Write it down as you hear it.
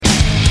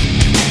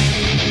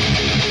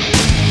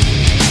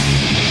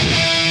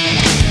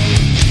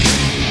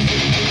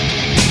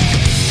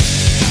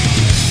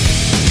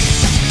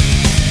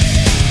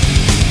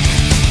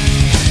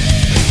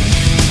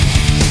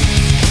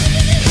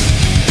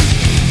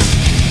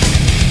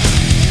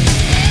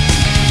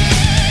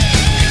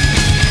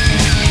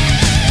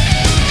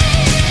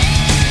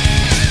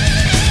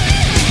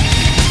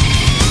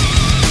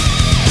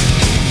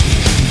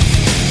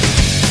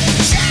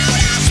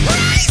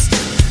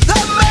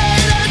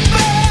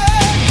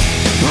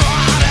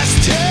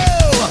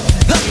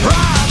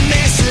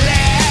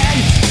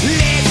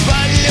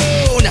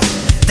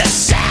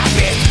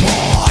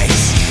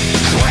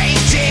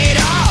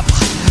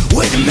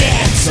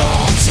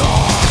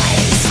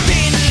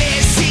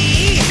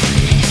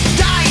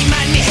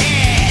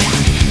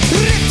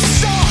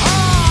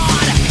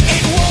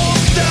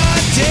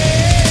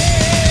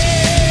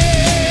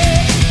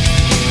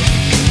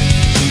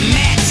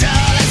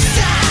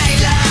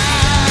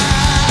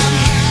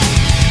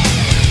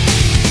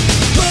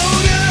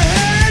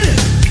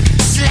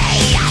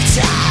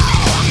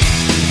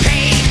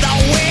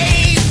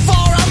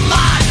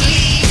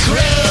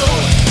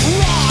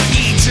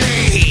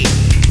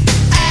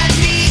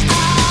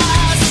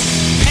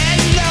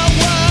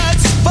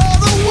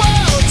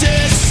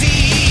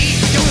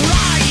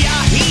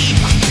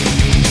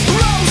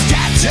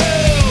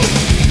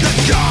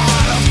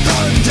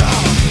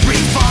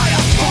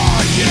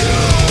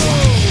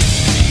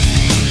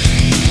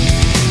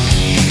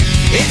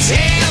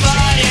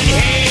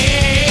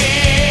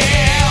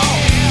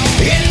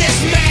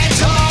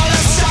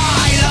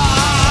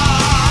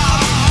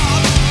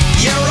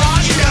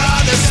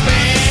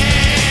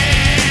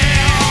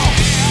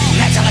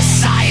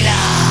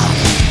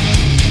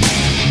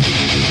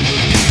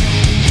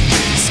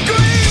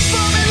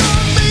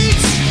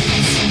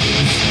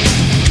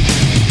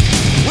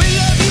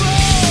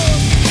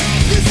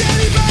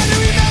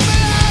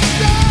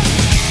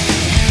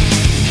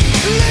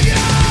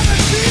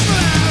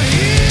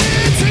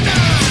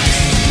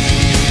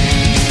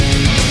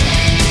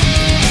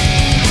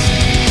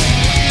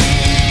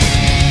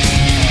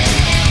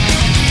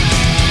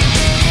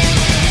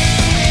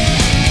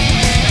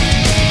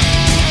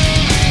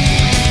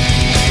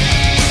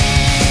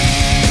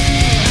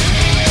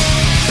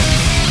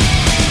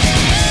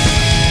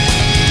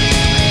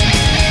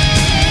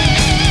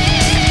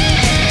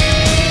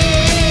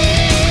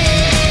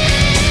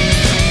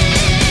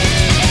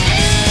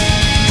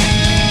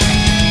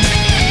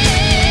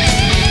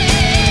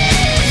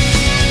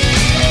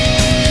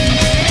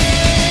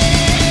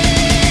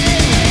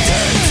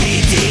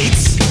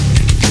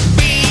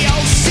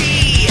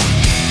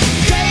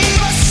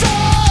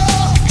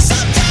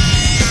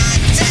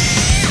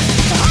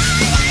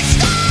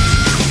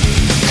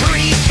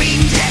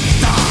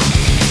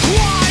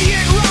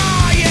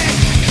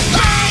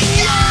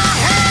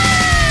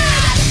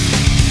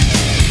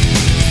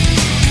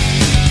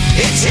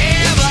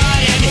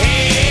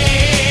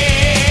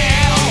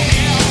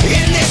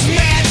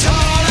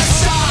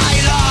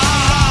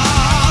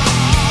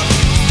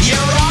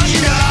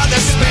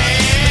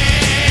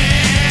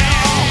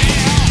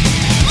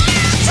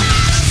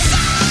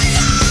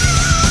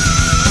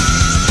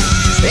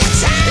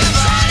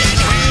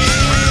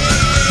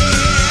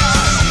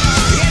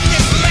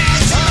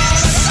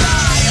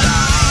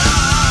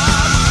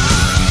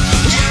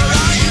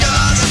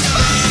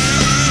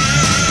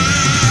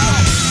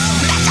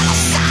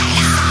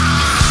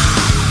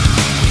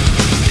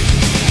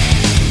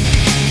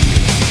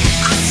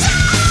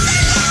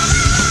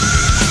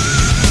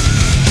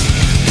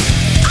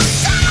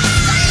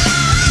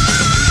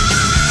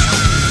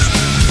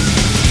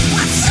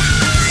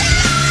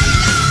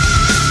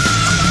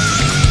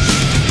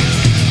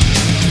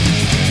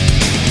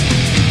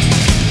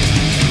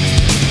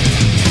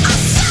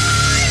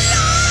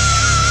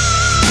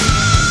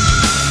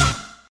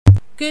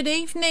good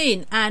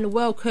evening and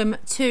welcome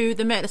to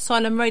the Metal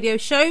Asylum radio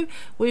show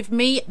with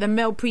me, the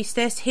Metal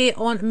Priestess, here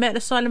on Metal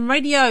Asylum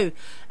radio.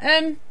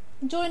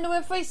 Enjoying the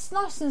weather. It's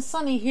nice and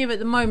sunny here at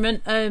the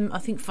moment. I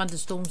think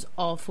thunderstorms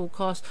are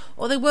forecast,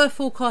 or they were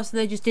forecast and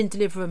they just didn't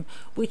deliver them,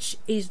 which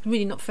is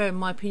really not fair in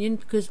my opinion,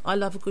 because I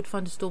love a good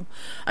thunderstorm.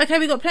 Okay,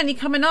 we've got plenty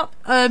coming up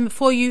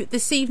for you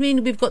this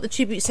evening. We've got the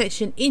tribute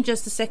section in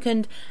just a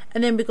second,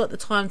 and then we've got the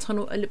time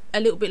tunnel a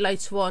little bit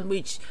later on,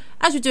 which,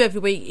 as we do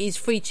every week, is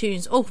 3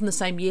 tunes all from the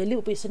same year,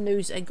 little bits of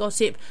news and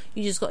gossip.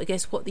 You just got to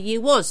guess what the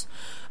year was.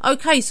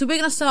 Okay, so we're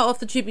going to start off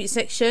the tribute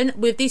section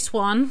with this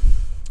one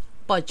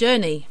by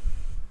Journey.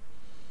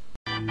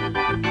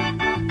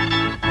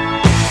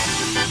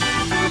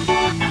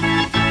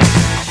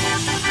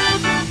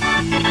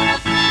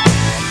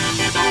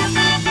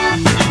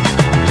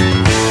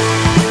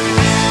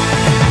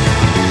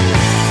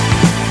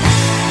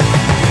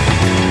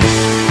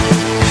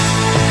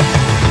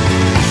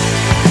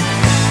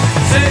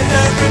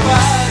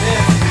 Everybody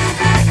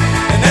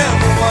and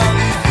everyone,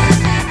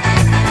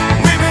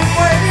 we've been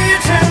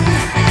waiting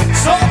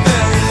so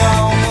very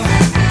long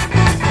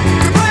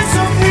to play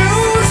some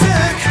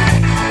music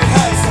and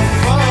have some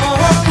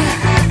fun,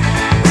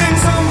 bring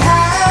some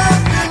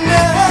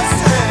happiness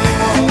to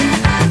anyone.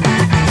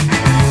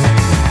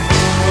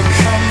 Well,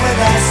 come with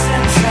us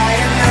and try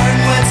and learn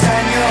what's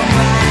on your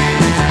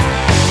mind.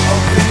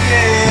 Open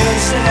your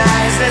ears and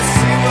eyes, let's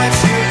see what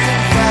you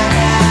can find.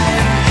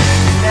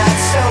 Not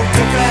so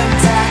different,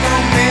 I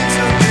don't mean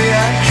to be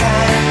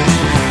unkind.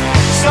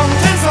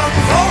 Something's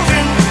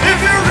unfolding if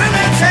you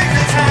really take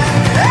the time.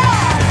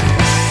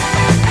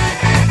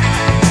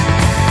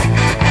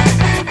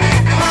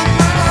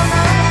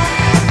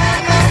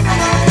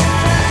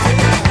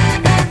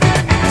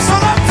 So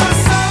let the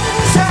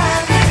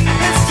sunshine,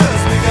 it's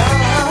just begun.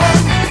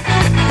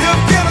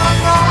 You've given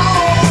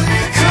all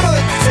you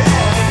could to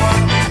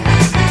anyone,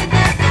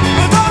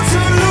 but don't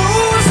you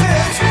lose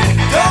it,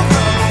 don't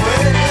run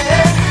away.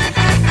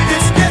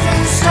 It's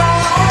getting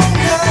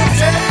stronger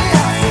day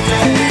after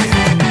day.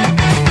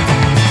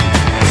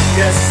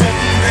 You're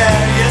sitting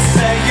there, you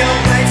say you're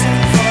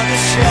waiting for the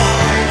show.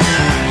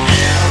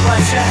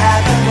 What you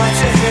have and what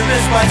you hear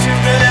is what you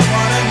really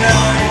wanna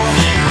know.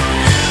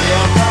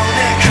 You'll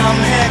only come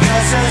here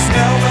 'cause there's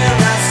nowhere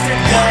else to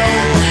go.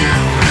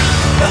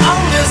 The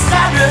only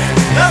story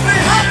that we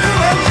have to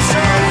end the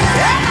show.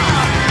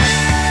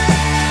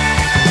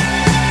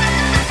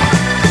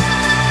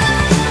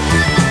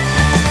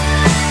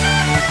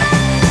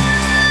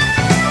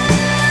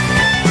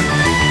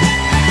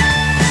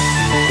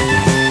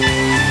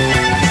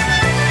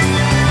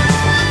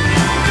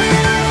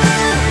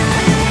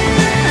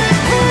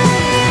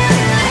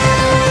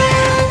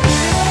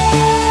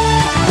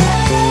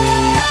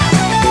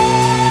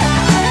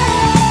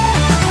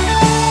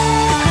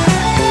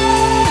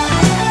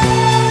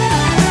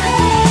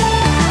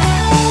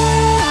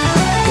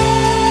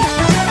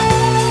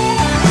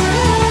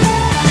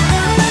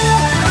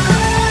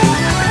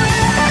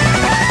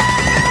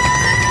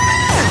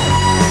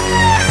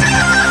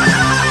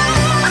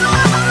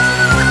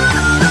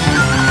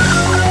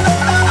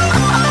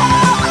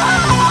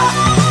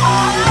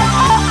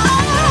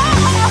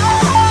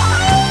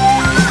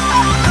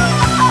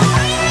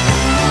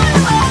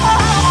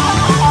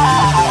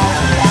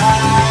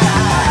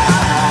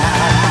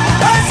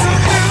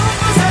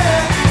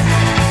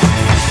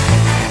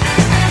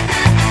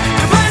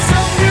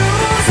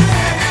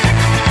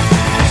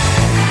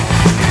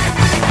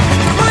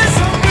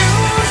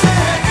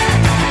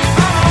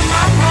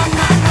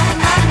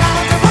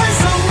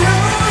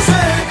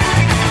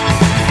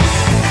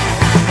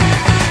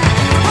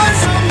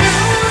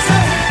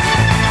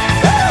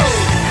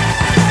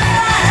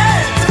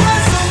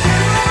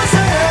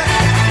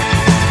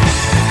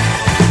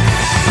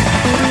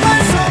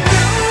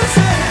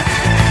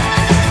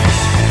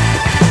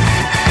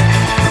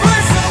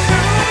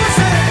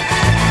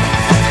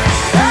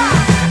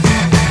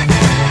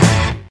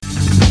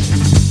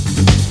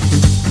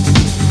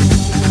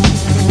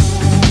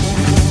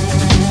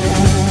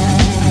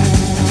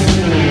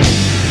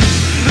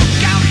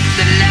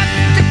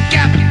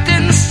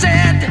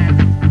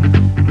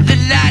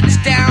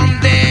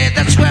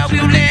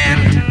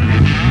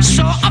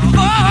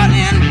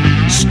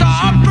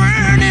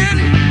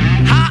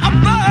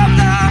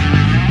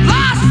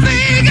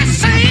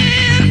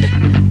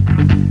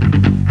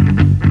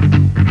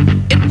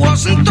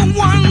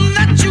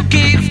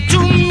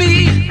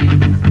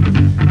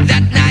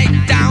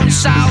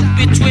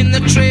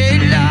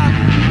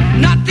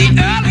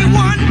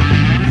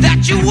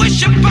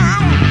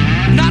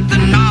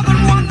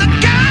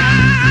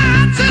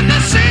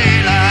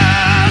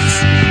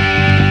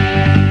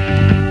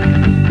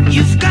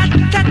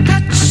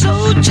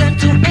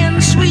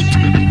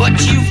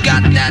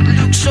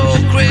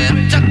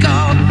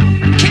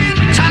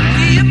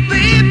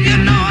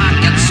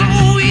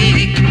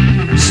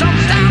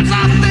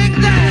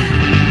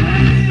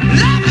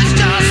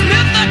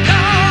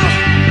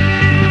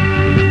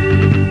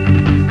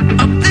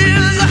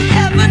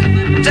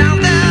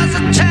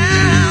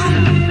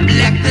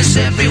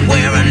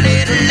 Everywhere a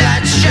little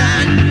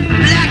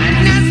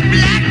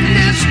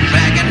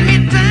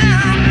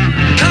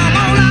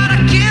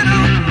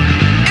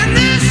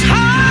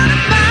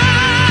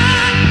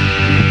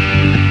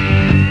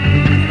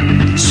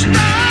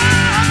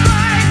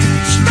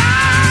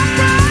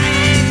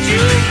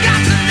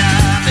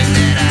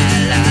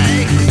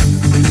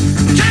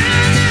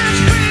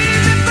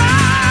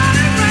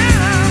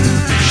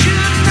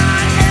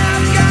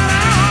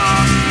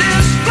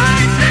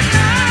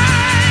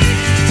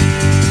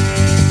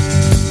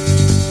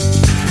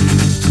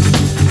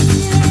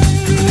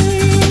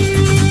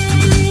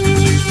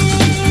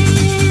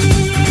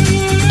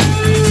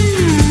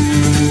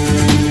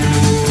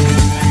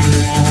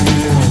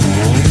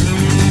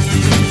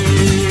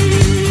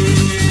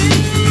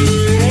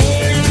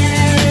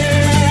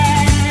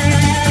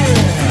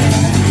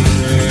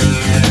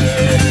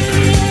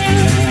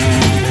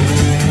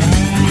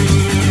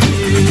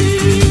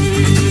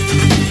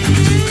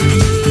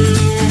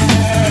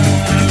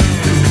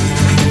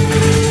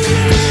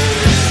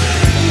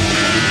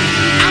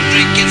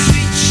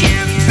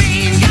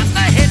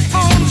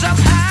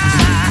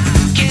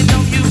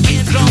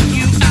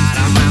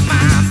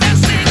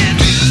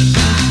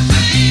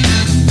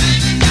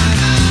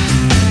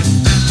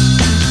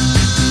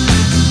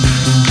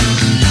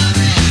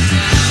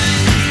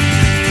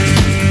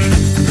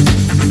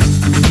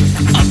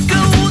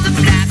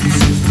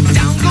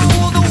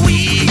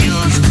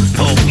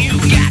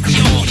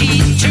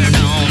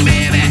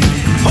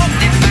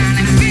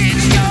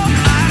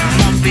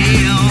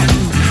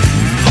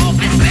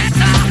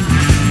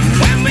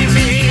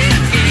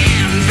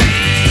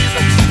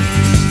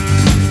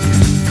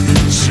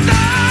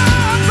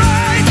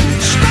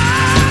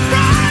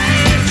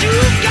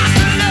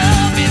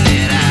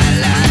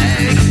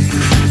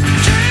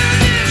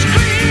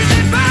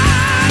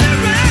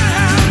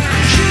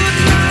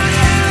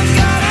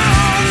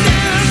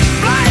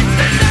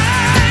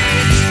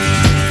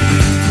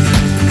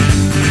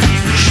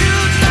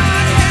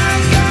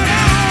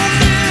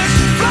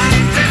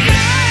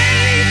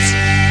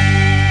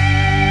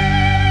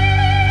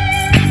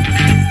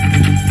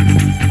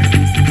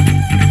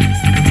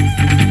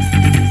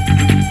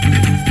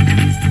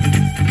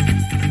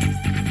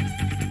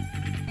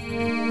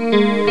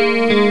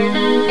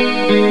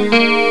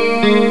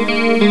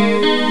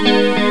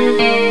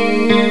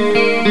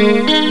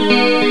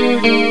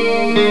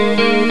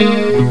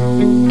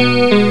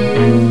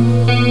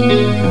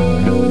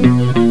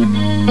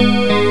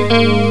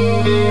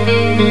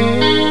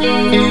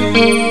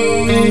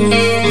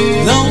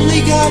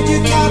Lonely God,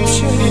 you're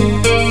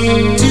captured.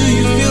 Do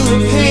you feel the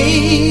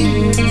pain?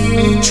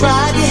 You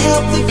tried to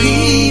help the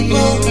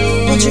people,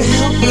 but your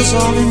help was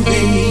all in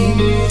vain.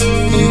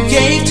 You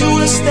gave to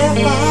us their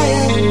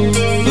fire,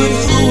 but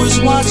who was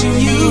watching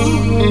you?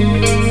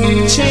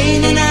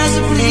 Chaining as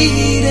a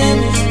bleeding.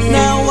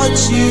 Now what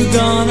you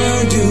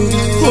gonna do?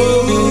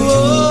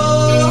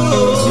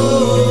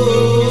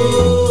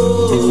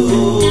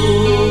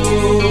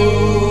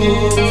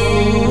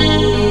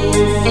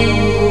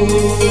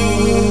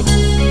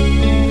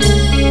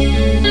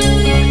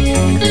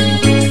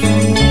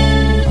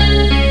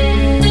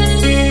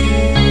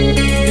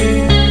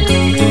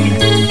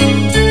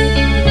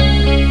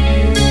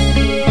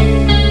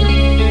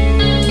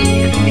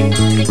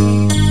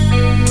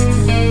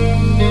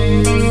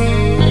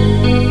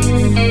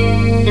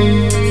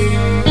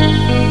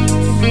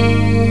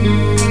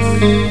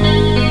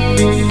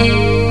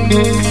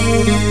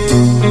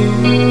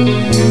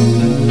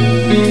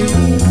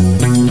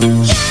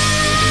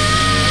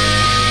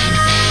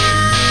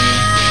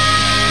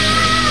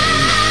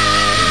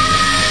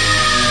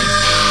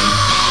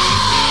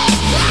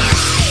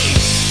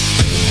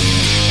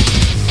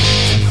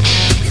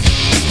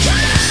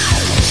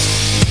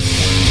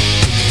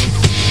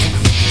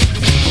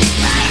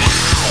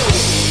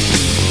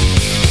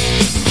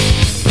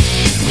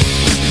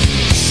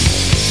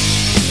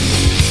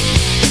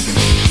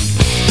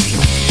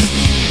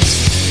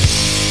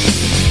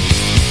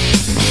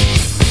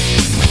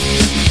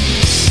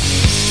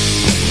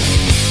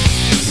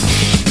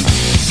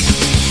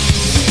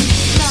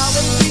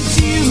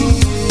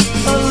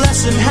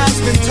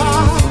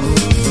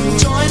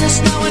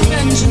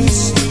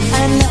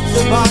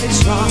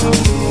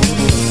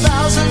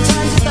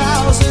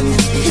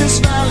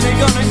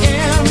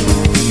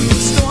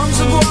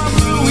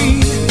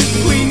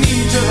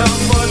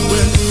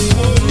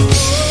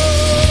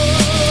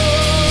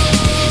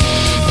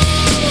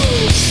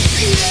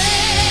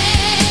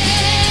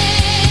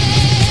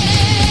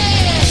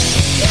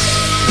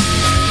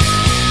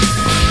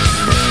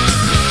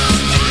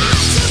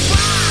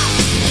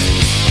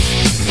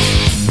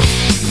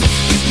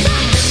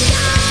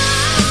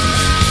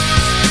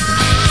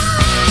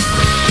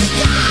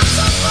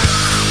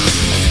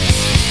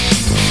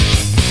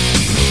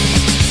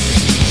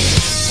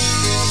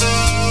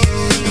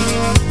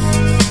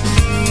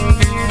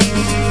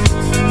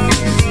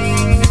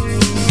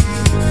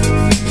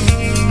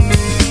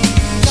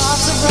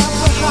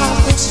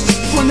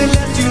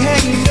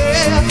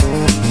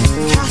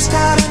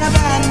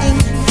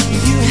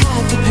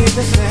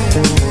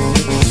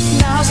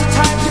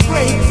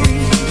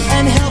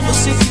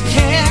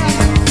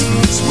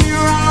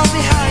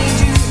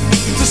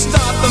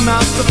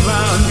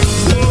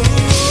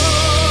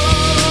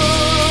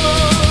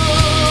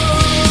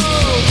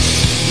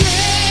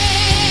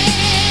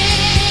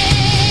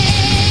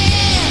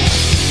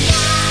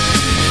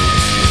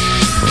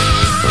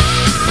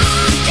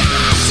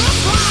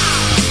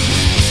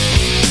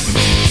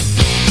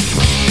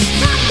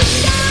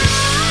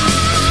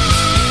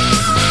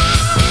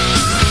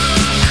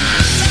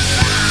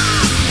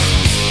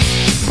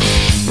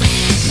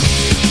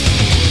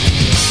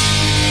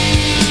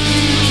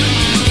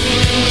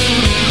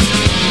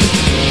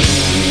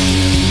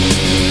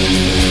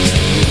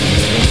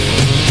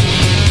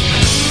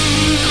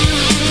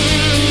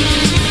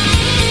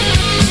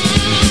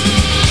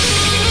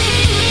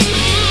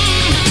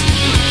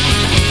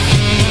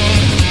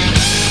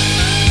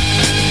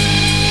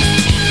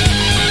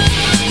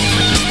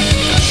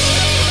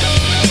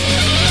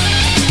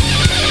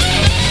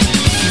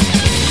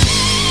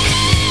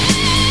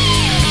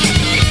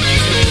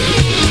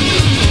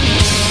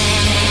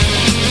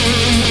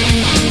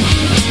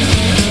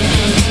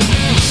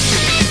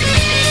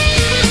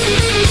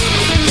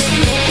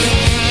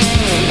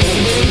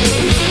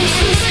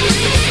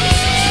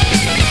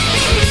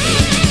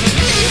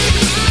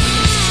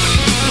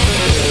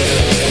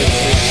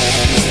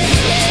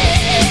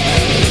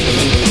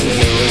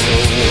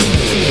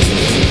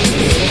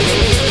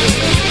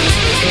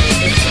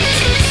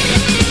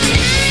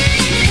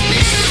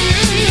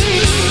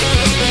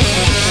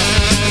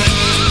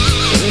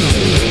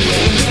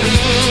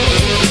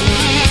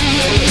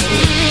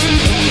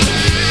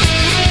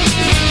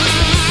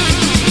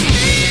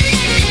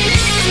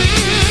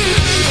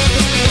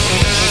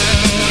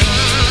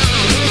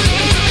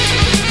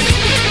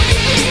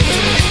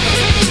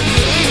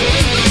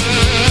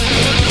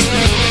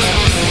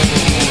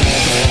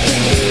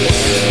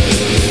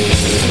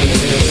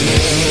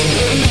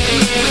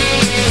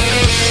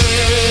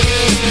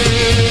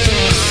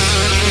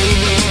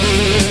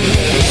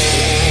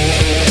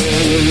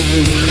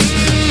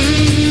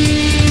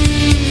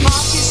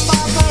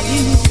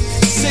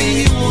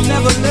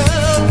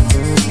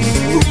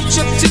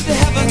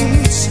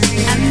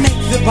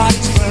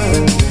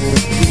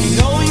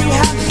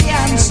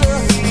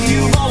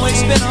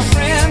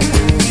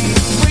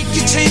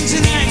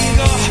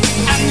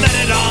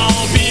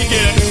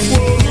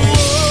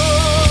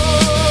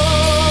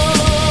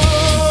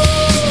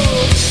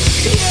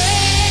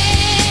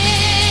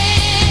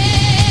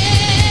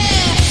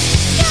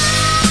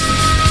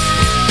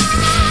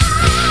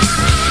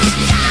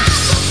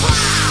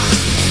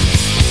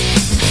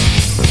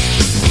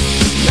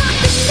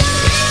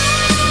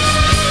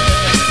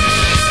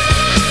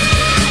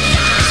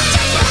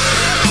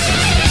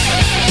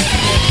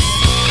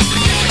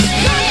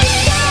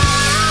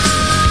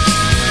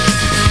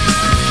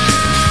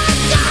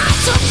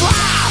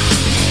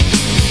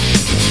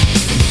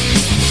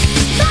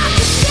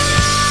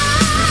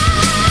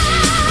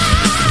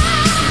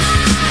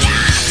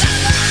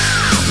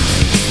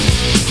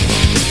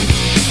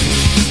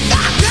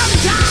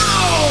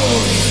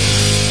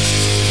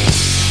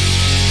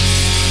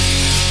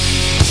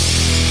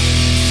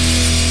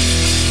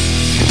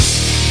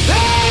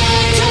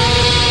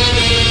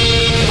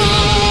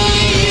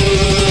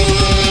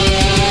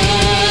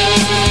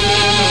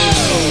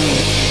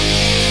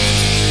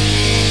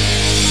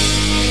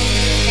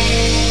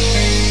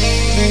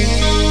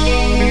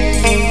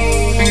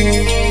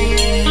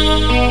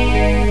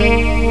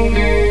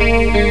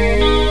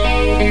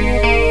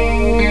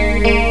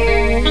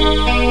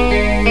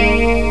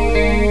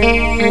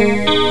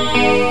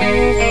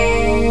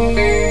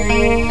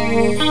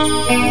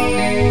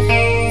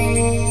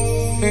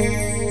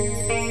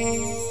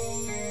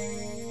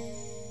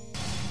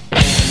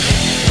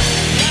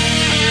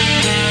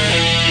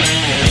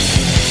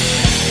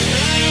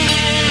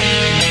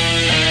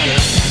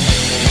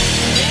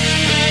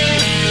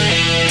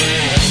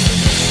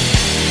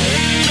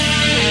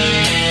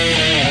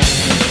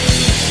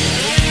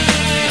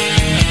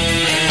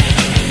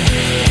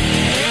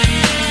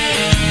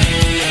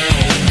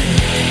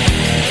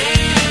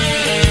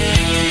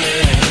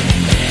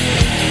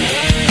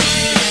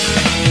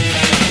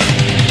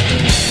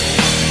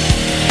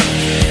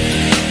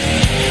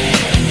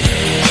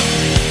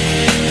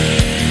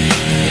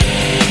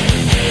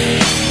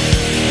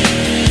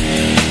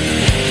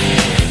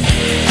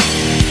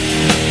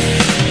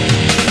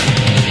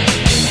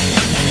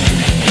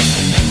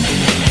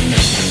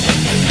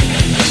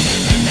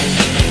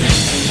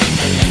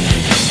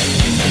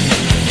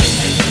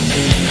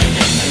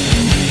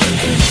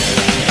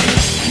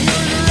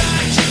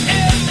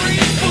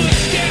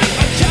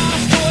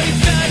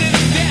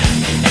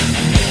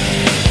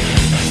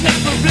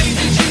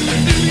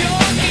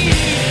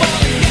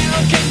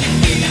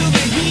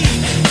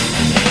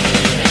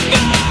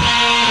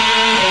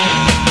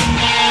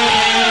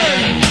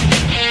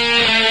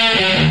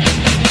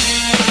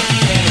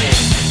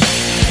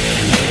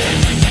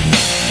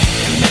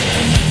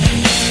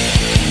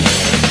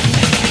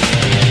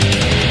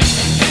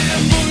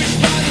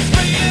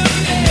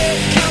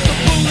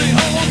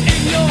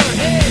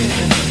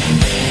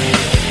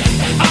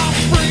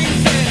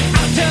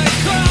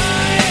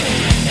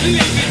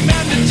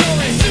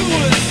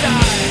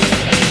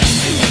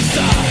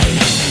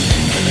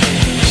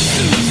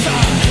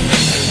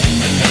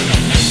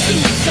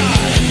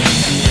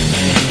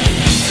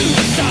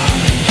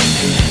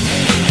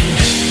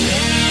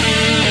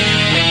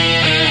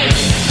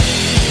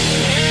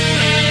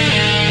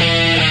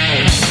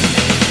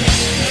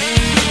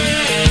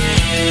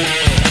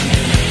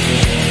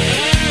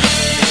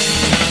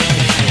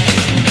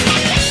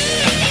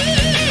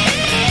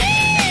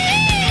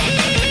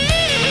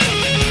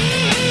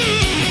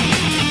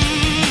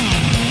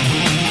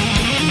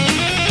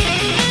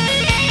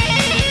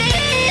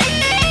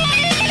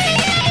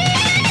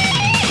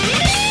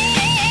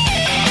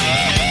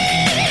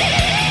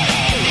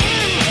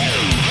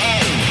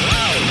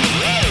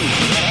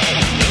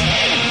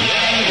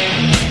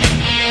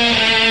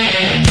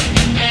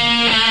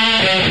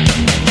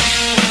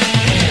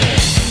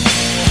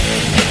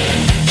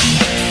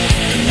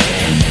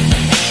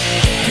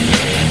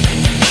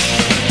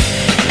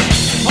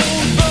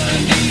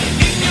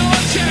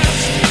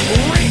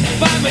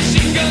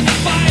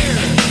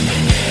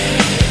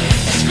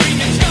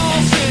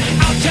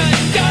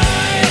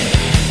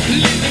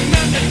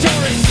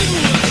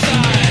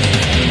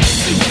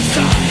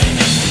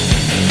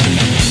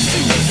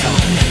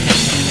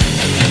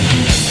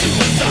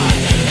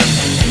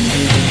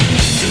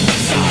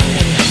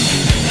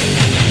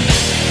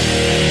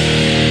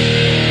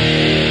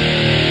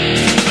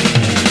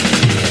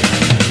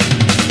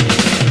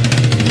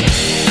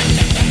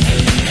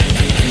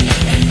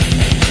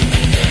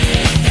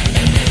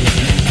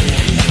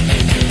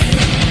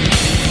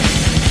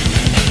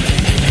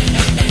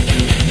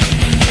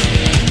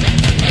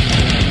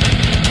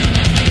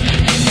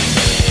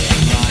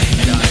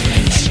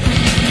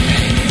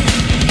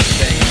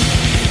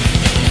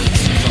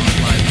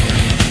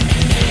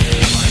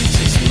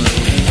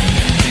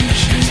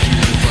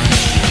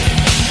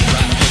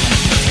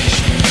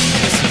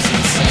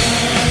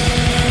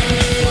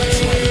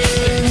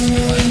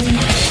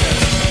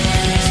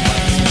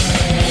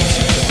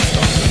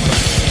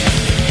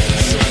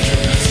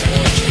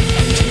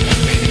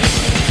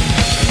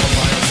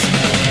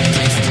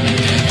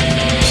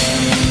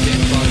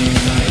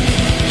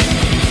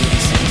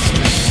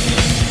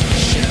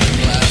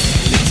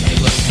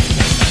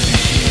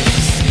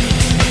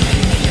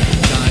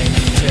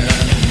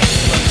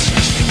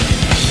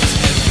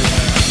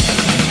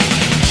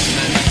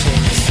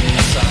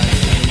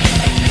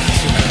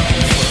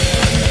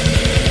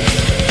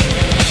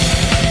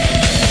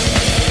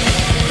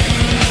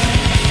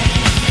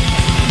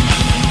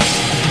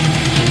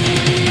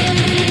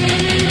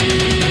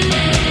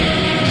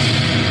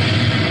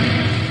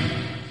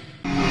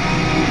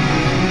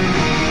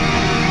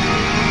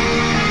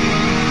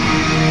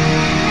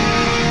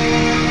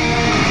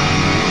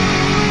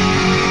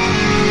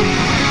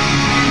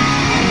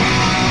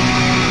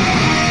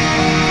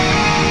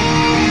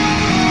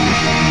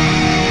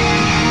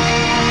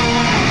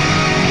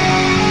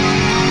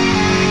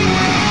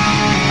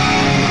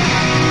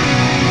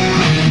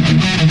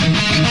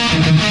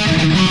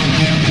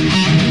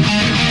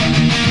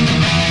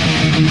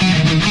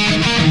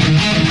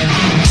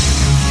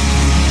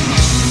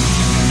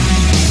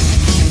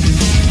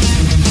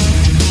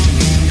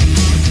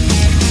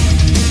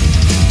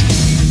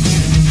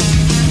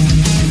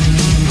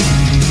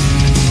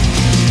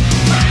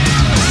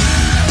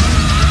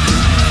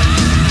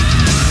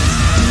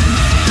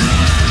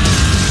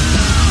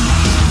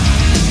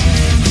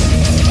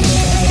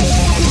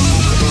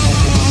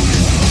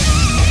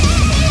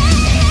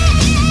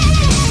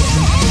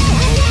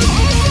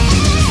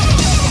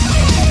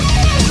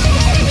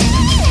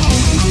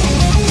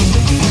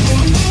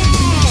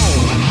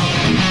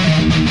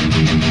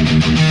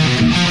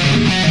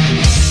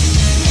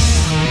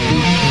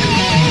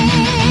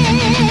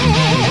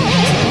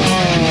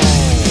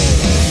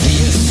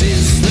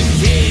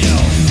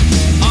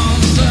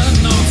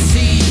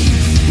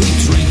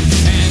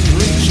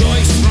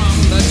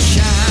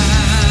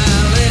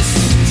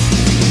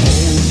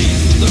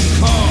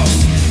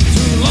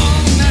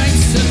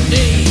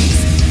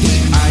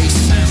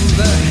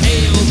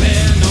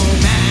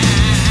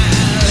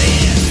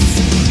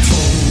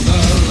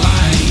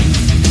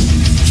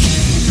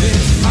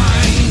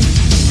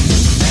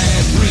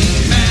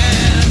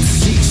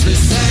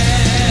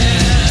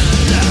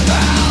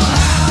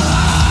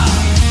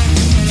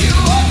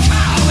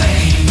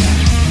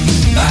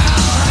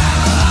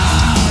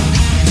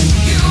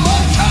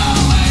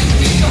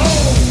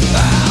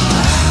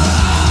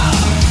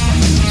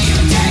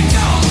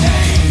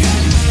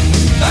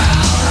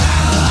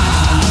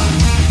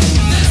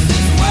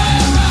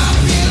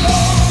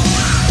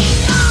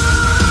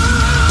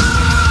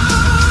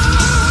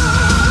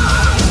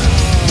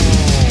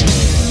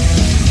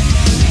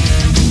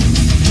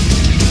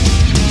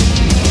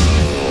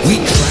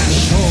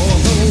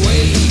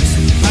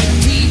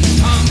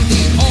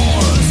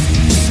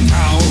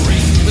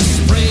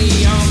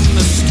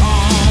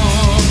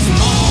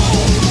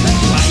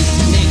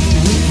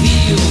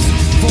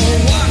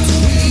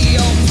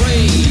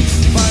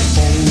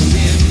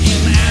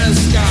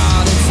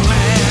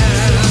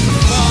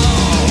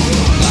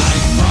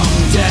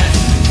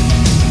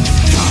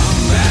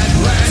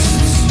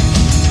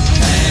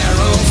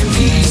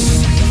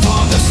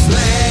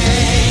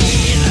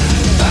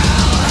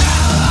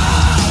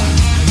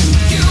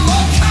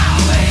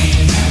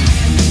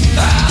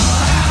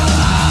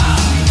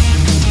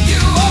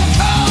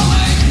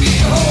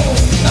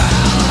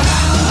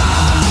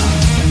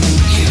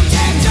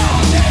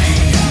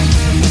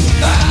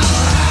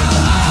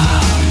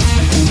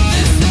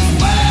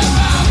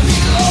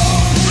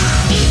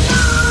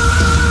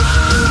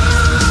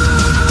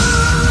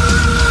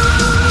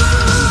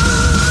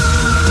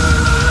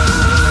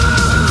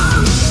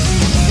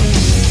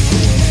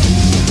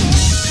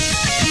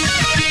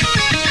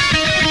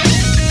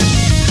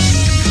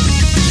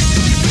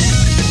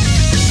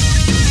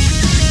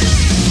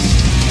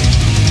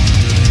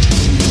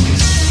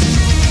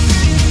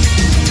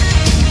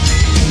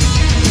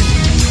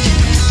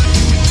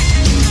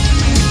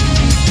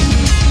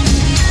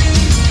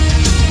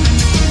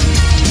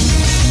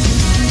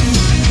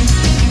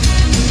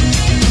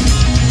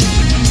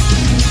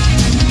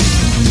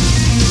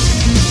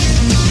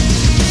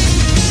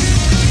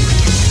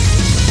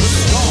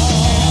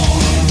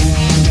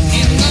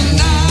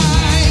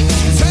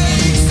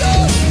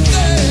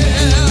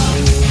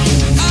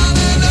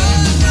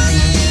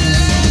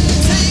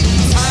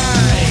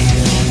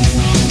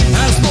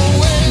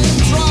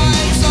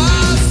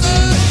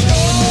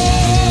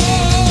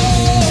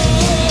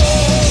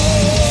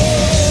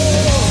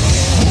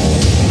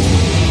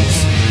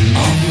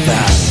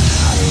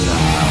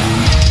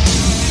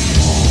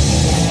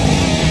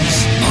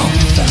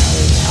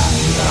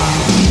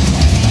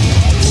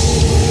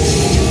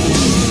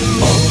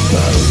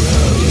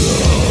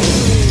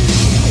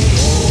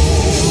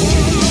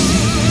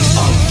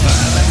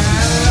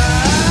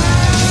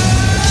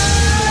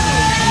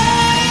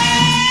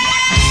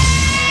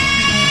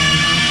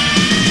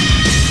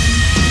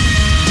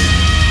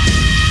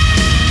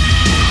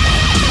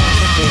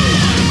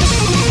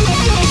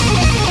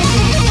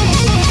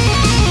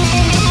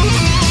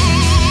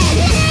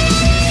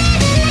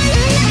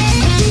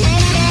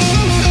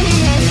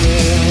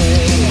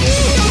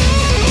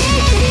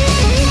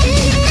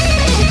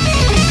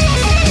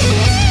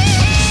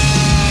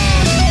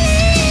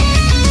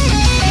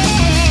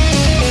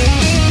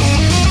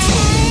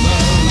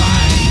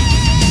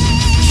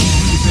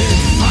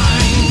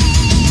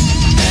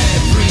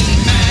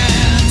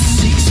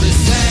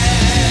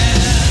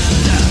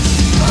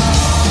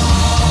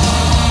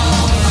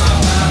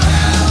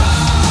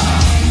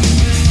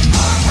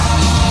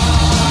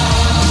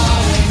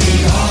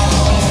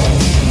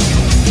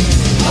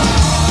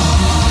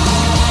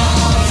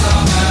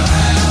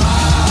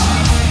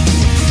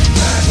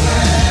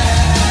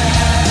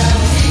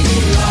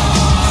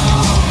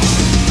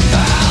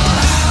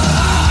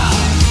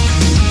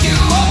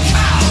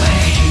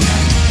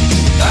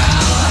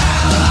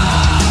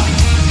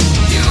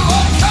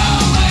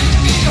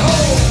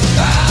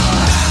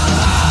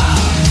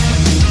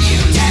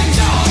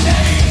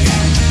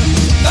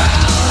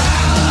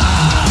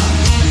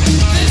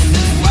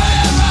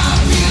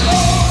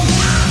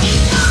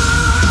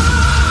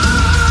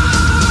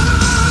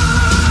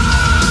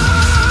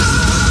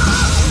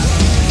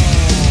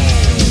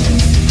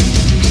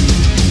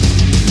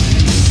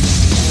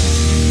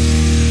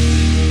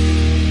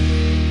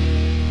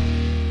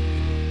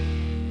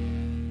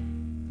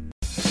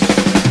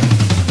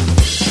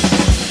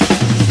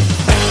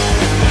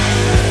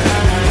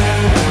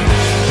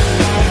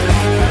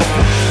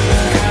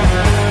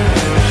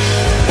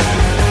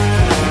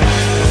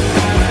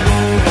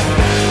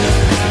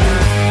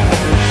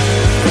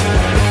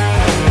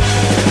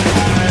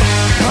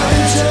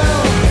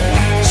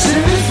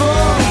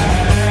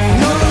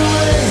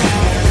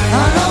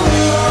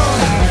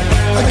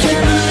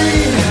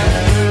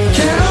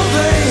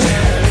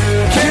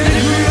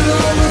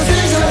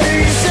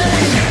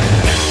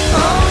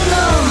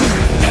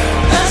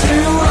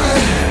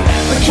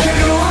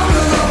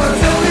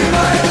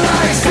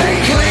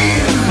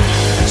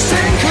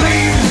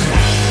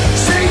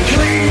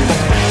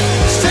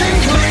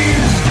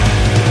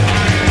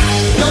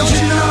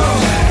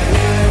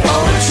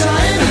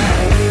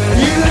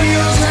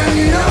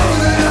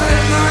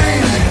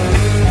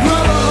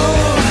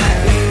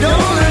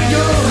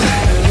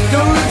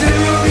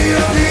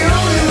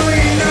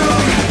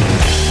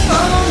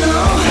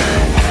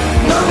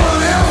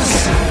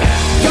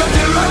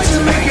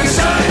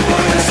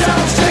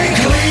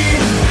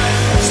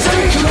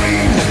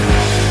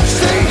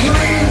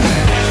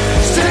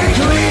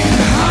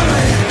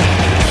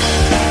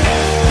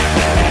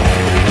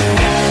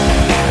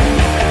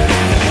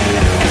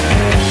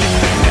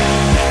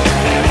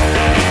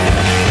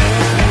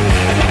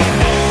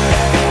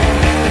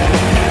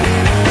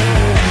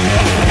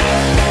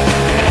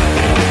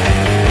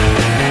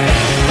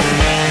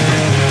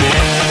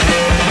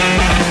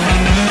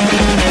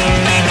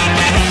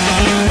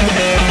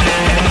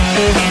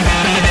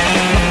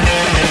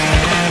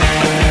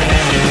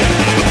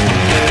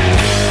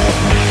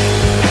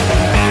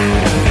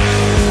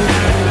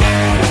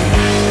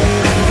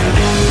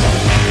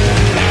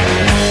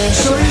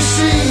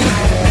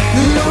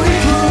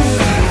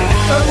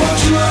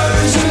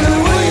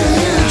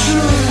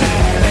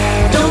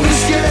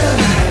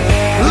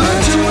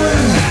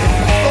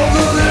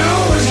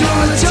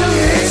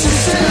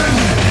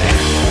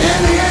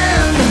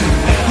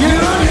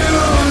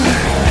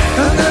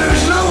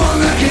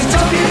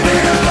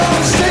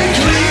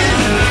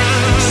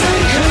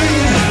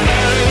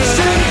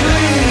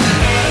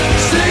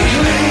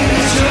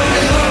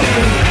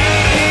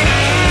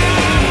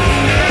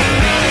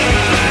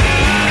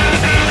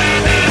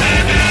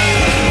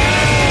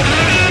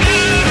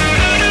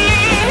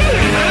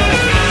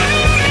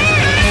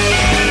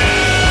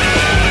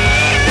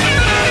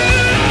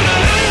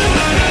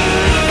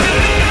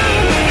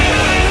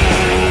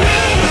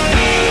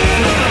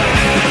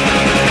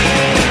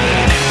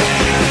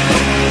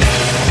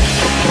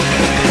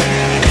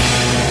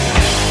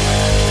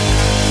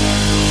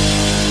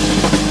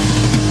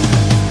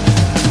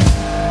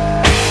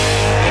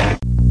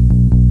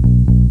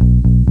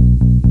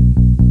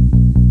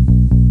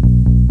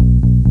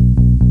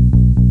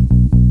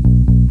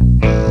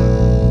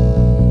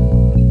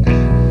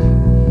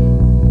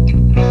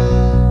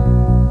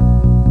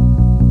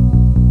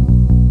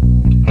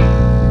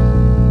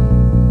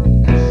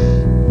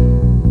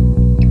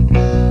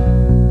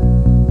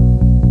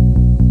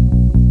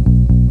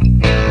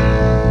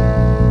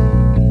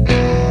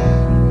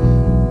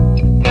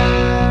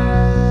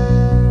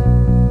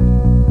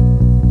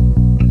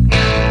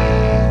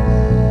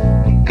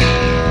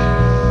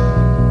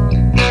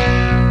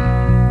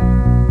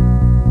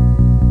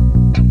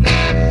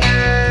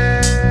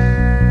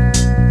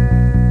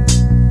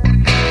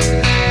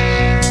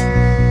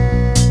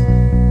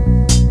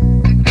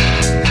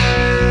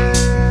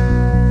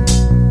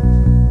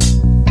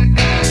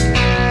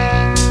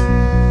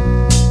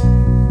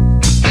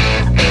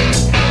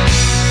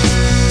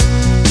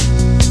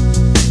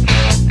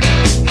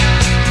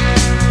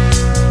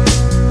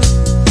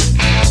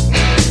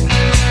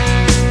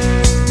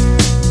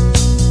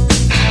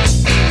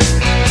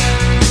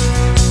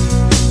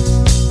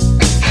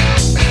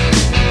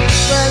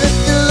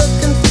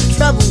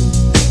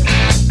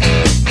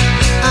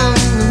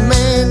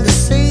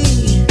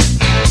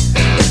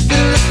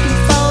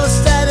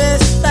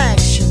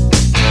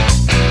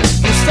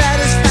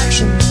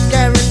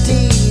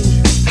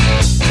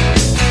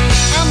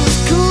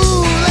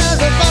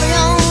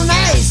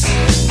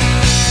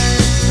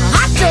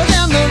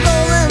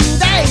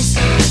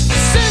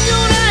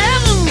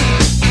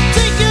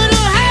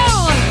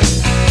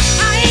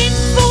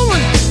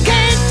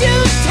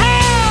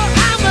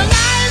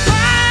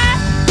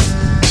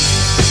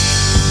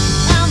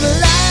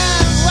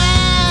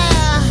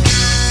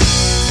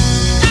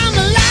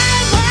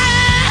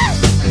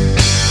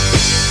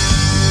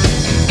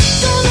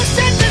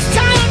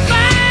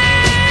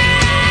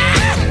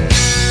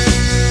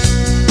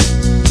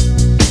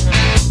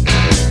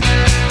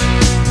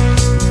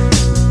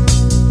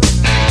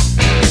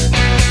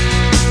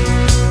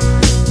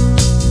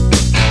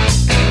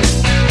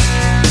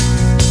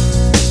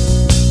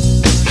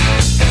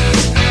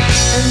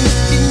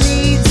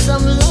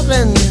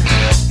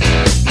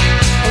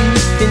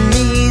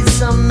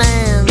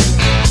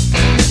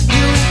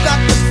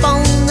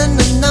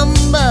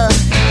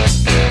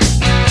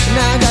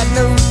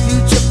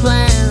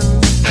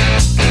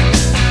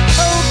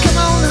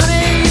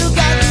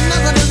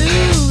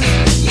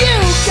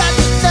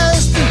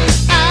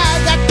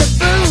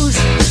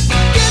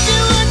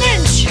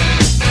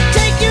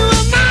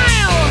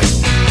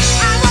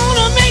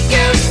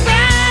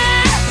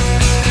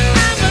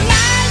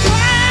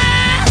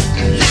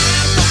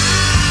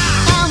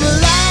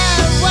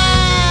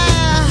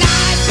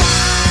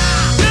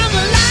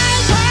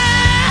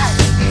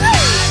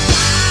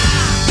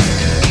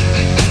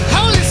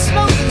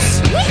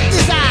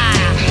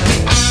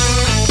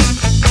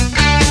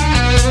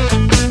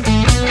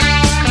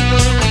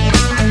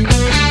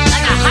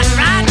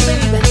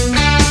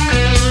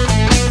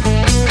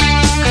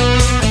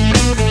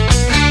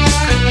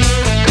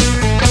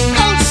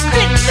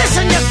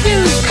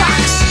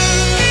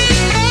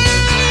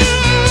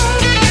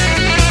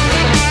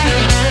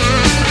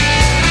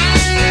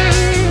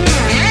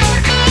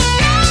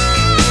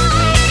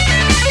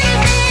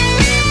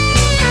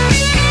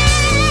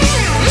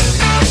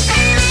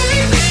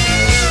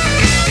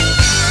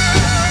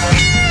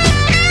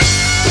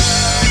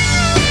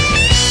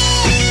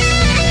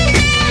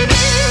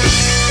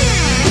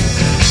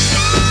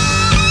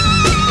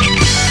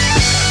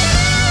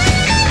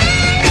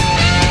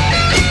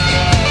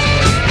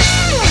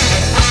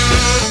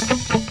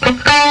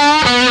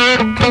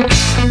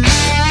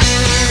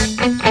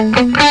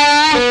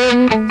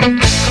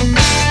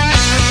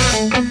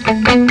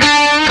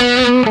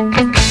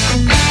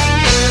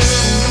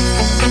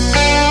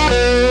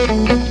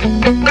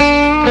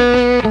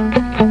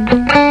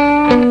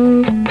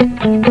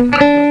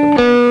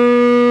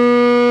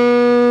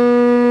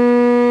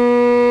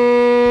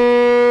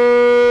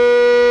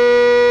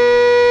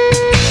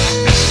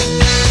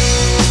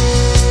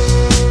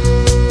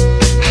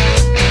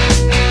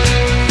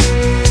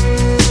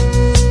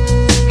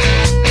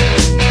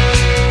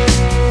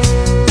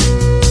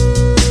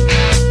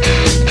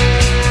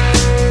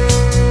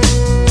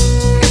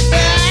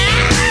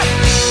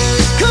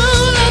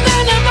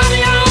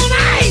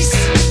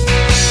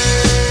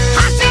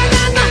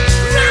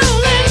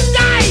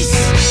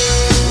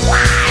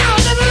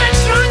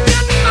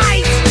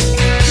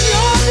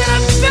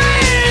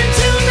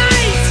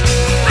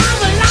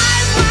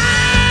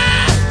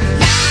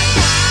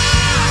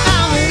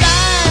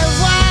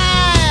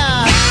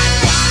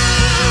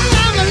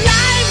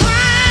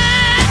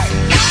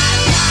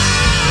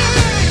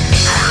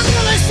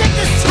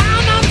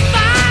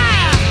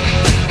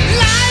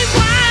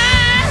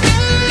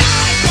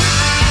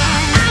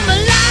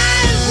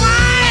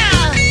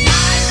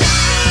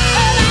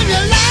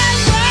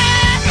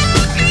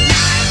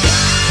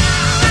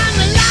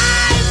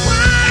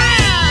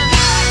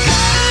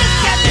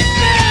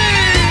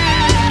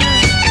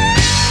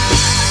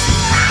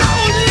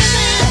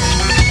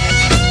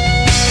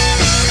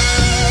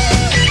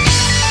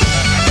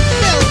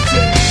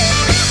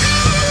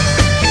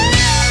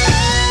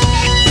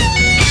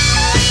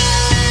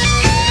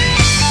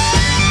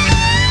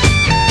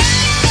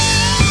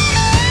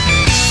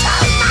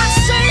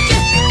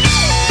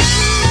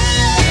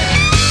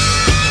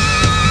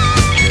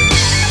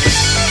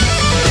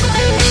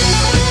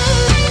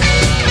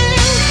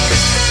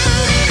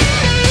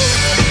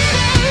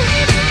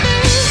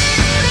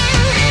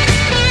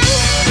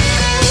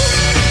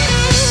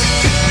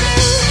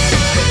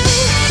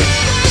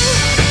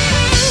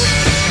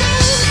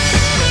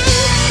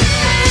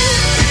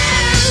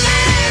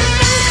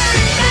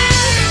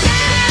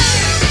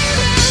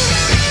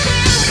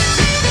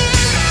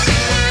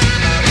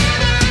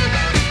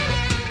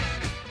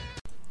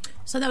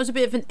 So that was a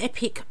bit of an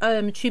epic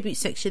tribute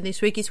section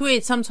this week. It's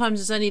weird, sometimes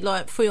there's only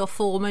like 3 or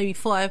 4, maybe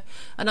 5,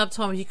 and other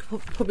times you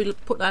could probably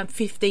put down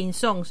 15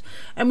 songs.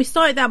 And we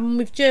started that one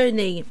with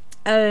Journey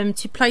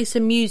to play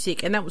some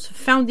music, and that was for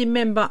founding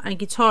member and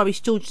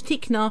guitarist George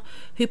Tickner,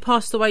 who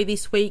passed away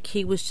this week.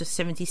 He was just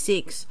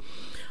 76.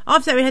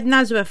 After that we had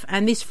Nazareth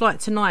and This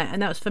Flight Tonight,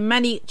 and that was for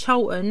Manny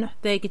Charlton,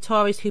 their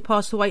guitarist, who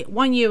passed away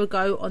 1 year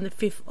ago on the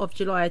 5th of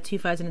July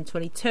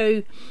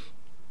 2022.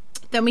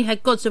 Then we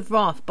had Gods of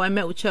Wrath by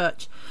Metal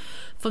Church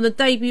from the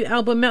debut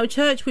album Metal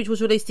Church, which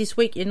was released this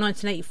week in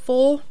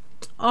 1984.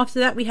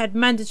 After that we had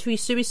Mandatory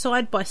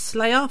Suicide by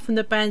Slayer from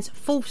the band's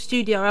 4th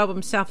studio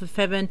album South of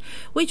Heaven,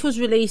 which was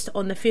released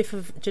on the 5th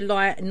of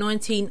July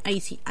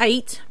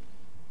 1988.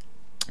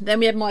 Then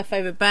we had my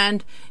favourite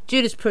band,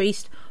 Judas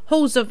Priest,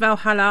 Halls of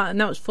Valhalla, and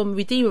that was from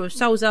Redeemer of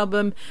Souls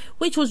album,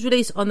 which was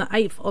released on the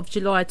 8th of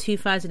July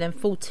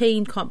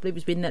 2014. Can't believe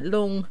it's been that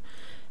long.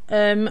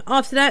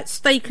 After that,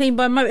 Stay Clean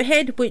by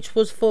Motorhead, which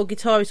was for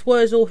guitarist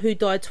Wurzel, who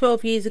died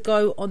 12 years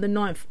ago on the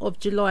 9th of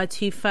July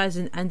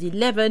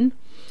 2011.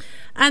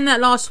 And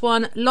that last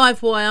one,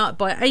 Live Wire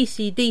by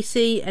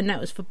AC/DC, and that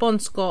was for Bon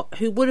Scott,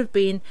 who would have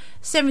been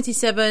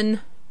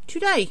 77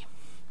 today.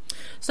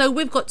 So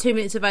we've got 2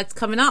 minutes of ads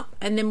coming up,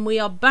 and then we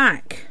are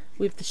back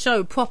with the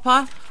show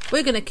proper.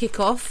 We're going to kick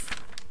off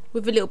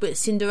with a little bit of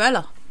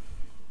Cinderella.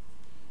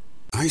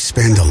 I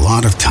spend a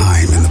lot of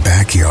time in the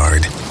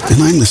backyard,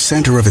 and I'm the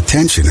center of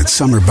attention at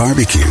summer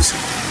barbecues.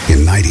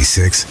 In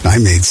 '96, I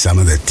made some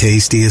of the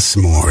tastiest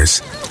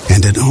s'mores.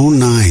 And in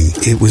 '09,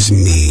 it was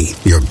me,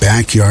 your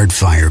backyard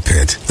fire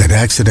pit, that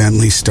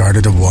accidentally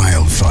started a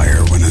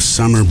wildfire when a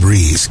summer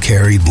breeze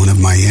carried one of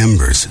my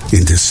embers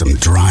into some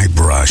dry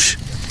brush.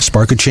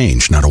 Spark a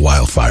change, not a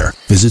wildfire.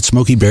 Visit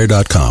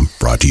SmokeyBear.com.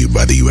 Brought to you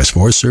by the U.S.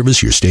 Forest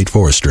Service, your state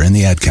forester, and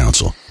the Ad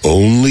Council.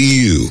 Only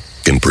you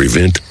can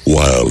prevent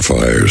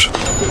wildfires.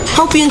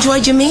 Hope you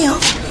enjoyed your meal.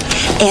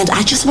 And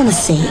I just want to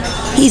say,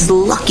 he's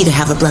lucky to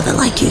have a brother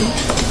like you.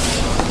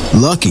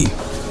 Lucky?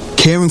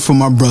 Caring for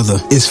my brother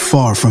is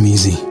far from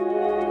easy.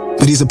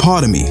 But he's a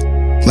part of me,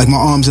 like my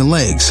arms and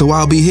legs, so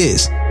I'll be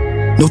his.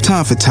 No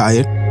time for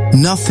tired.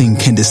 Nothing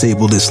can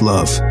disable this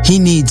love. He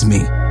needs me,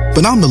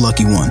 but I'm the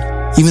lucky one,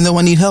 even though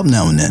I need help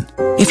now and then.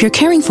 If you're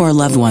caring for a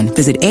loved one,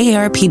 visit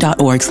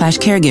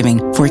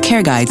aarp.org/caregiving for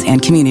care guides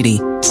and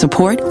community.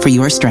 Support for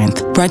your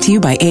strength. Brought to you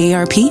by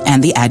AARP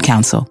and the Ad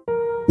Council.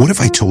 What if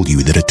I told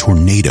you that a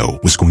tornado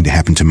was going to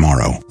happen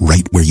tomorrow,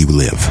 right where you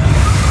live?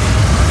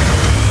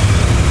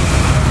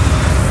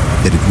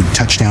 That it would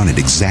touch down at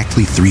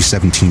exactly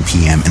 3:17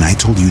 p.m. and I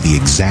told you the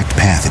exact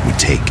path it would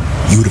take.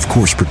 You would, of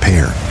course,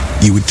 prepare.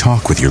 You would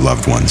talk with your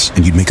loved ones,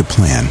 and you'd make a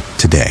plan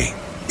today.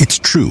 It's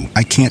true,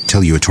 I can't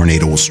tell you a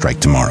tornado will strike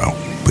tomorrow,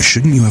 but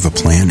shouldn't you have a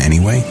plan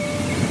anyway?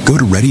 Go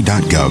to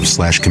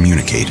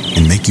ready.gov/communicate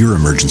and make your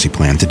emergency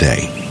plan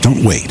today.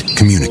 Don't wait.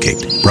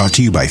 Communicate. Brought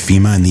to you by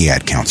FEMA and the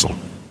Ad Council.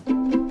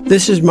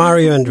 This is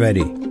Mario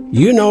Andretti.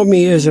 You know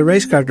me as a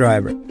race car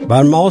driver, but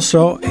I'm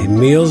also a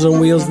Meals on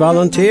Wheels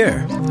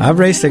volunteer. I've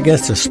raced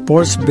against the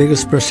sport's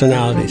biggest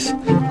personalities,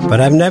 but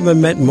I've never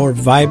met more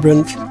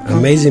vibrant,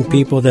 amazing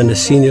people than the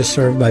seniors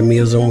served by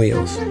Meals on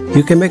Wheels.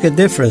 You can make a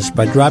difference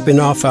by dropping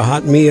off a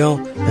hot meal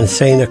and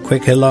saying a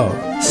quick hello.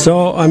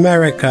 So,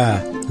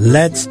 America,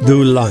 let's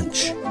do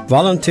lunch.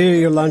 Volunteer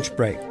your lunch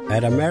break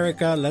at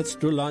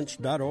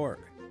americaletsdolunch.org.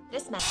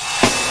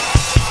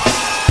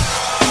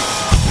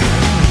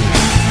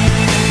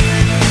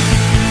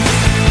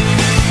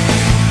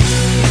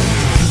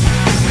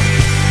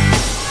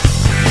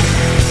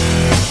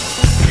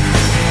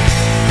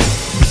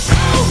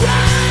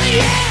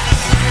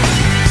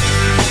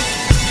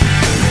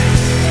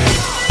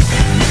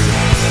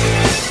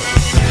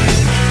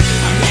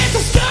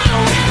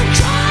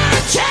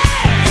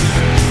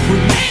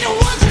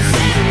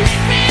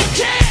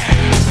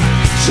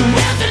 So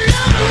we're the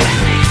lover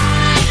and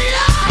the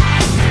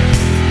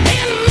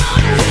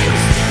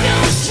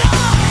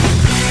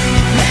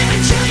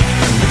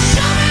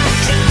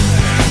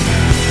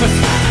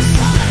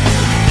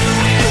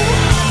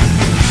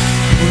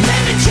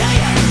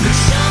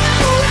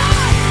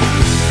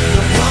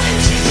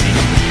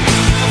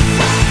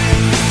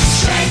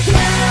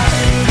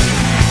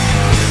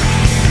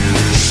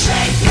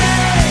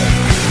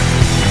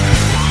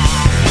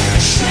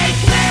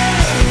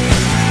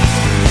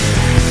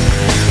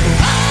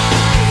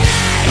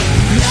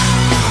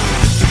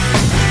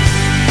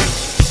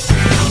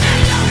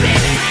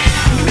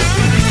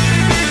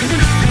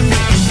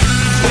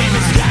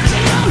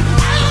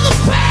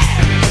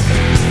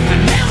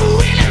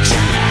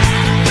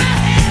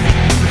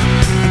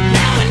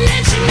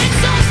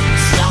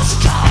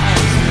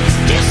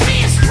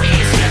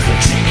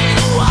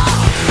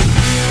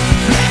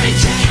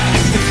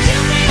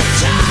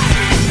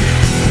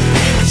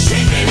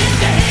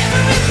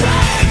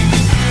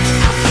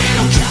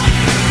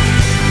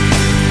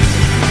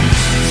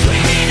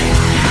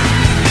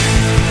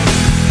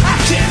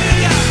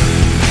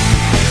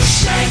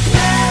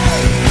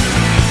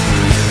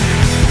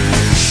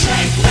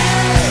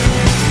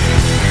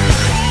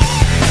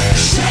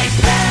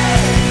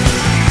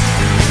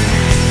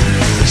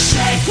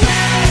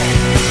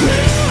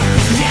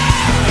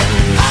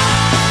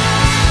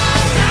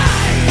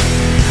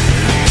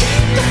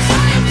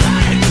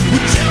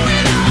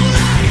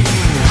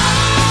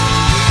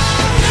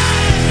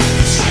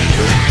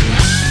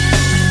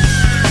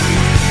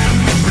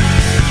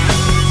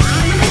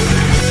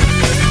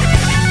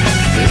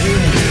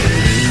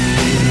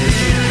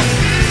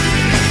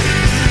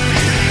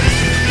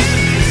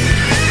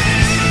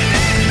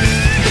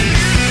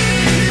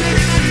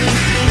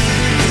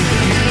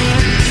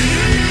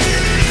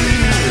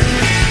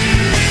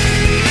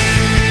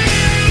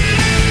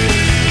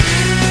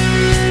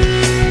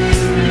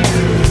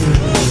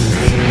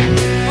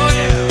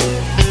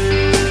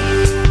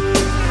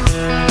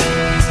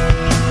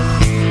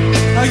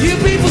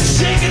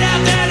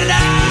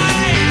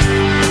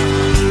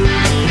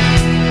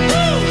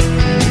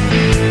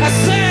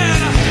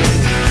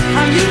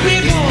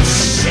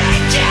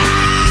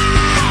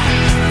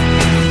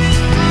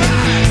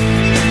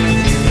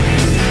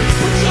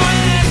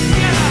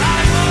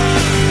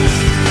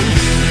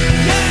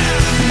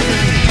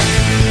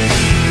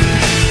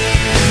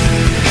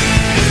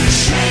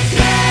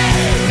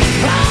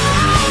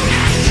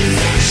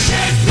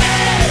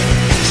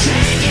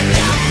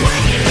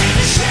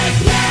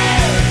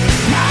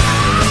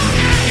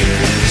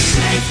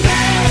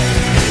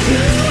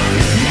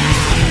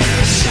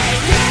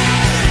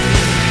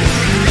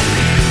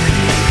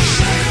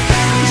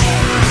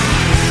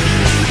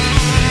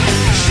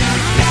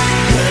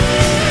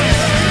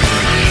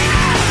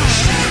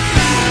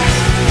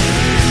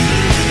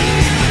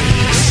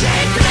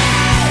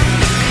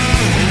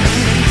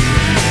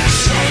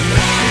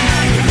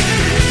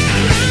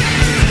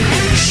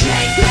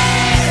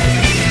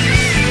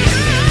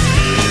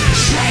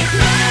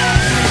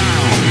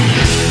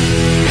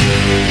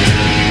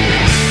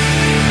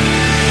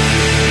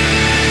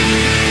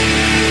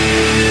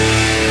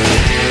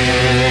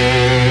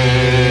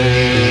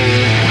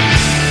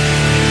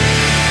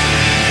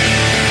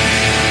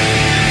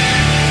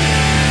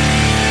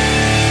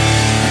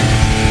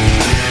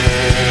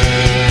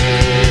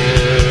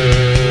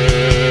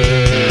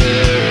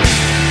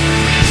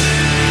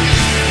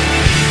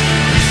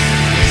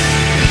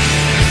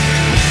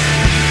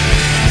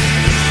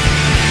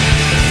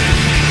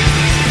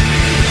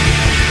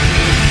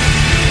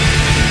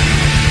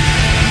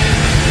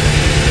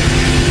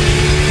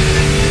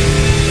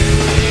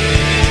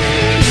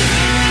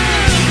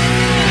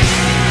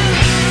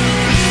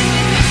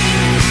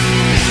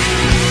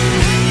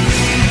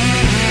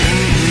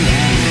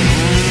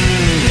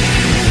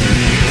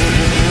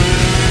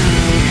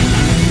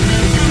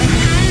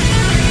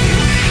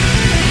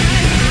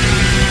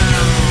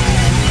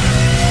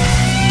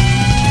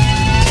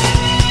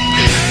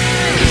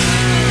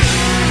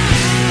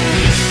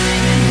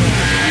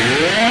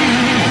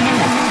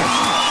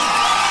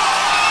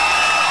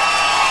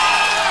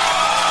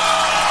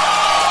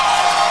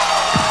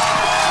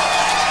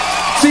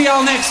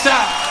next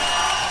up.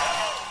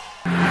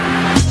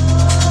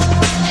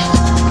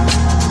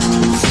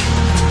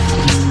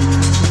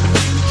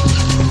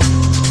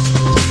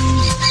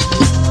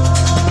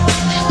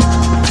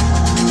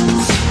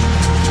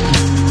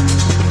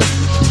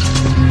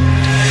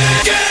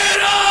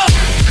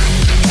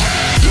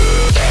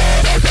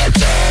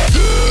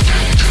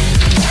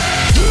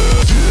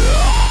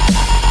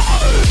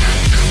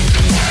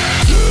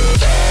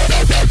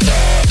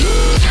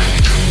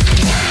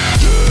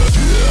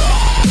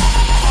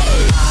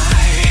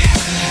 I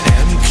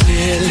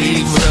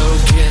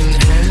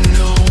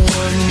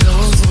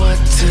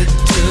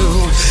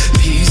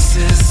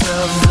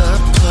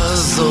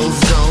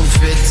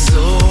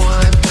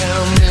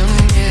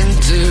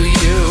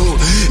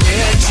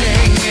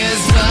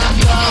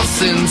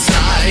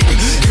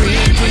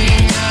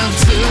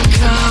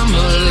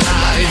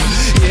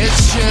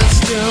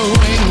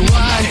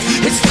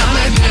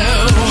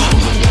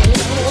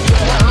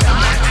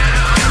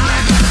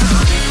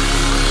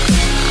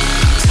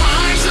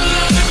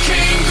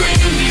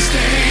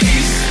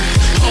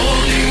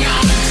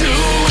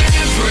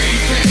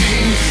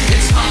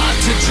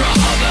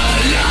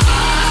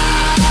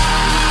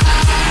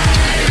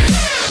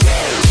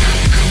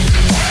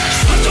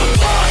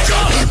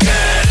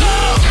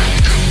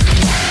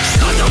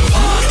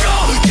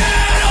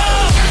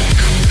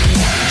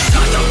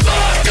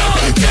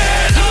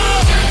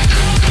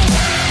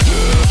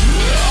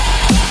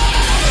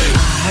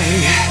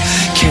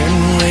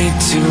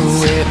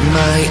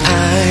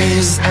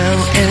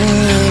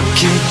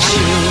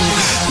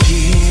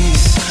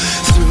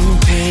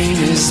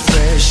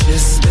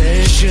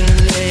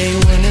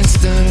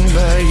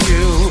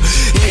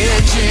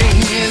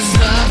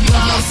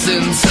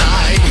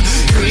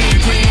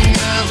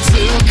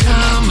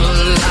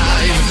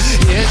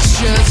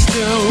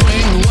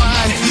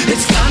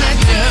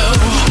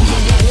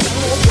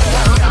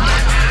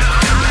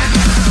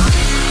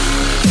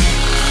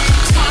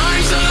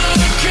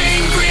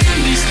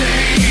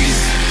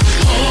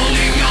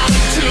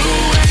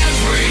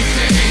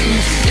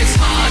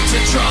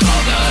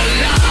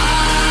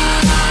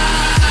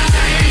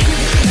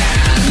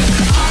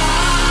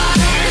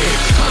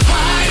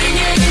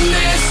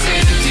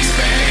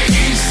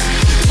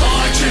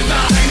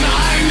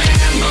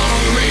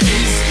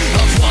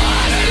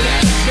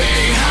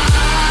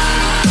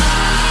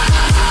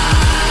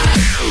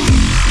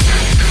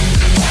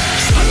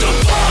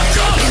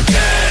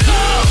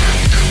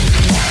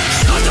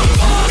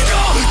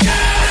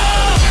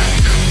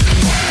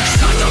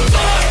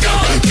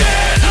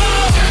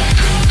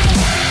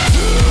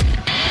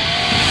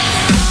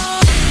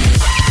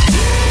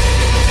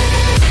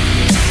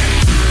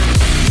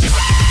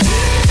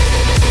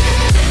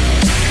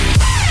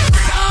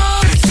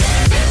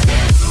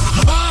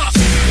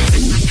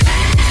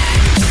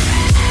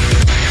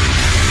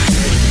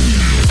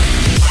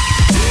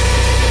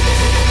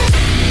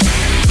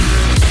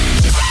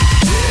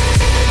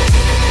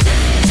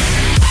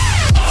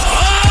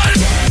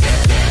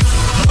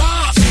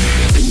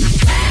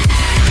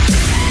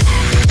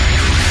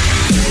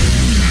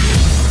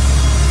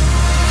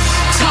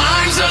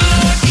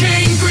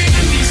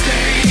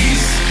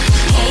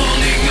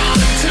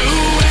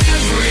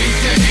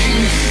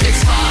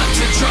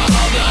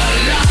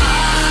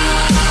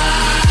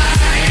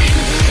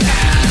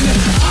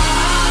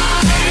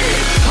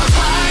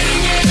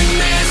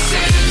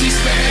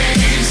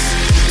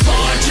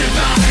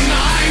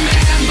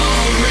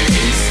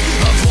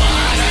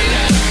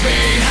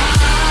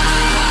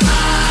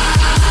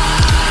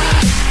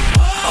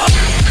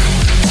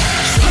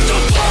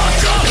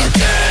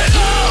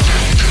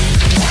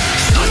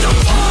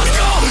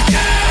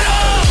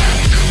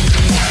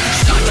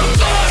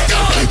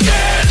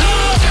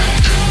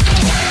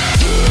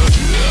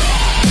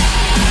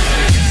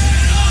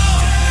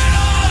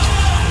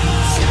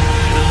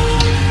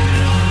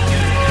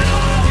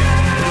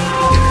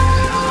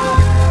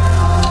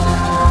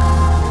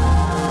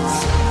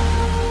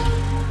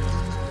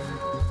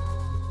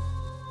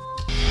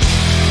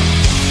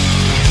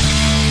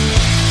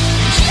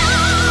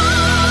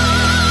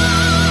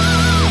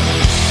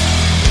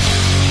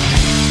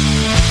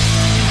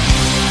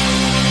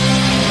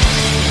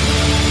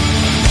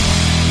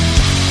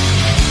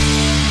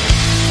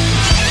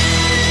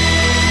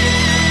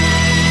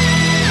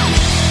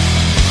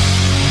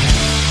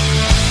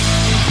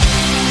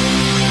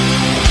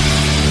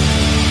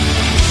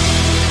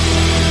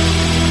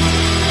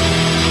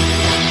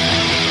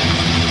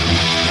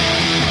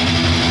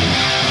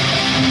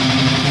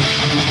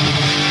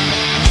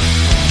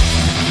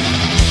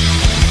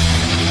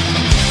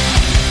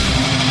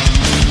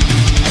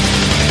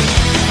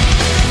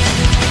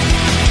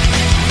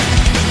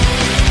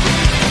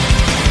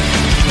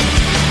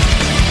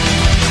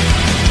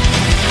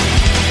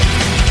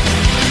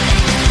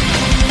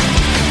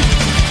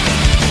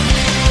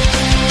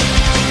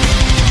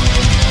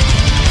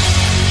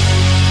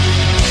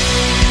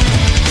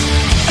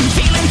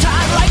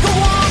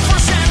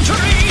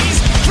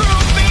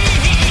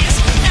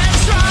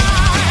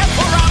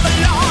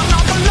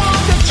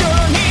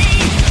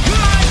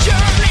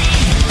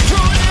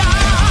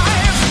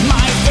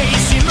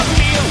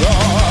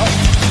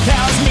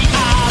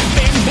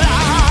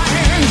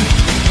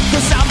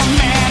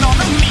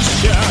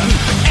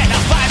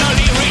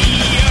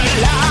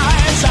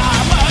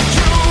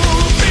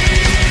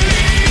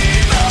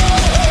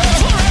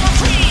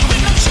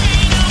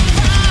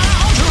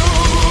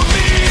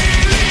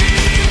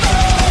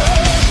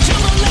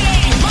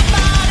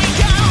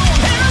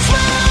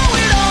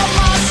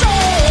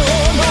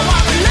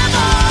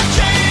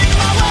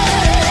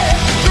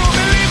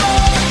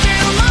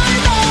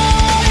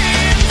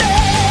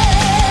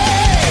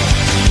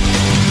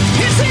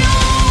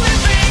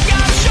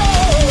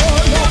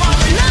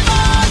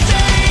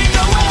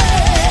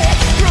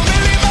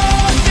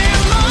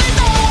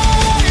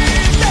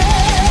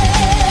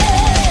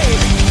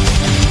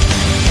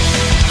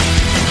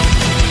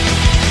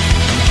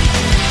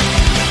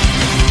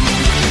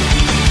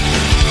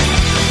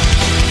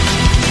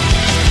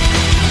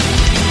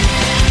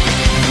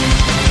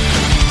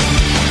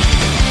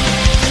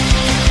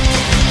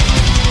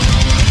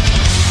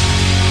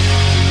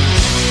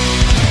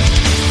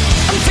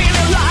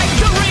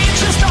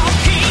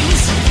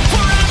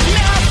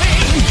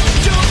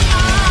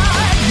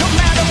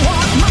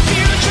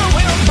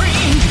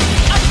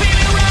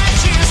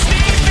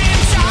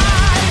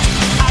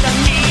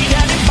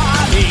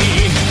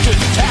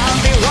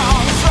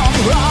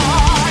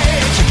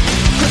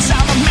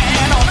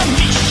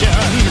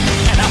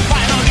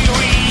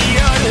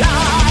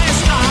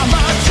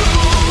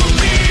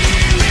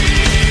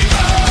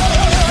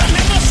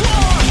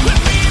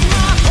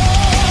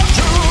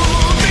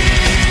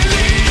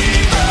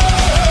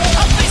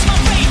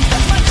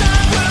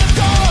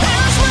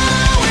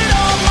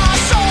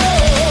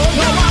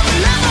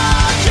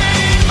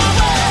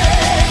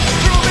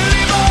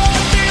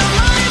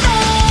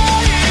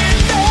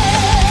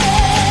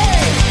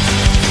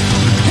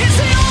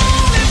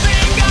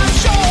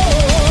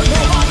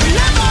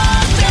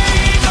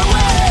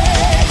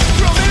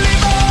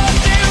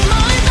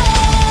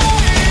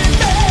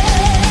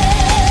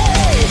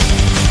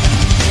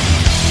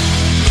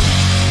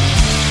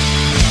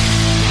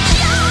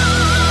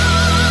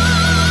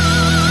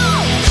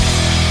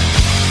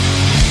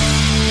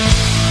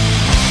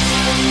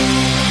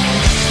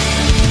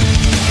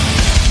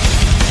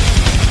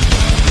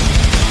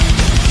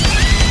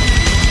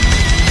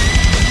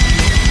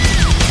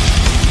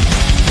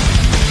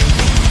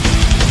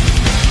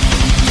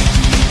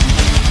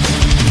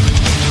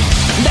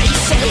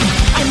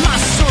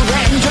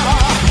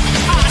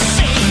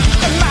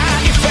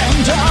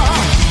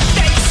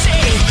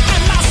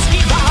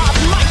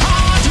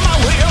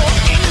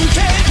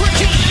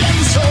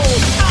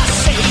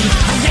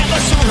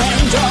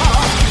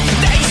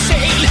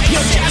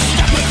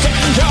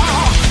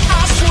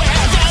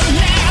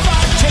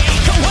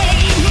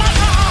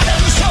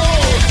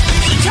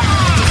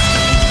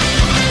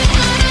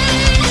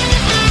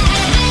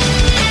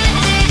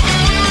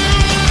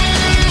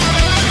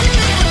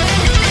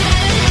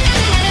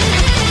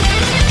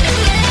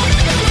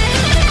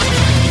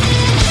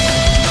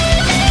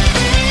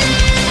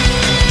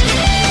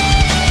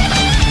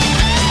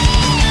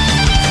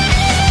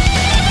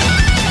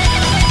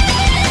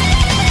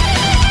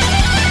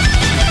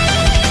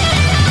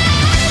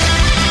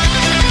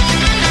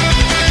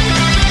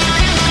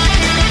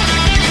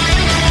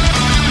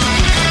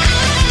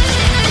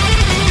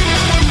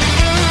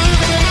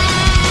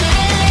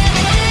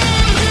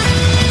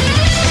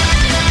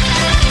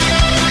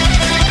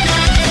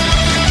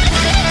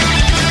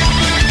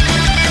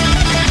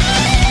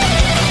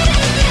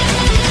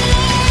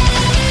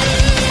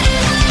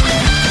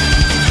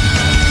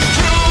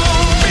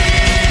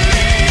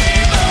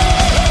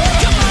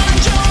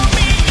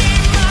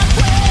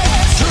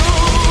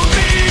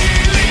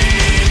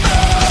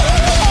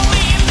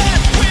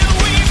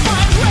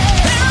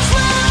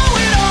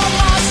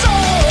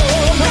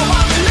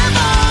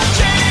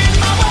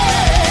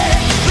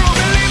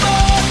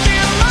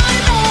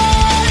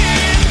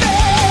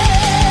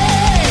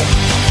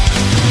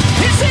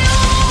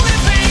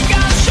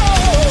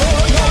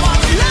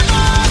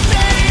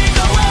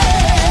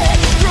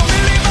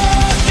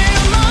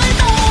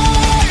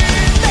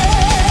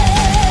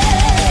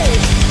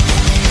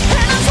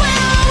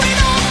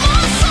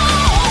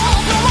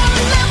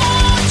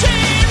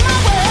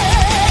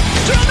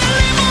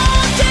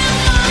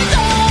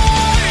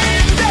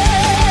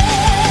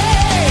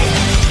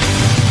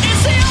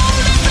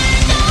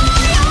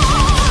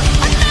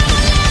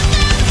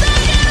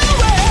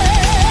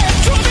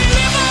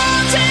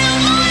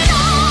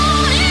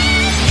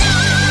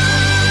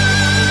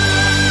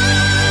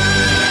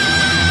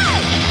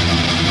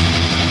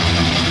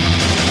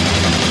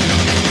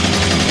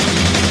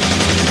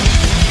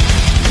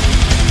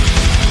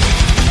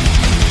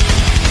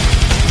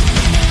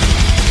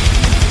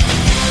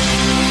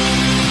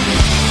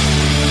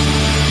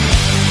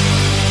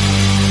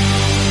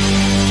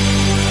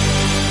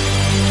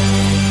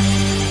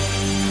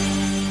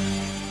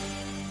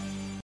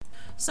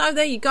So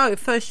there you go,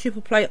 first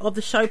triple play of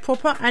the show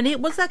proper, and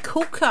it was a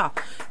corker.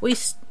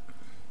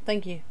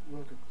 Thank you.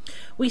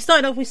 We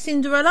started off with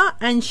Cinderella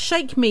and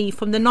Shake Me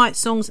from the Night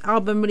Songs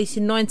album released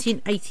in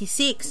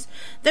 1986.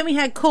 Then we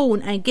had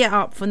Korn and Get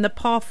Up from the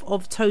Path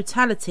of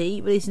Totality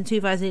released in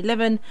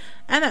 2011.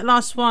 And that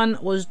last one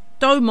was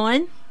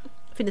Domine,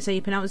 I think that's how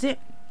you pronounce it.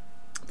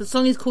 The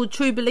song is called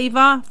True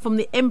Believer from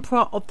the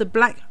Emperor of the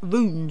Black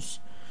Runes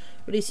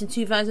released in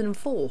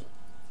 2004.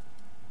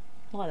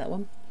 I like that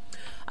one.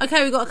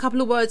 Okay, we've got a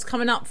couple of words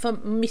coming up from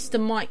Mr.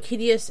 Mike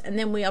Hideous, and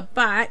then we are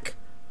back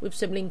with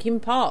some Linkin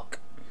Park.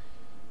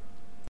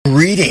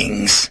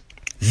 Greetings.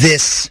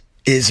 This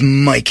is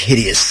Mike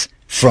Hideous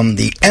from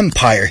the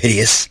Empire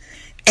Hideous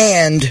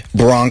and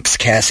Bronx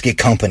Casket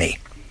Company,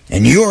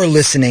 and you're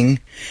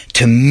listening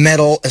to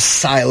Metal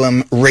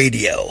Asylum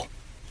Radio.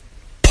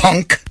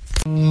 Punk.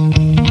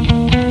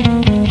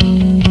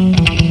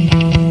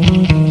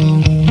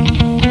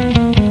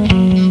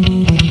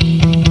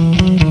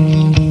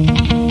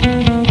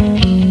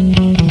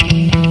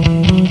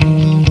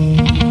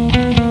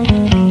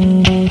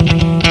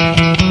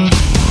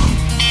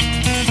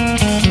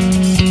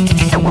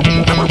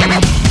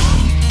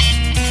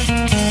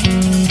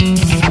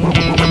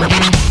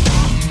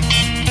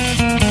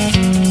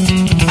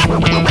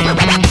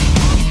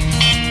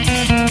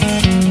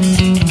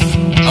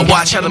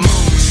 Watch how the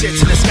moon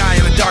sits in the sky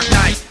on a dark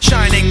night,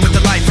 shining with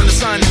the light from the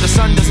sun. The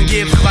sun doesn't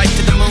give light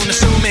to the moon,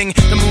 assuming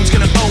the moon's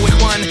gonna owe it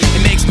one.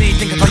 It makes me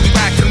think of how you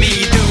act to me.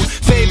 You do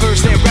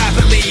favors there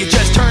rapidly. You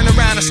just turn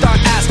around and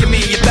start asking me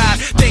about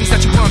things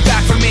that you want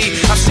back from me.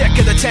 I'm sick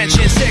of the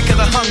tension, sick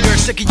of the hunger,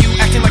 sick of you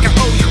acting like I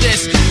owe you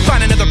this.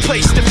 Find another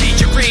place to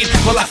feed your greed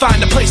while I find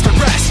a place to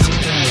rest.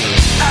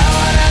 I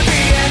wanna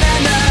be in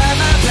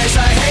another place.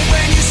 I hate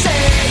when you say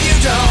you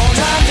don't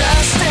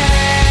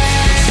understand.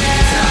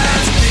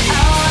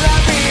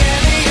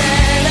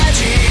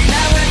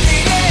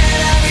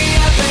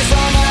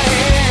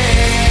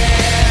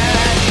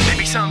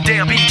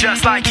 Someday I'll be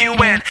just like you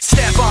and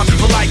step on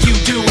people like you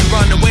do and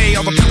run away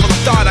all the people I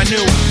thought I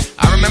knew.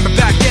 I remember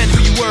back then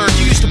who you were.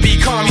 You used to be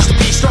calm, used to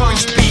be strong,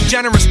 used to be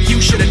generous, but you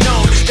should have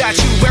known that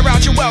you wear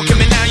out your welcome,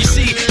 and now you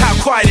see how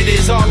quiet it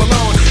is all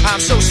alone.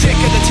 I'm so sick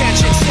of the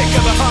tension, sick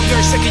of the hunger,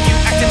 sick of you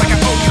acting like I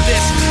owe you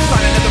this.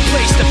 Find another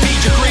place to feed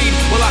your greed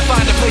while I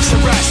find a place to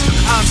rest.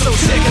 I'm so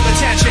sick of the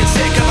tension,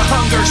 sick of the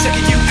hunger, sick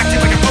of you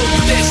acting like I owe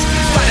you this.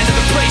 Find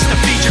another place to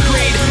feed your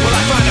greed while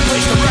I find a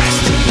place to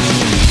rest.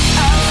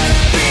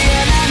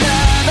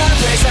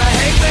 Place. I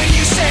hate when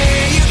you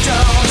say you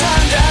don't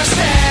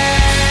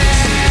understand.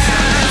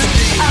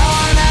 I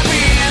wanna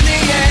be in the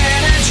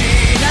energy,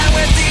 not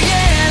with the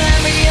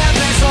enemy. I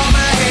place on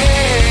my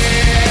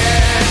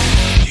head.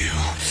 You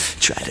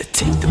try to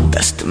take the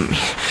best of me,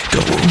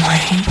 go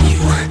away.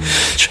 You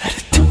try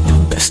to take the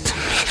best of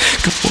me,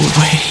 go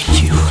away.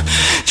 You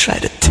try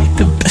to take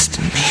the best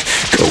of me,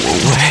 go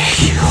away.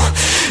 You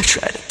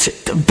try to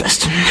take the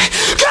best of me,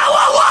 go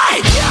away.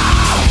 You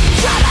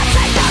try to take the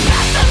best of me,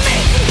 go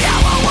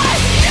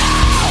away.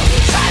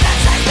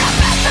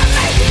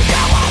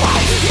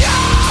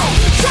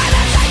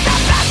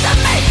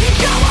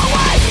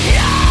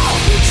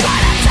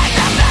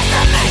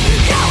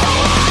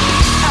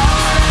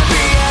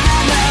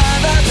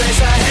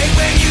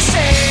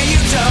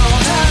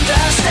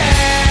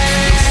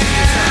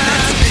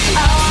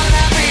 I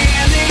wanna be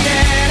in the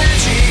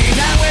energy.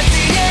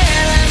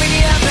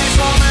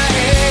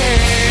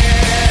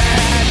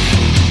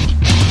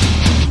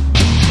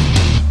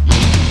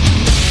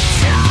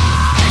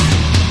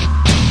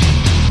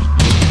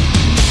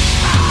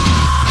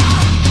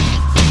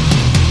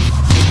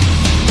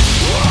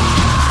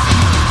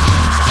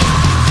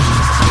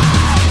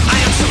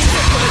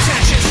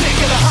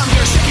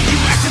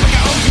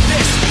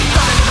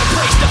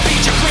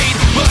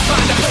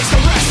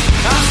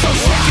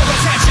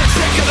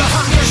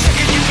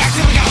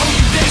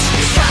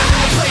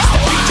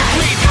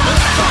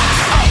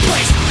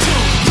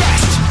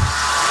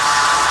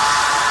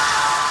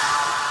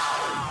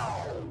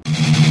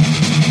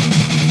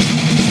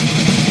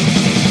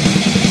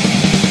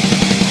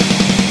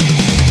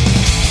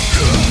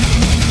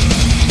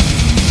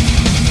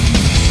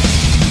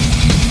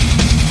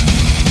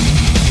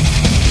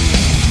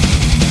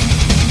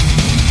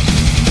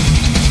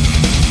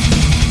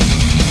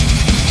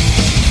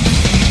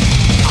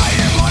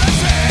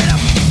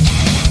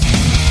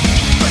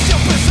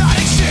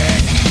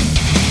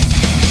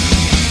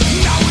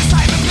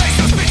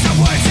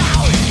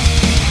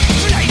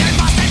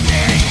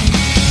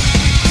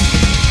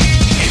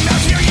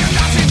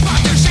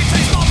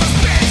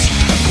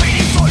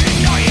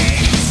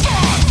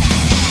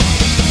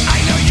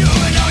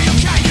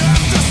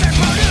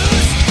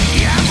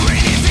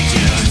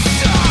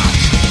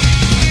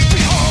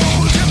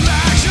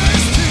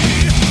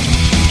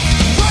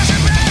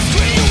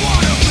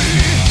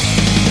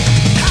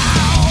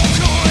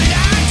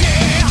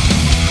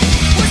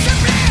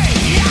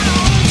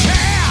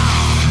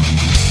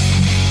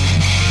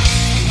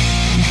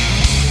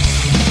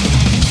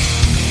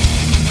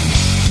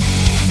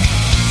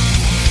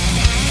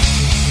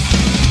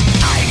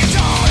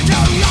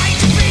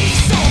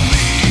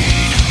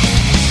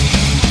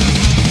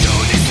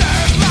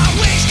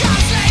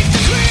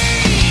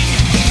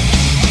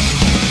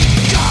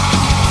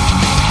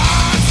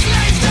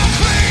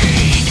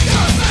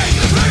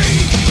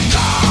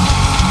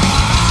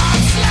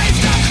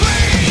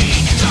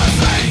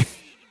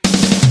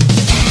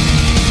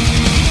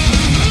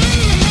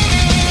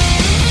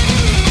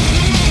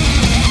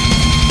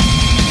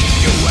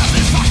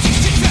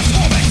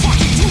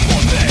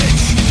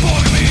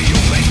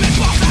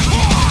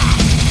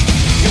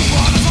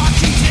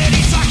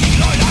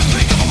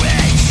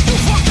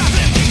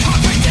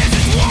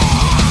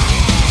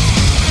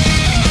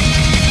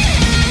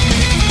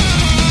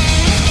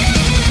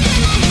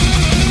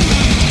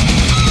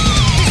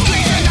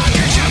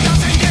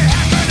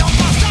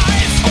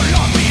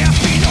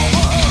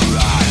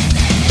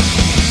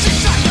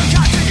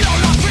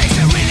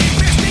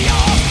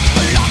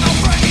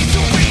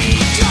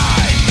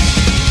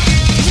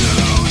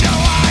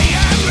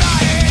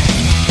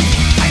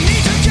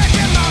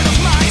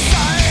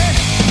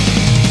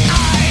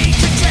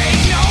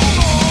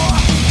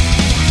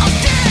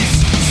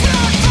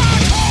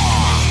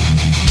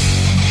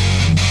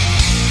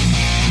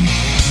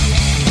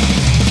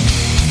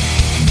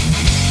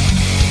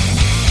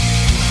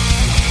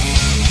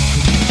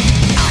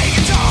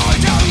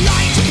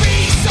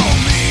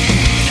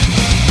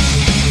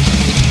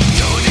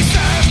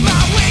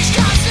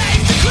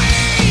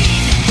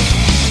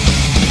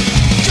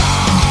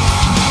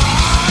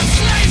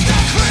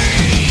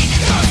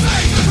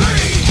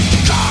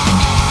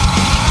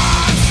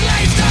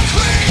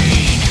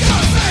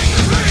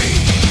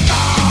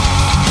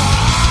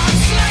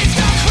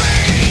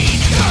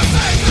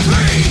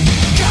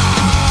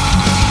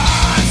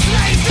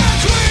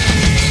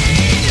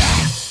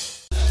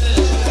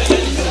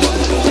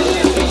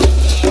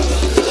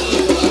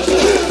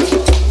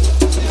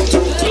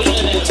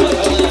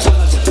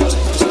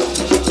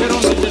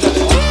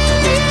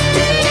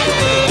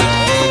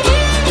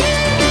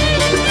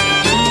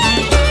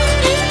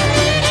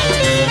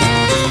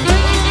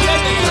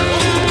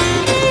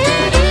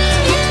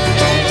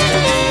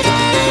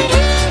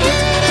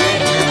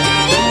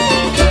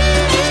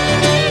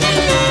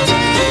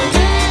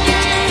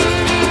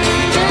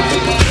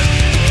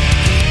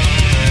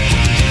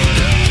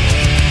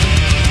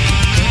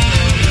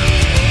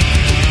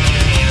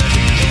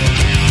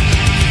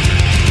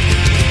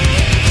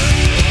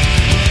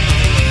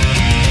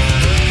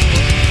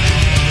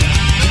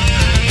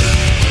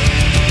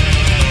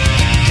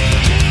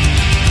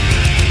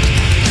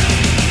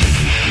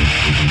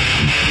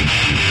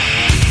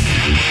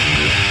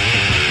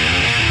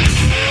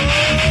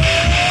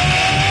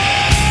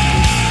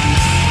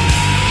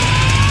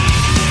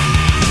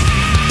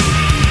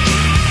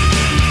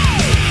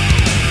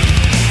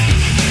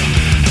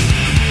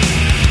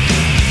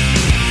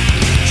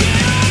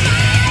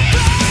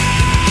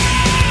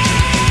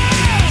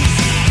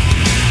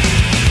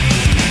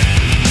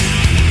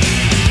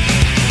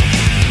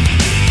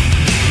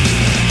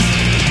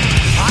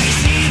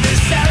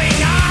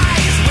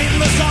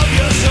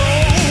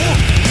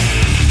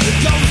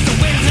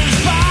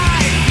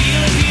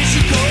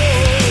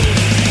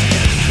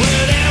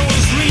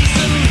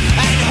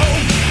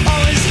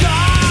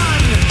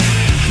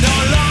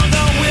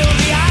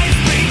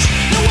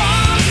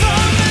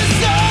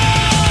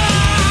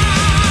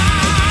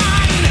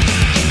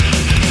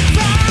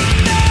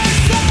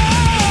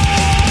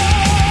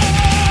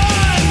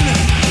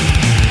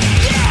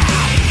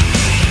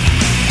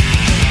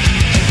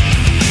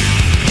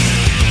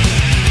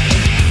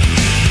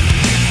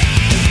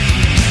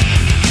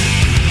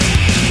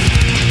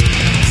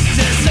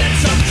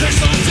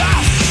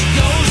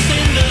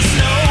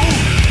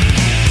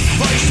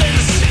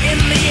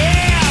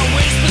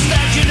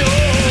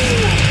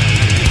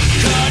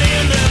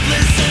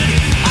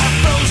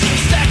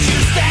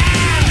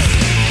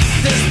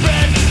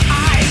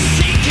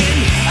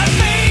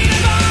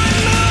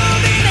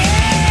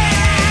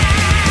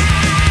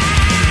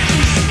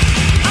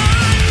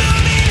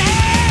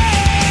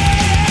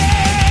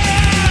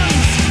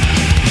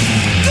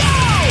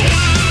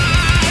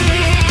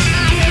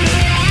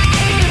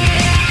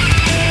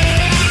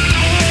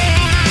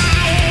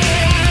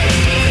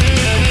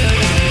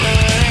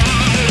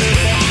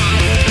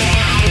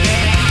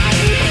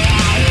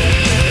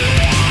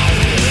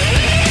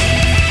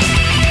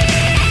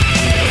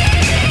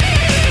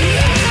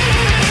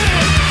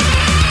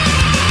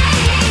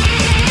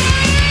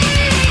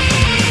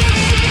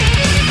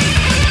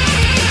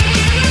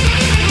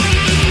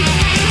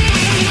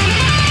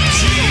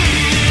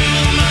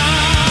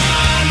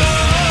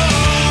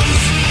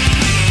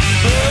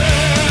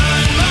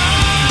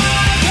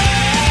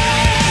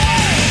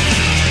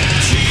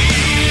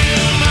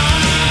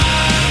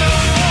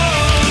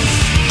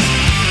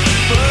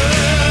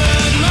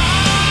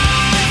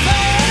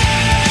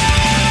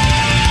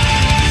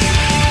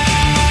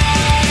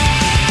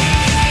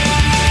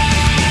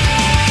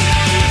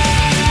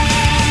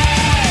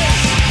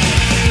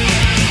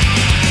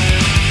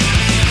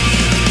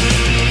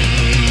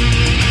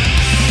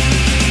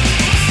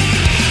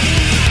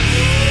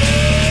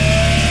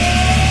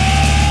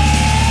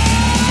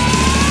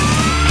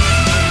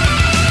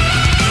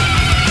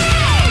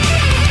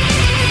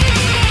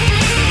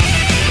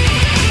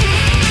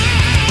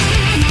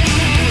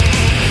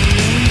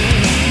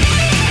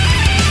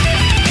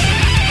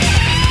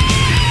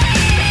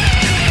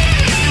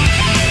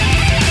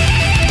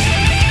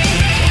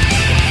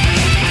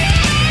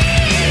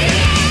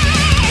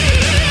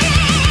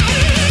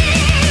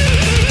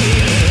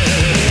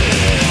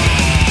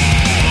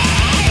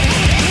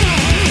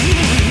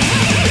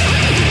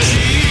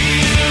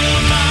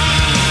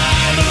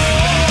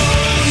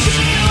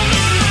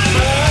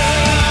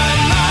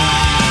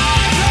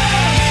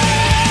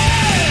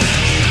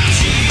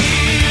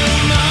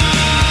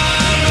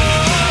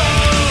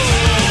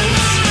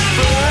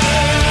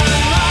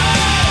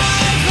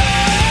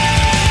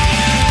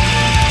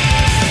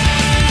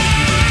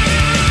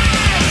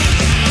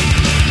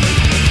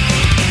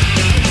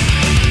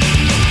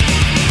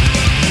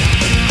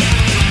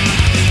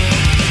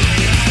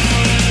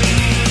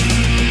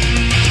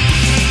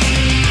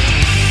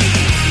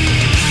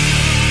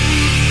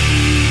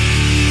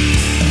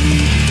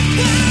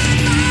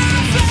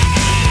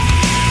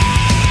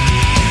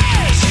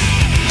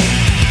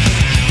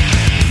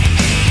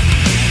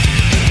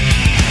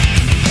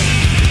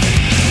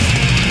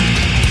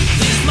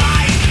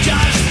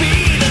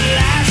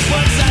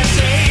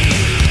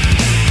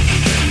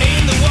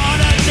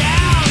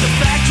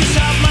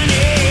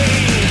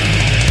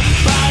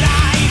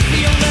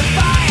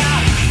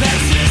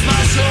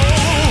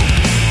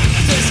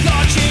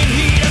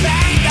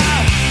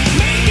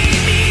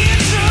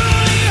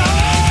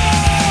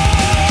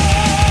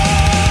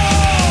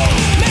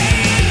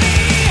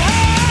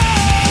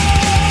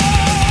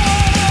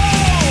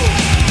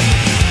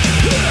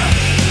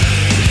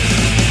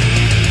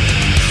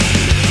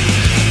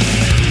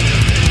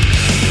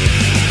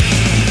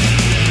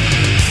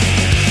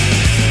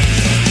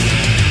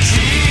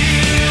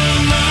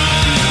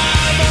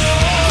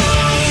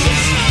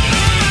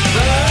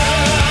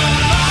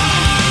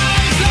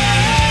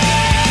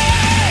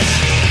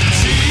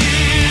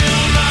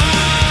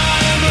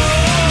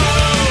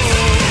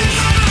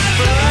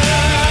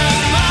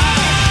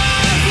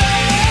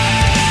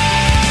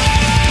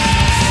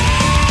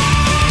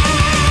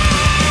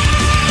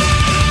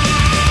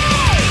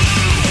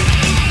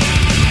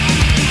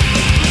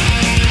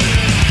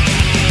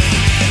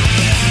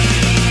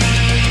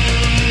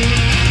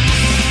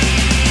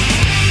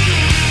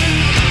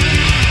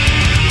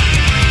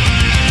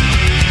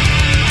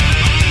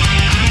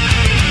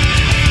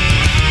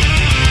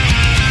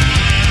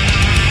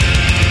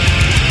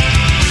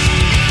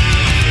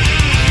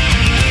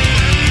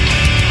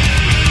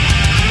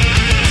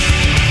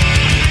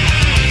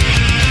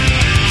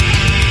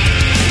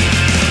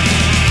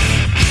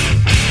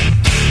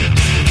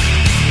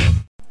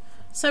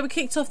 So we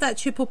kicked off that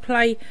triple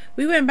play.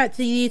 We went back to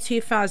the year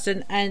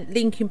 2000 and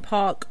Linkin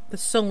Park. The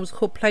song was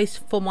called Place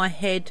for My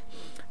Head,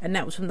 and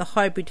that was from the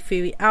Hybrid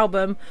Theory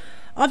album.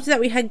 After that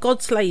we had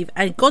Godslave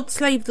and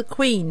Godslave the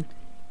Queen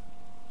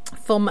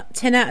from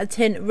 10 out of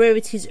 10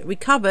 Rarities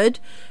Recovered,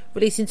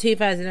 released in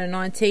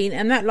 2019.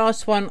 And that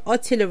last one,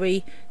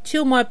 Artillery,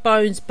 Chill My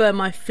Bones, Burn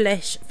My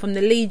Flesh, from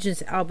the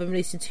Legions album,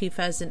 released in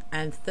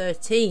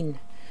 2013.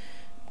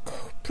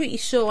 Pretty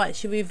sure I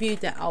actually reviewed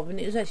that album.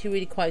 It was actually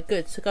really quite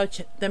good, so go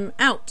check them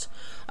out.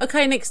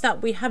 Okay, next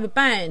up we have a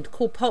band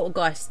called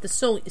Poltergeist. The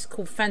song is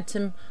called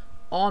Phantom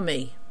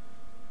Army.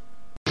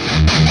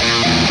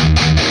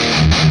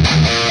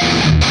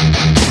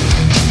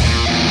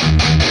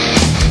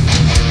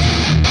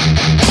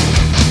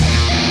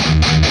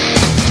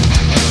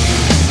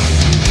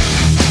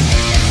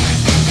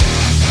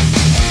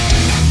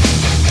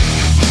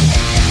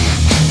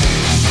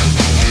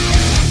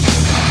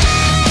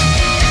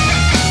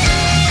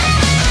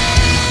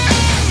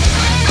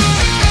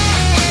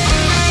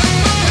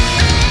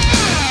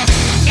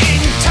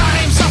 In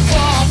times of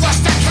war was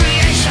the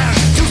creation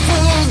to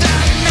fool the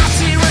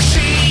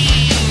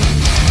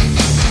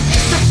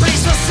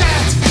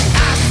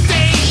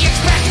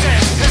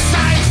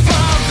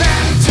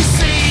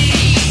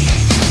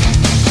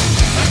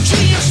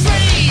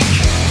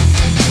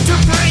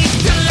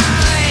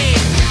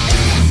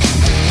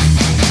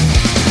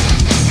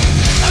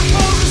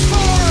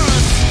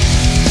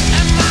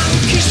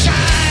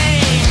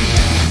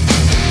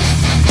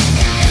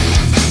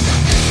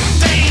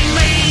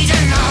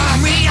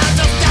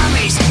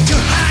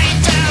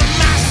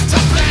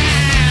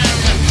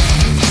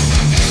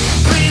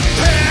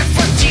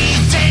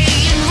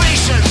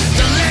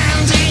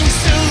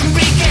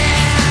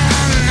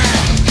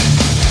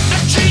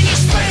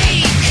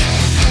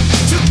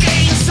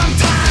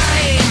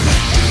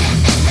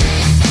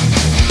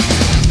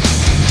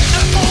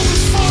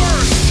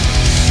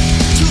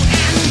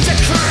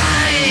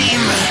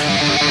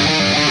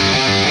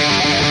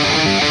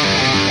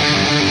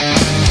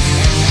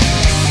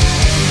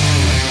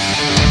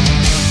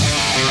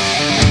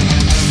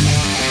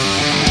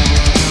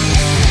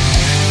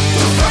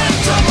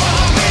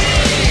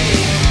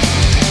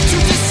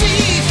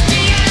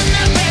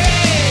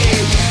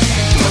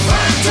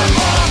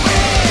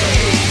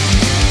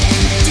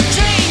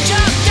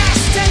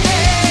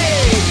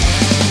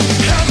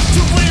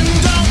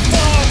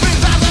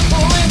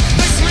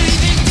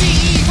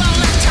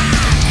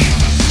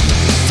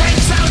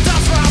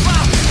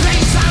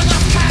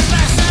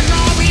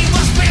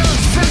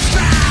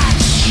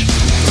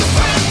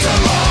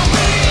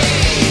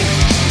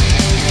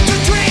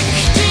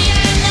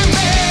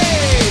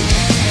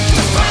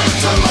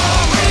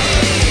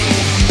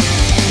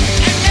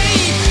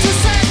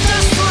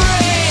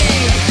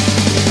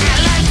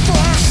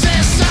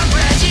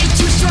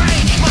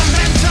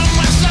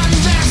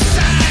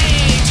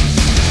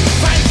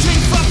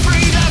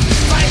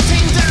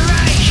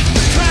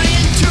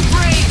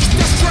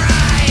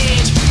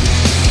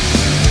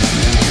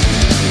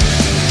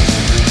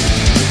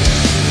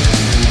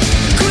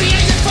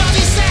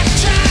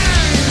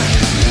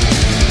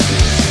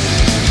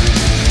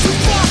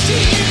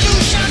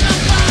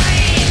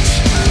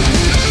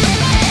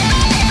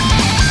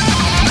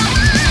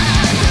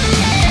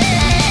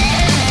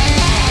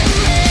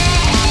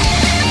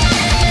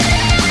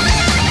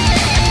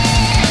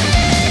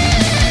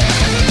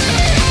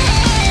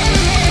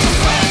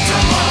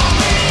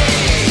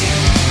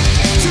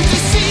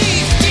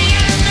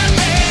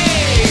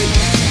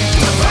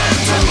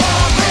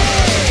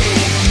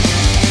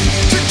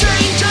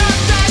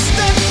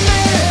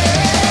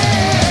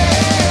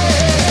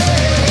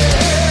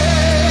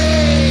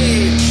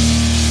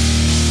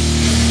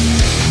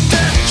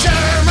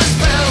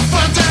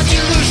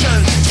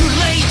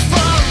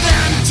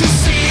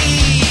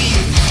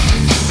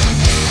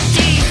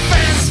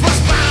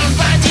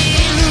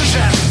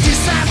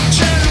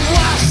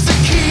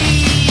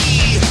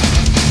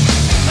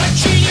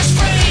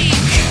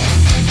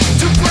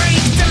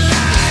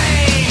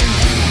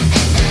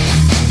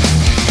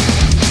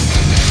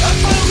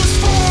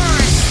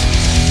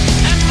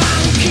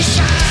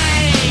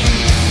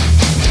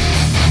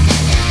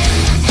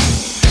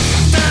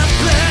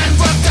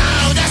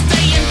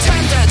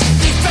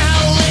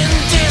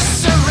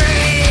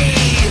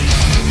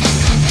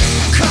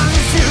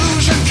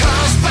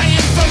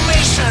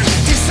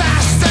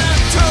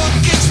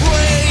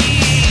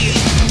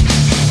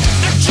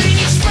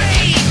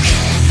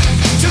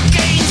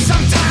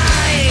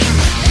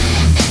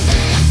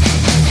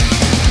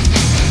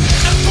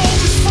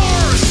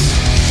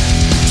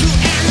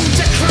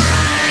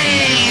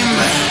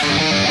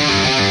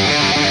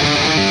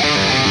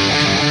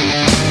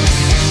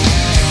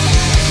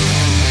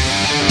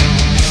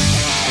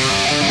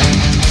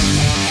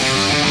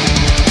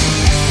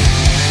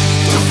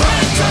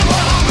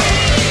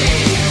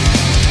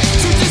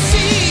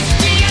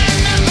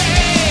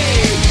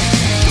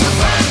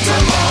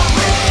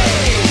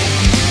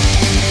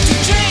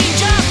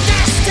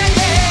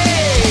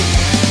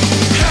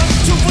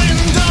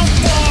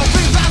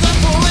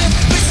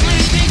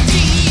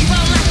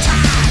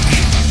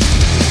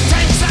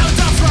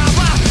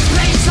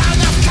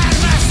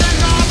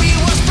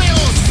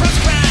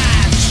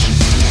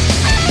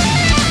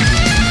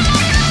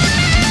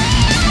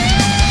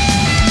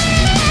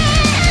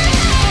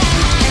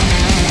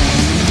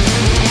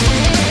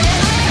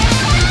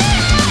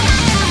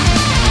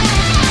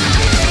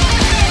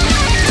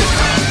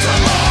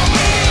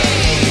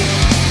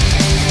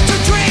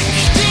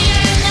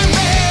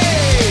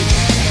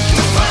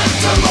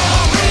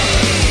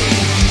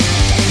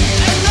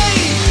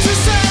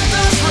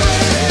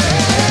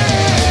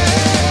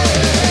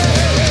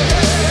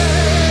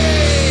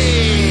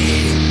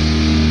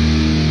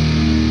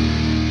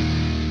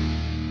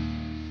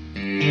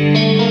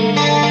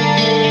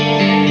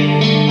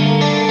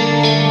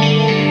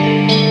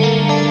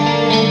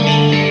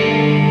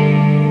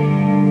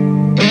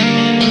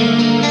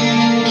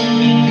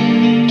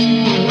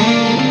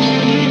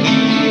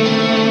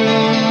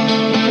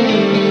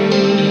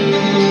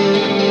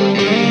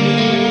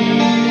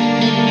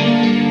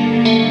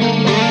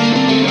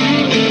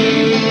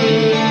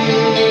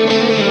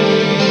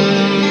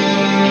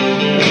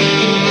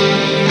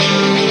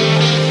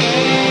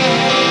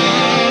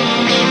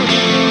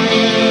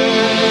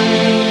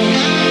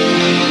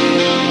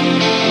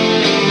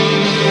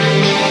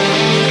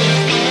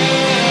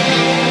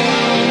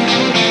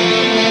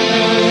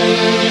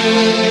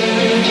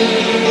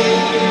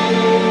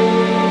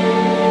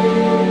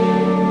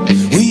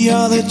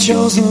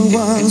chosen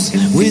ones.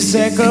 We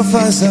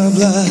sacrifice our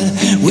blood.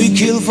 We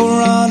kill for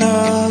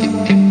honor.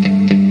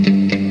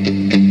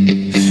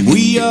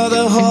 We are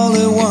the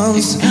holy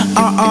ones.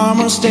 Our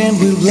armor stained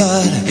with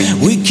blood.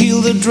 We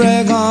kill the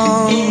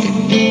dragon.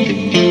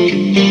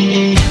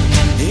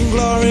 In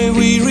glory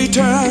we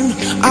return.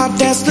 Our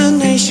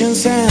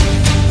destination's end.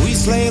 We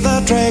slay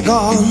the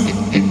dragon.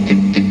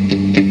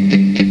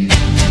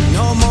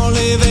 No more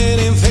living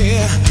in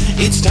fear.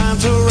 It's time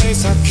to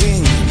raise our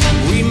king.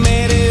 We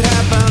made it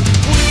happen.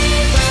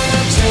 We're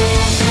the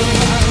chosen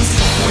ones.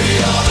 We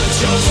are the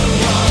chosen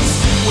ones.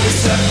 We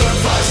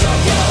sacrifice our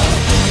blood.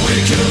 We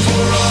kill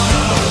for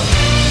honor.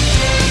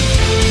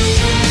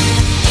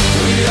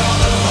 We are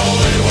the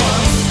holy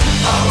ones.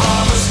 Our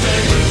armor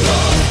stained with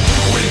blood.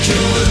 We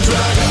kill the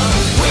dragon.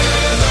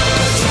 We're the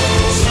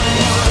chosen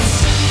ones.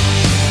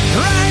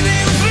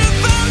 Riding through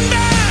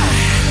thunder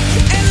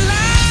and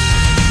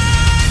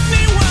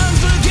lightning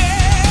once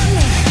again.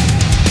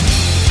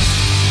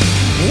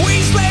 We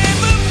slay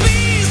the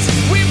beast,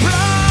 we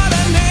brought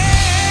an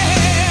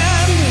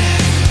end.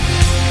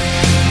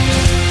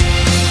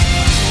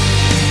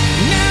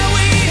 Now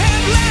we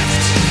have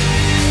left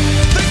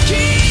the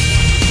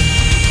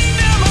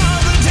kingdom of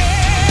the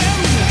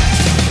damned.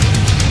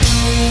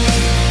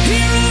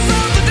 Heroes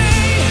of the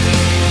day,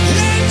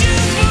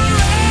 legends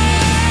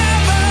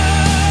forever.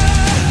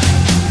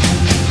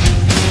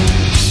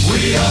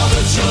 We are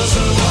the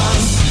chosen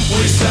ones,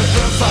 we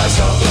sacrifice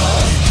our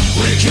blood,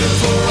 we kill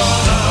for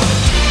honor.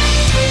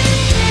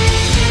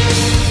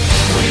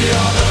 We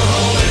are the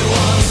holy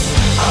ones,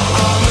 our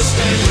armor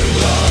stained with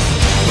blood.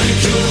 We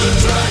kill the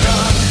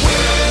dragon,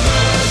 we're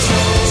the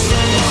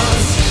chosen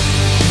ones.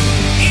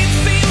 It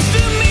seems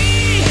to me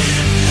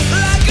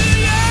like a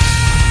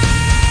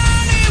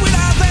journey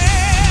without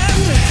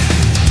end.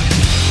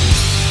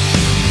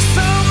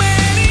 So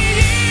many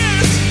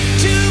years,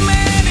 too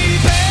many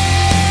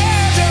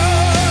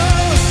battles.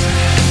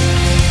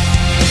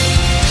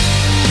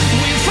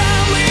 We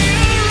finally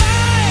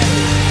arrived,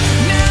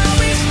 now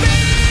we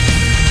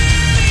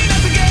stand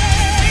at the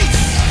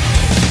gates.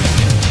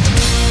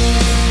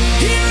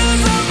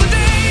 Heroes of the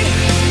day,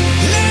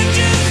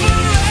 legends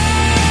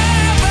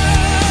forever.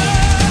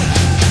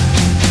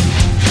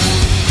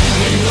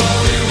 In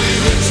glory we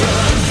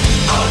return,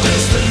 our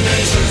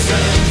destination's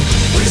end.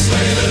 We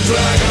slay the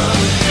dragon.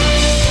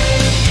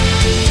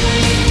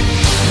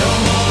 No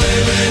more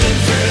living in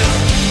fear.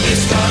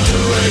 It's time to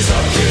raise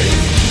our king.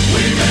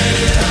 We made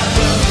it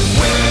happen.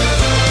 We're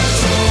the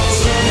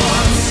chosen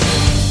ones.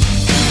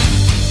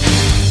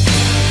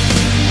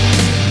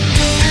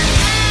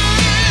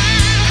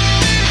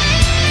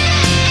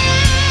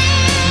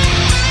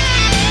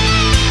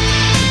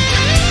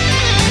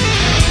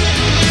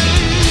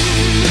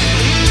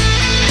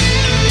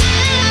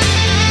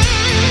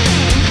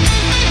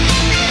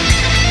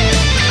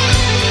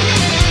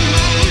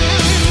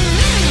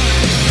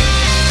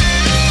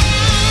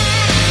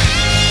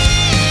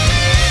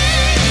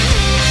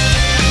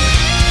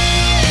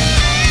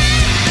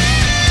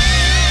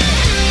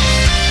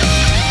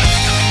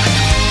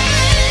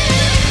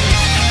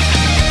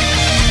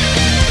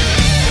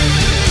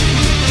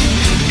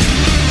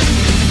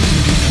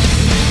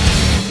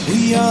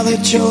 We are the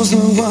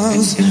chosen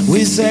ones.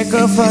 We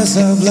sacrifice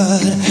our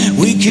blood.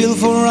 We kill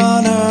for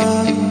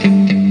honor.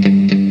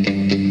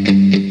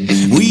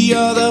 We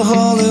are the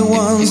holy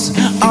ones.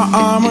 Our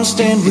armor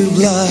stained with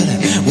blood.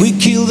 We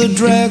kill the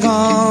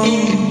dragon.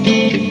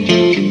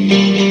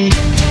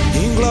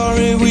 In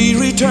glory we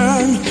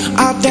return.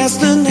 Our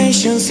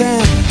destination's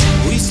end.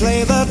 We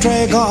slay the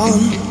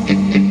dragon.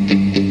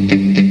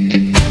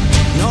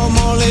 No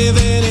more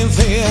living in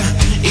fear.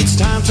 It's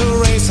time to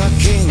raise our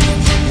king.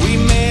 We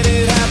made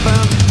it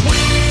happen.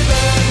 We're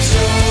the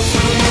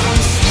chosen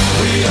ones.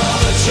 We are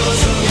the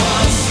chosen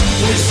ones.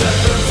 We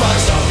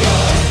sacrifice our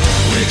blood.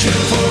 We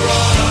kill for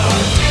honor.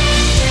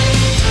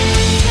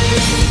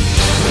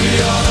 We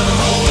are the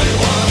holy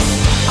ones.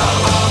 Our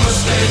armor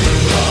stained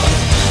with blood.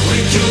 We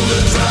kill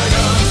the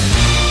dragon.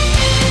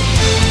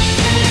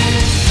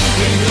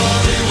 In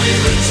glory we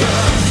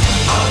return.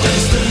 Our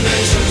destiny.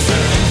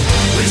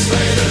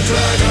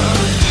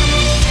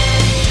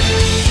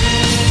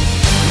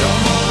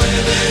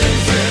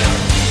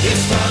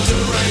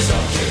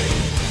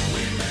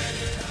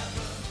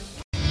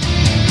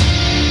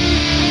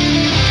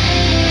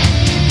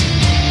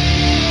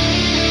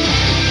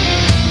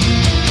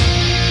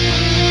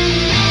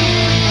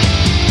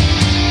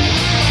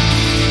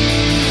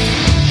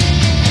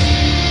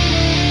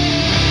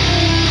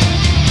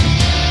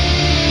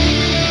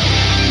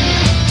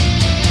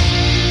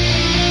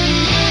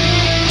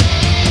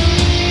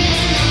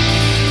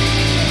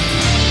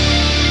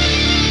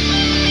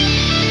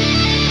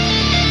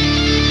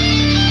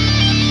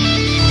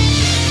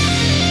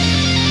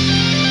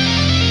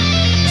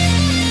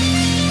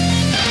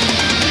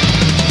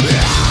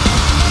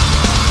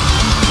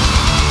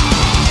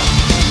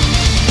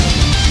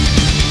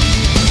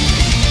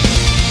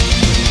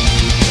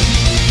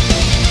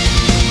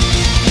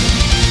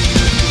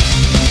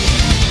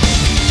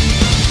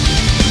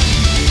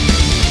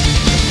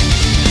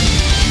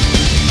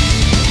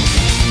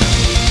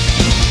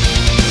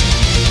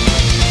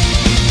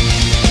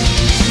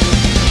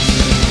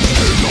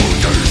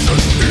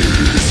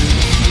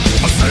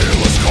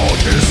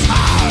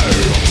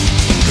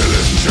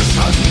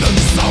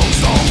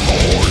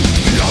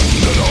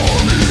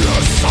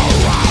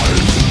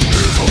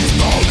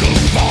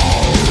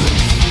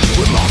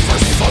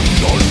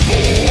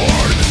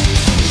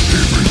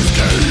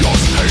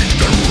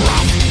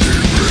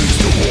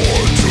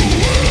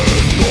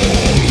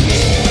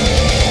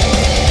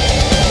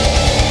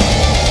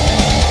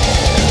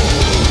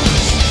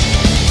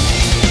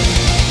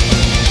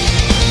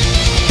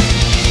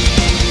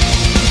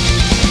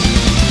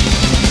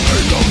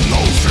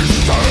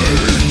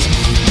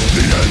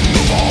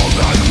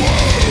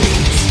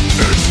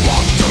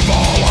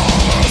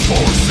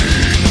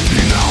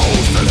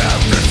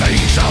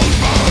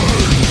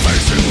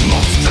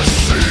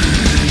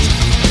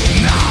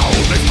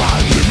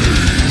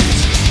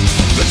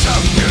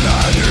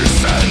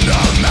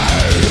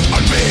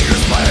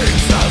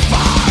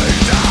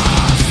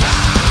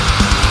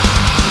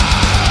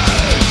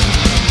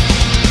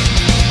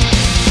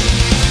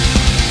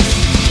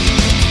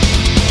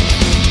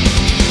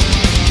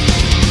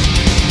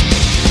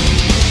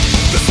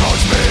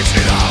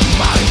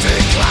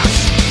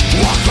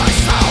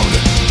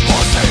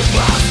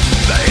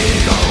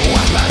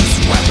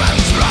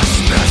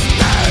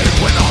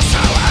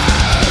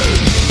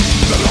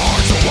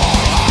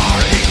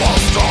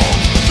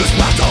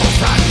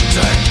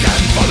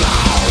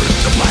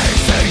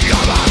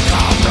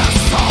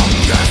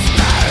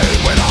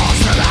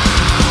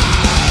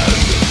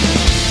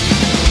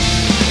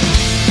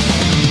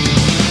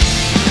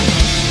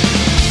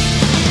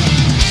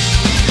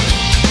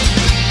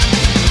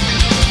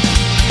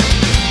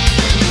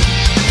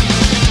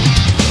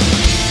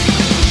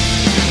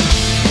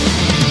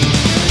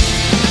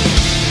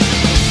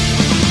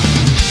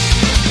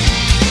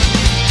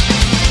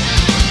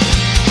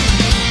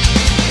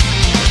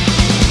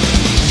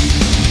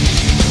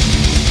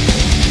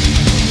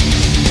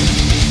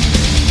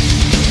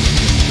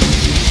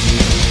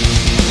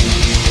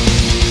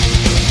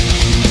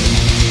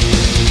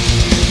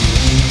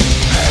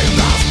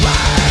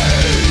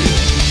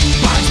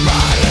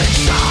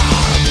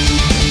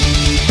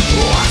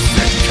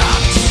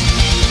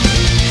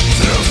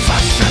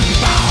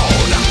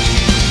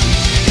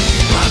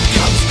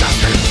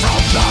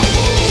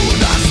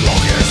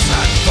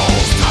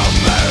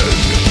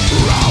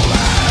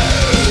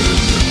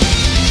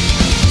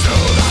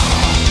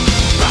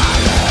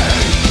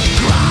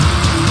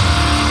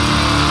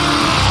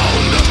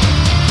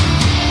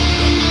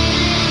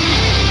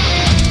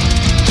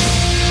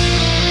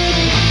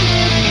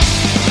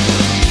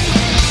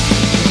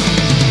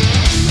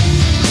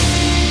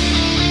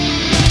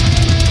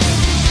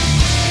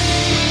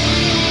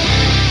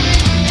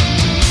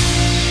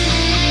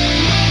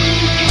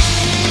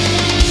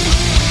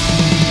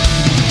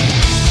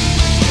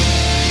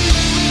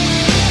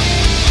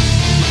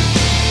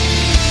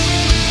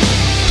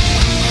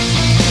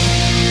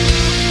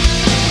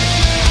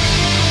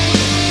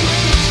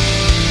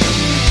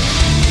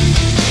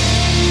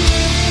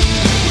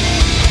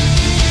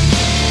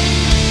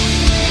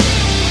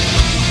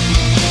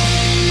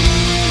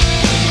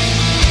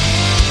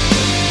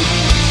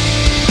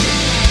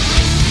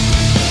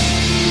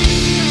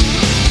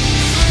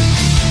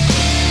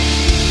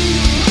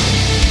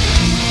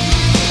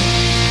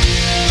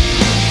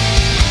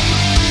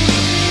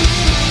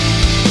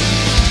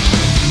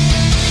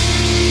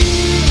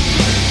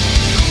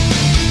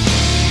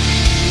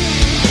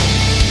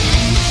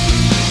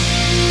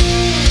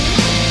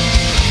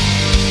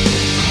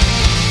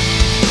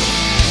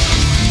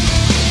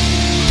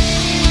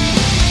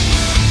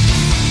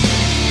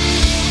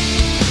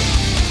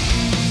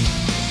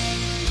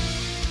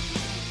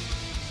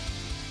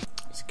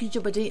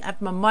 job I didn't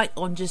have my mic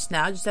on just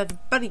now. I just had a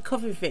bloody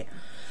coffee fit.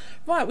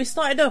 Right, we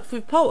started off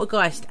with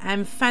Poltergeist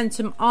and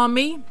Phantom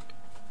Army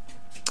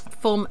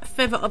from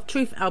Feather of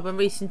Truth album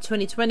released in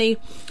 2020.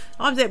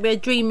 After that we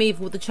had Dream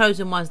Evil, The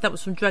Chosen Ones. That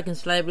was from Dragon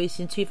Slayer, released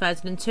in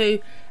 2002.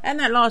 And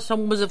that last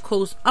song was, of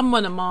course,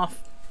 Unmonomarth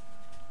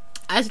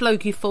As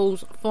Loki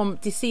Falls from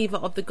Deceiver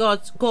of the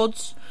Gods,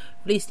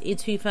 released in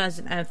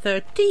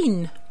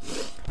 2013.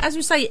 As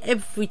we say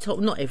every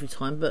time, not every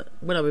time, but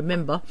when I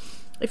remember,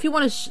 if you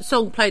want a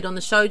song played on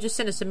the show, just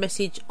send us a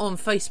message on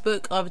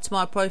Facebook, either to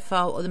my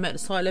profile or the Metal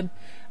Asylum,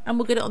 and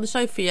we'll get it on the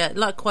show for you.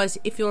 Likewise,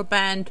 if you're a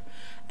band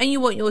and you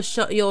want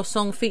your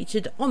song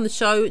featured on the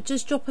show,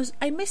 just drop us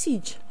a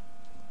message.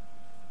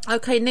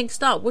 Okay,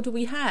 next up, what do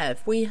we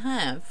have? We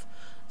have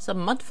some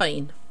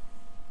Mudvayne.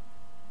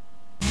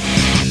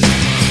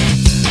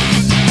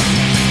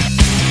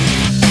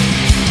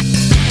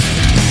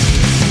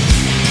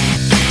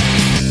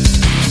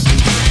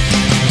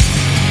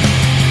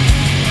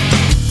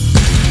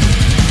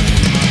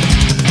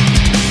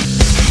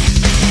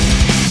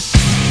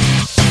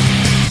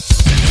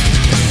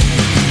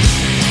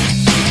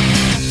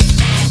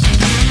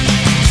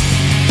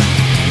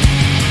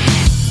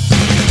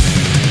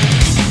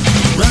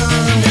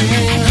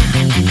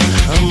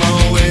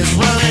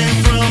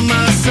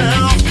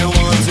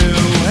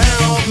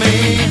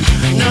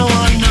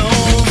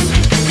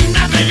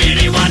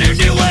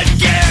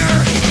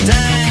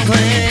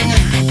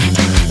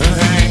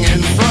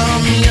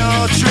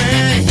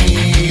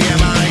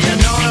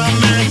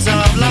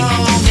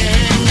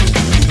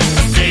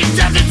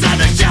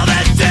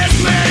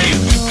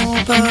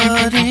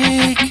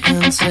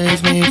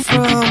 Save me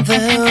from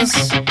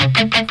this.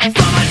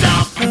 From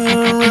myself.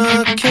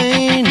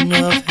 Hurricane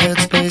of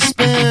headspace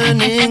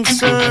spinning,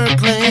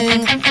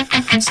 circling,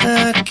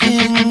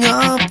 stacking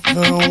up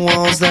the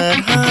walls that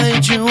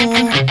hide you.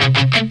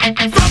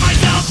 From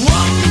myself,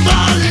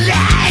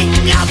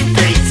 wobbling up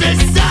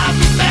pieces of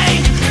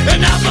me,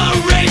 and I'm a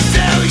race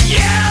to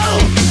you.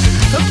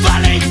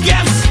 Falling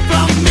gifts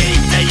from me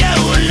to you,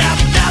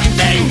 left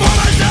nothing for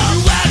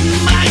myself. When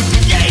my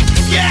gate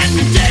can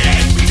did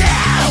it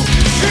now.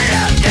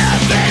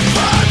 Nothing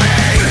for me.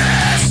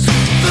 Rest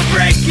the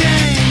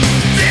breaking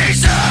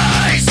these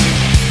eyes,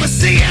 but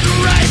seeing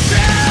right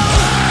through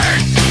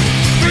hurt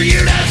for you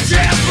to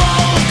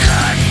trample.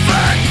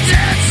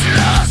 Confidence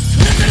lost,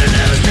 nothing to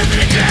lose, nothing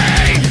to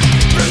gain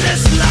from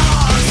this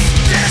loss,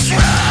 this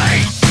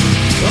right.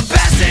 A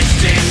passage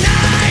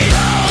denied,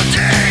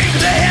 holding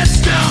the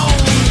headstone,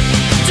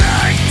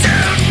 tied to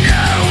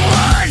no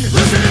one,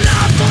 losing an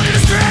arm, pulling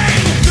a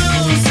string,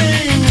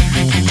 losing,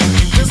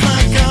 just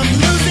like I'm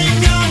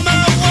losing all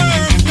my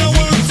worth. No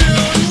one to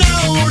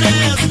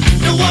notice,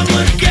 no one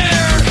would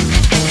care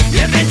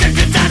if they took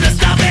the time to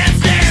stop and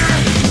stare.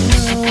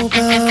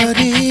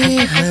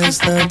 Nobody has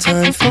the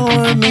time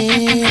for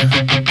me.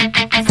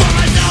 For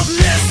myself,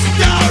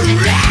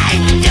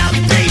 blistering of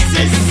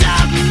pieces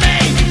of me,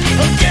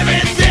 I'm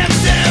giving them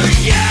to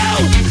you.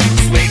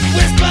 Sweet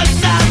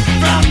whispers up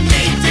from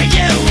me to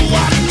you.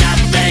 I'm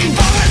nothing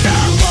for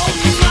myself. Hold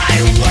my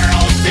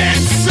world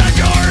inside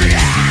your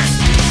ass.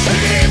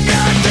 Leave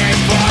nothing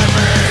for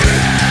me.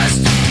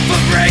 Rest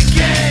for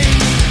breaking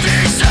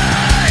these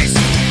eyes,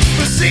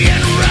 for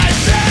seeing right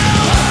through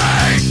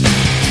hurt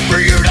for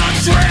you to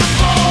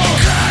trample.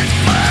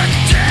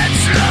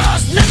 Confidence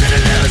lost, nothing to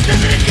lose,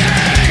 nothing to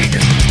gain.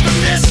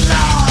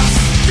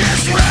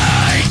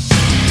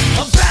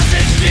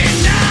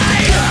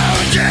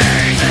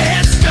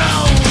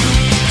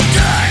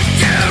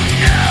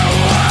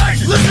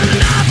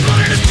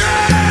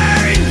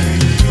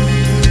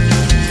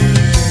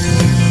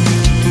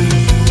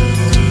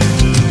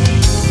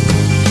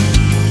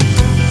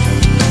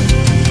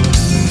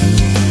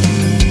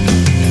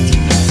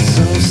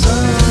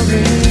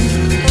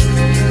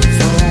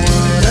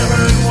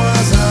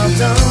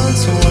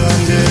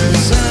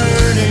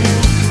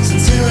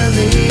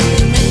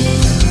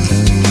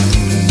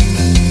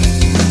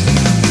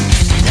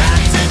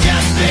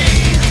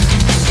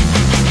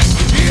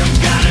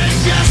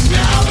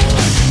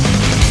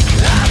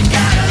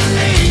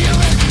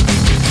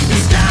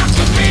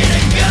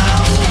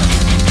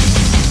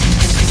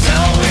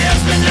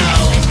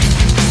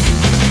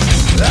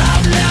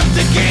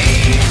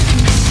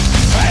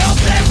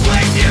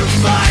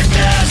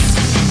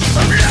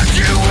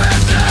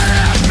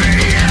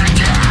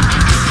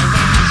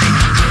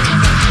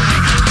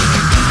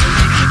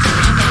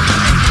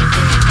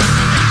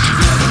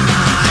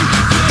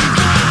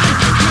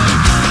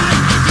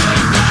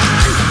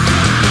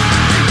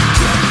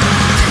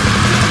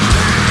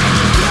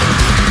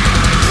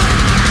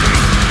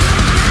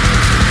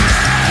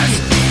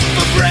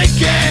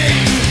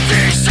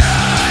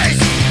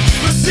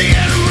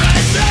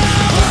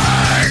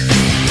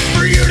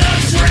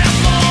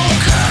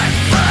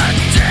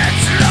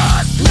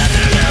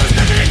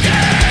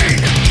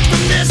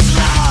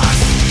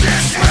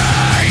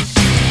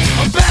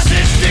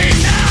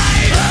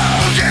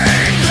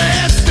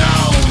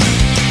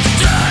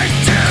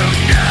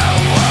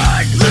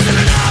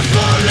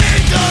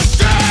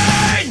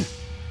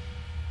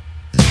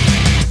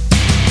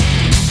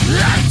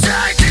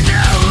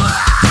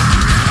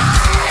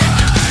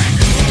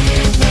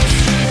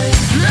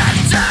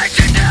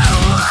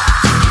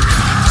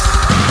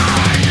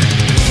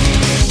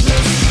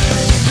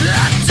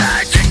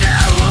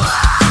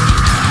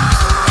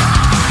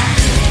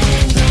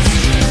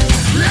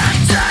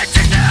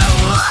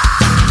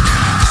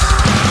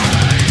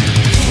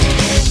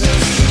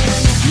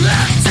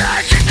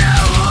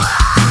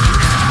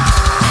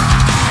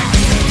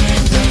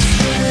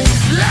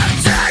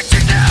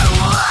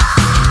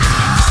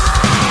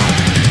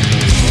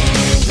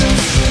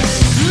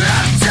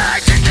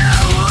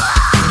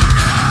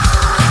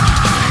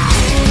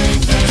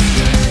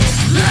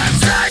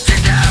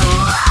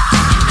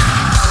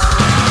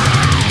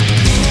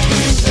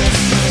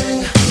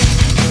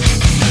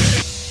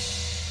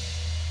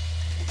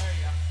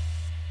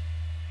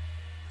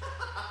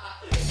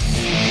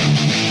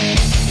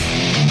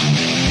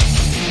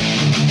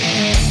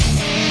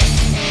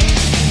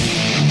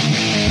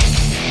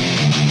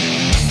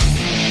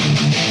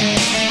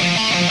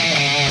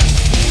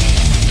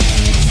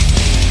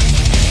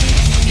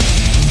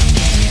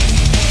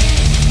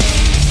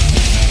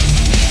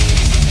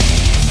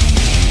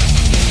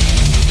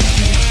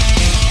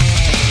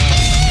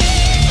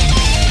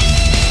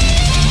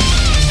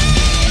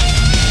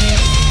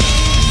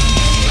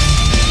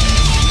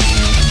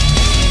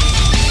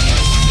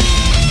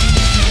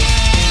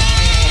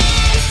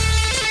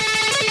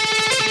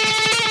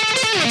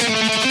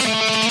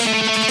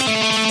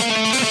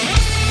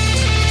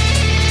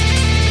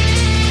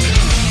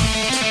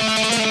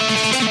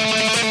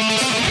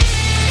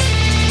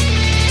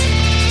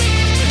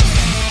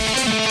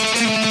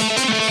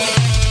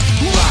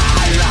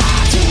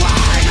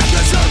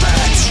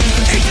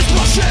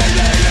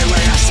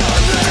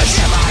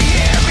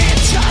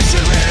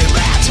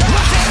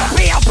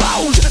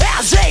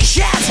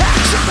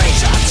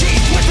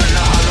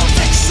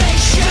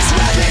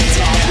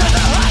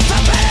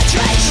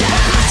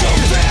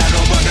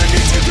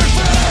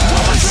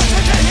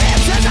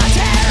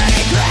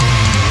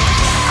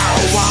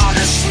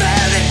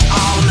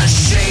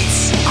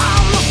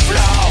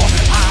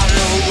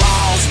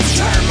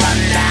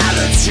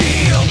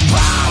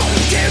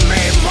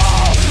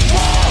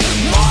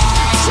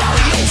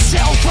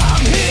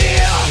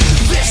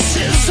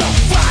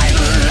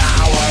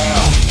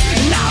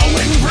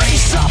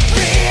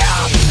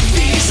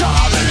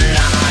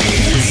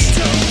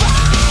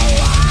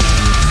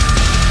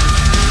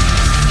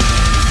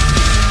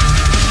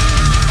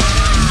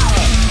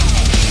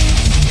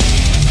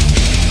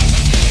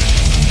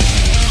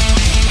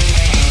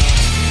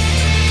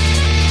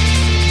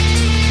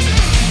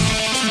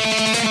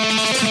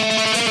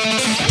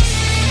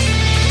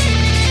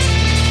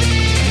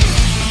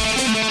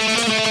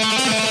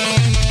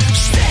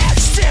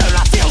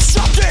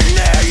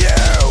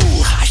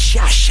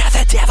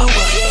 where the devil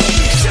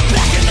is. Sit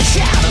back in the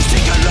shadows,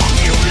 take a look,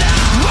 you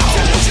know.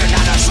 Delusion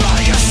and a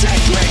trying a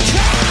sacred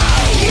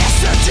cow.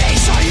 Yesterday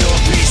saw you a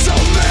piece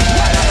of me.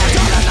 When I'm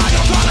done and now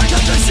you're gonna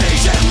get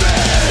decision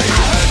made.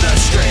 I heard the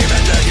scream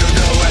and then you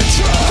knew it's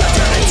true. The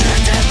dirty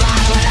tinted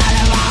mind when I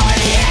live out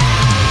with you.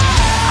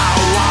 I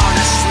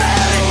wanna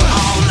smell it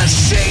on the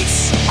sheets,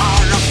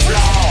 on the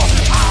floor,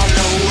 on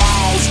the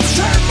walls.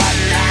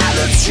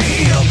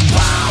 Terminality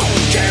about.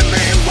 Give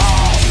me more.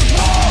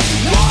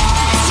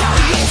 Tell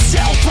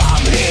yourself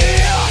I'm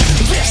here.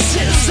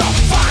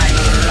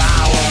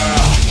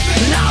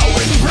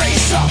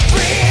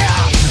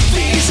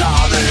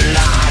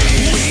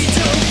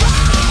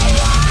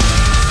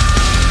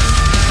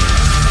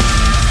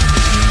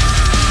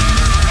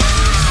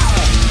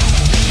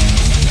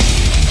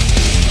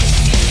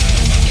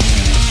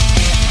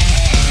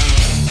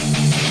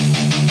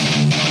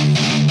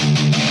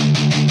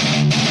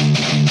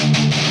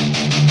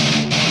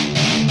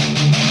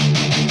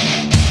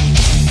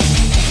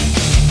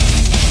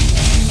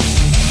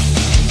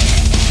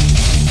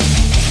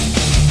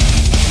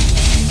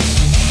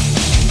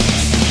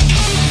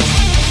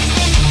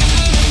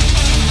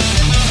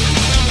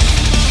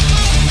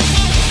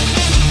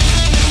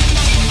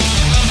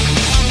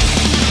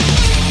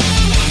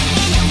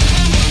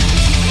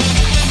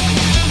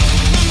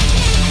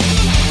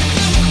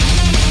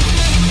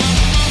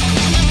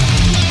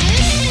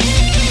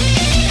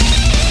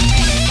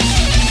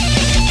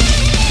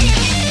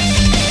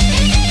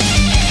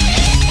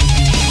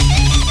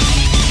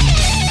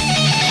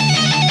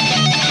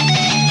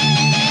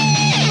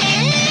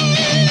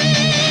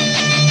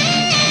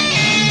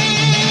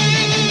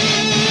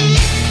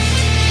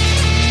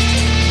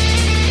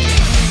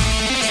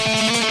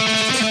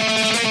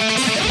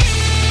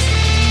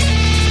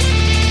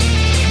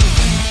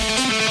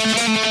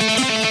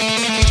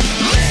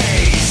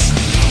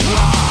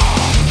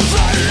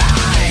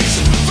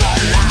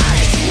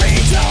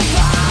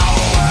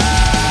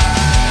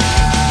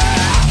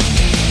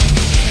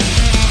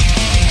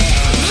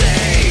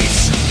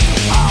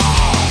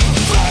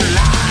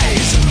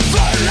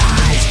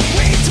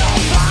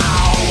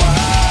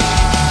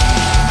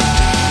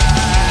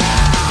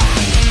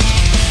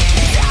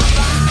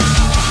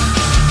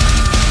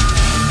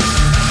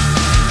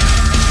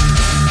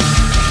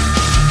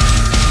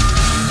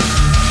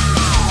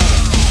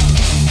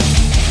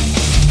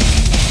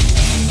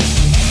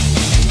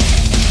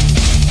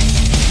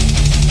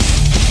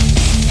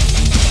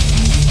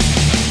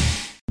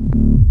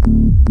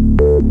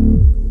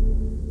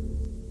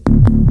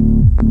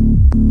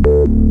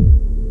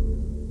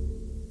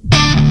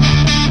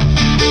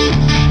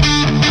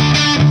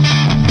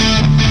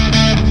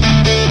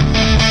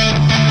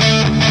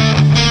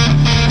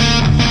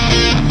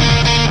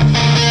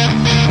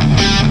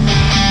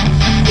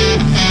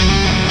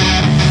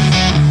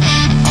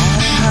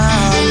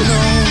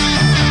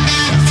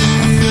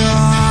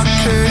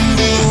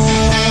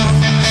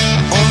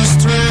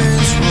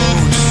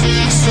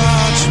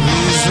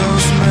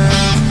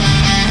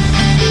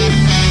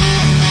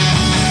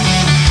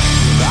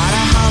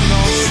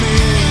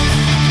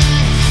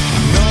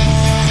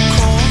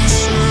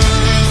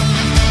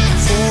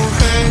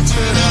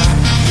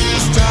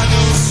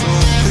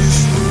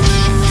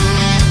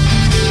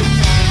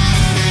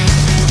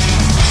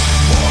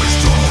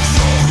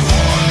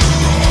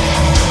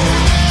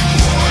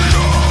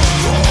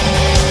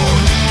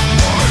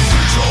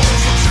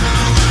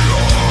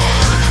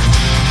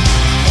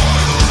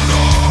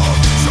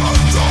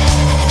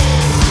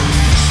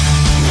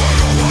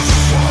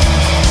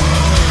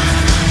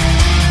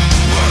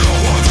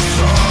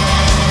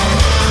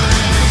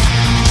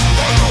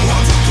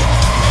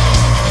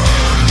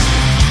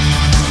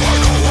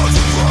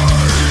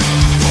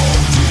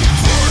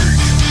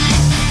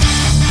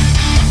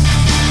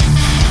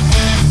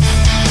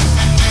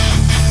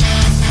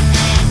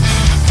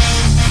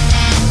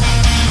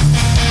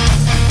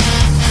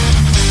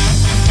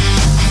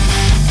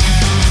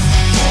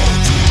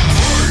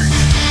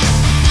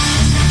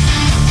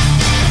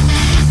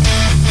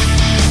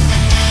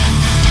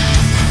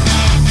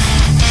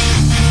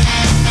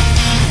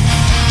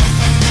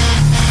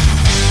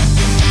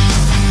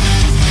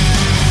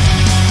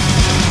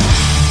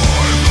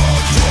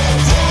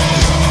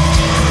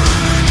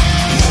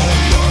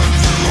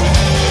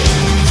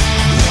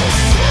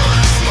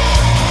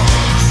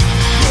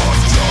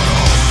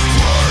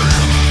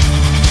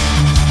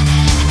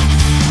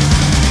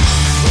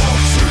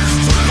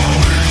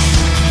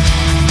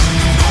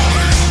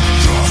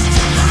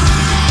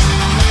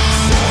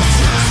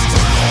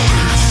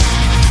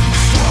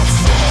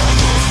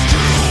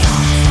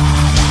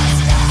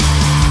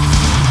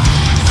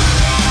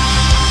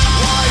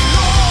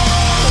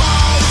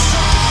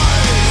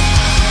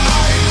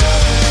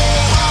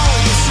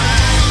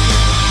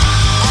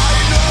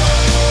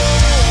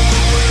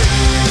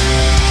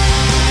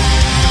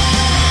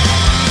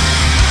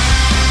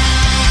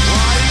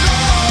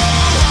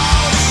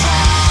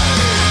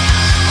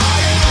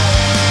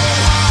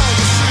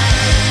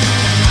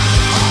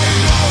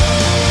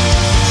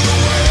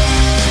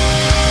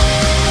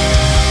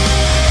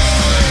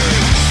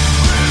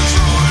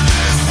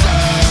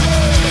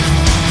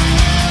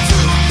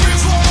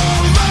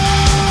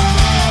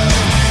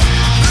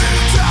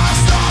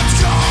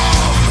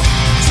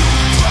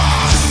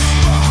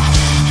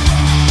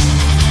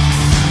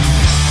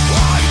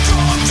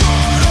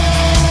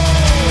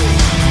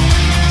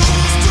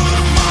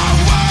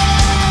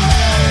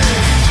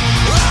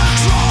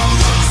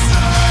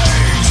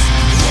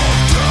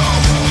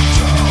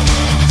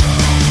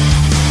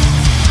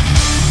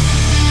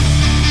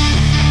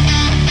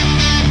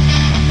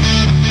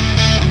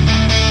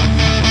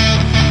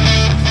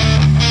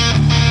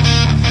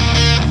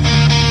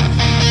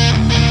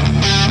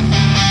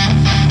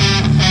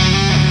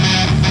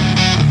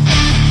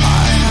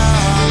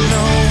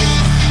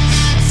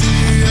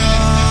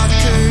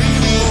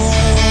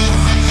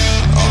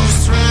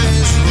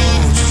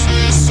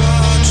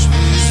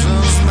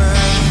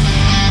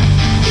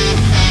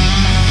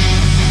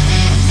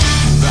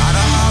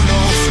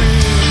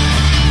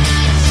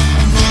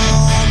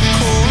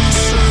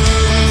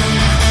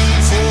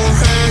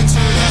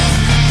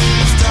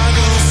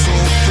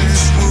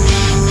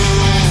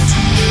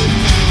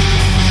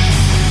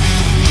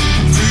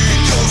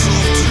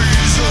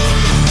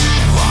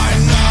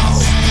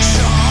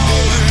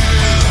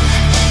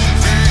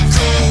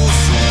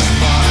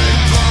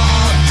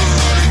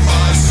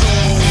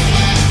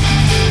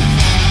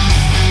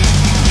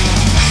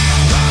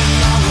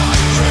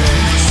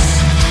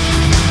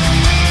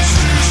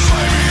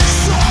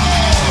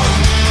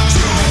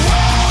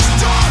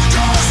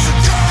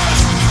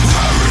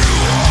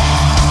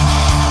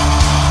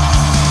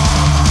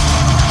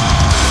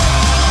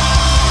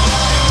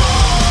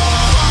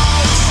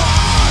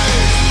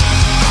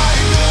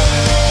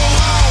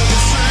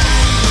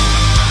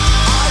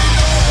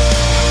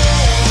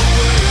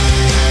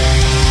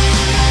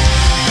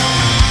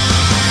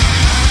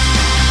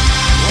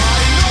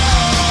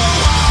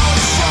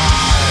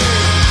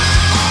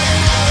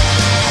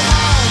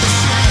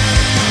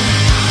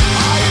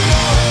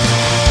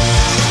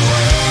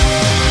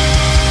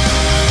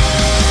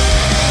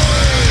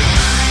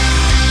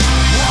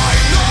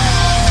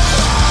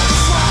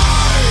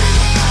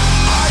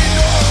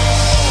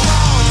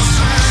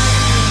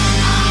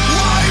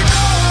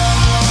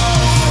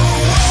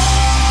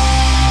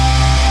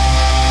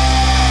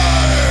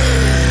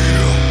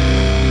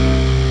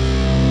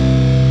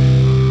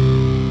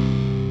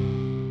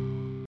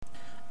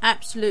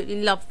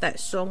 absolutely love that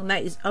song.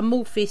 That is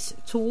Amorphis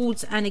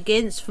Towards and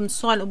Against from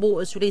Silent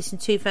Waters, released in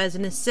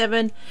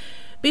 2007.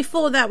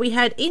 Before that we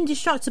had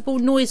Indestructible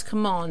Noise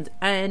Command,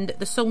 and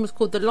the song was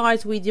called The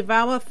Lies We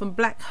Devour from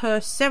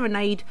Blackhurst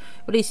Serenade,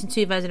 released in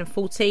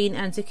 2014.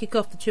 And to kick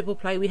off the triple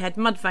play we had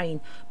Mudvayne,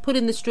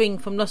 Pulling the String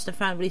from Lost and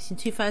Found, released in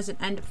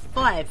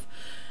 2005.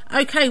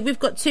 Okay, we've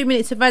got 2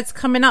 minutes of ads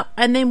coming up,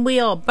 and then we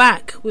are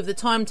back with the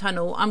Time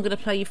Tunnel. I'm going to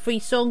play you 3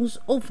 songs,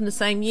 all from the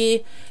same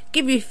year,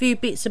 give you a few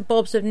bits and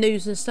bobs of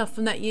news and stuff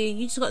from that year.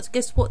 You just got to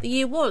guess what the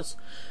year was.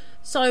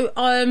 So,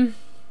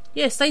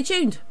 yeah, stay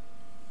tuned.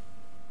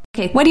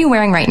 Okay, what are you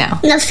wearing right now?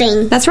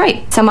 Nothing. That's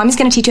right. So mommy's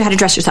going to teach you how to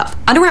dress yourself.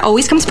 Underwear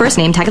always comes first,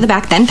 name tag at the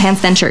back, then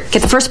pants, then shirt.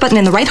 Get the first button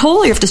in the right hole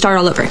or you have to start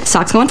all over.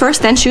 Socks going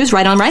first, then shoes,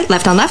 right on right,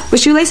 left on left.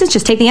 With shoelaces,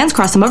 just take the ends,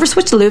 cross them over,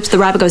 switch the loops, the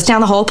rabbit goes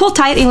down the hole, pull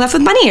tight, and you're left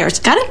with bunny ears.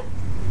 Got it?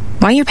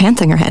 Why are your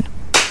pants on your head?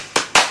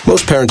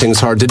 Most parenting is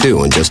hard to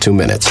do in just 2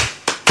 minutes.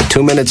 But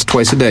 2 minutes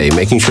twice a day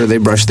making sure they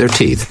brush their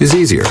teeth is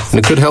easier, and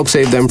it could help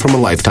save them from a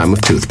lifetime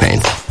of tooth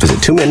pain. Visit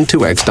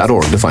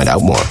 2min2x.org to find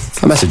out more.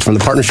 A message from the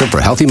Partnership for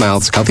Healthy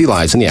Mouths, Healthy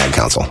Lives, and the Ad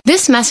Council.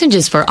 This message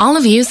is for all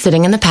of you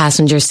sitting in the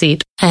passenger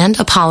seat. And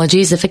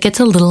apologies if it gets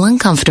a little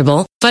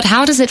uncomfortable. But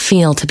how does it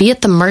feel to be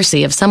at the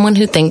mercy of someone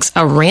who thinks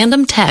a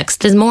random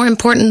text is more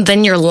important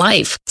than your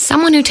life?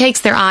 Someone who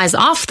takes their eyes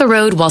off the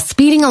road while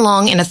speeding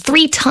along in a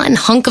 3-ton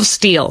hunk of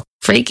steel.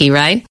 Freaky,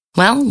 right?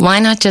 Well, why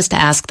not just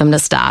ask them to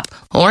stop?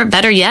 Or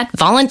better yet,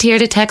 volunteer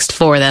to text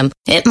for them.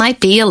 It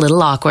might be a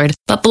little awkward,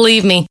 but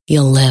believe me,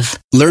 you'll live.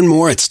 Learn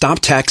more at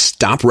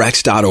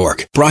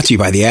StopTextStopWrecks.org. Brought to you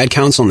by the Ad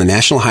Council and the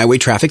National Highway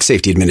Traffic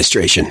Safety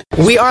Administration.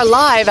 We are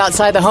live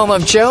outside the home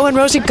of Joe and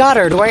Rosie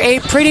Goddard, where a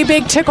pretty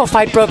big tickle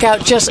fight broke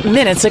out just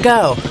minutes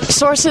ago.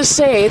 Sources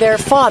say their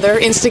father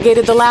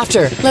instigated the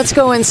laughter. Let's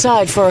go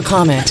inside for a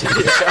comment.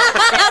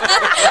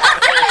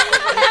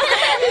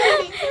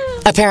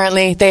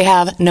 Apparently, they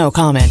have no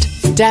comment.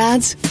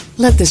 Dads,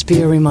 let this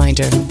be a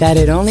reminder that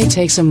it only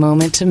takes a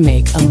moment to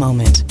make a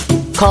moment.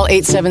 Call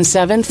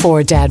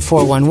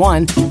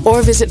 877-4DAD-411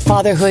 or visit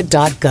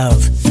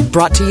fatherhood.gov.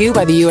 Brought to you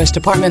by the U.S.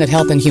 Department of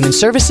Health and Human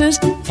Services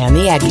and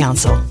the Ad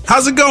Council.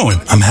 How's it going?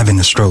 I'm having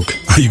a stroke.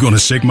 Are you going to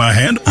shake my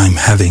hand? I'm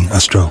having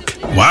a stroke.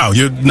 Wow,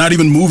 you're not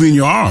even moving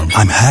your arm.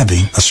 I'm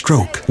having a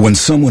stroke. When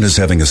someone is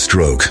having a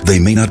stroke, they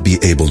may not be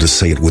able to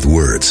say it with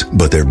words,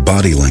 but their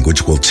body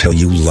language will tell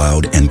you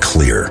loud and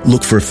clear.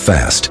 Look for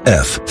FAST.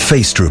 F,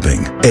 face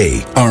drooping.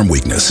 A, arm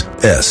weakness.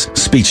 S,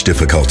 speech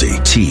difficulty.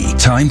 T,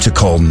 time to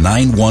call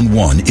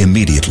 911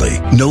 immediately.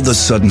 Know the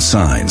sudden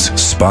signs.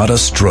 Spot a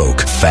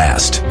stroke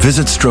fast.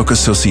 Visit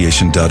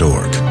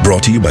strokeassociation.org.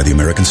 Brought to you by the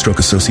American Stroke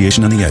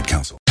Association and the Ad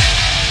Council.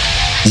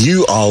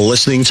 You are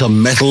listening to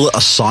Metal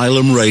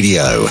Asylum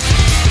Radio.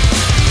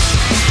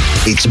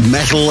 It's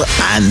metal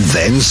and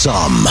then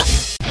some.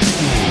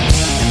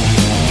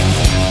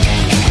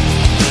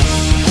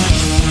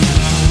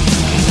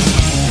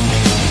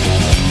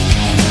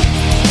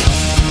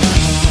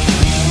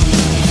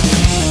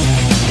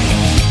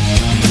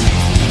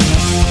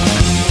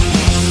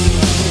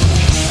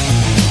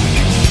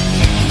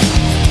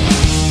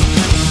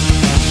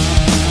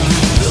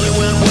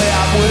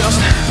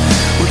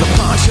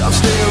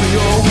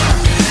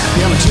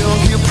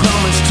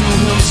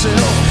 He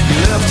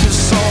left his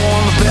soul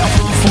on the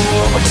bathroom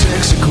floor of a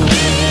Texaco.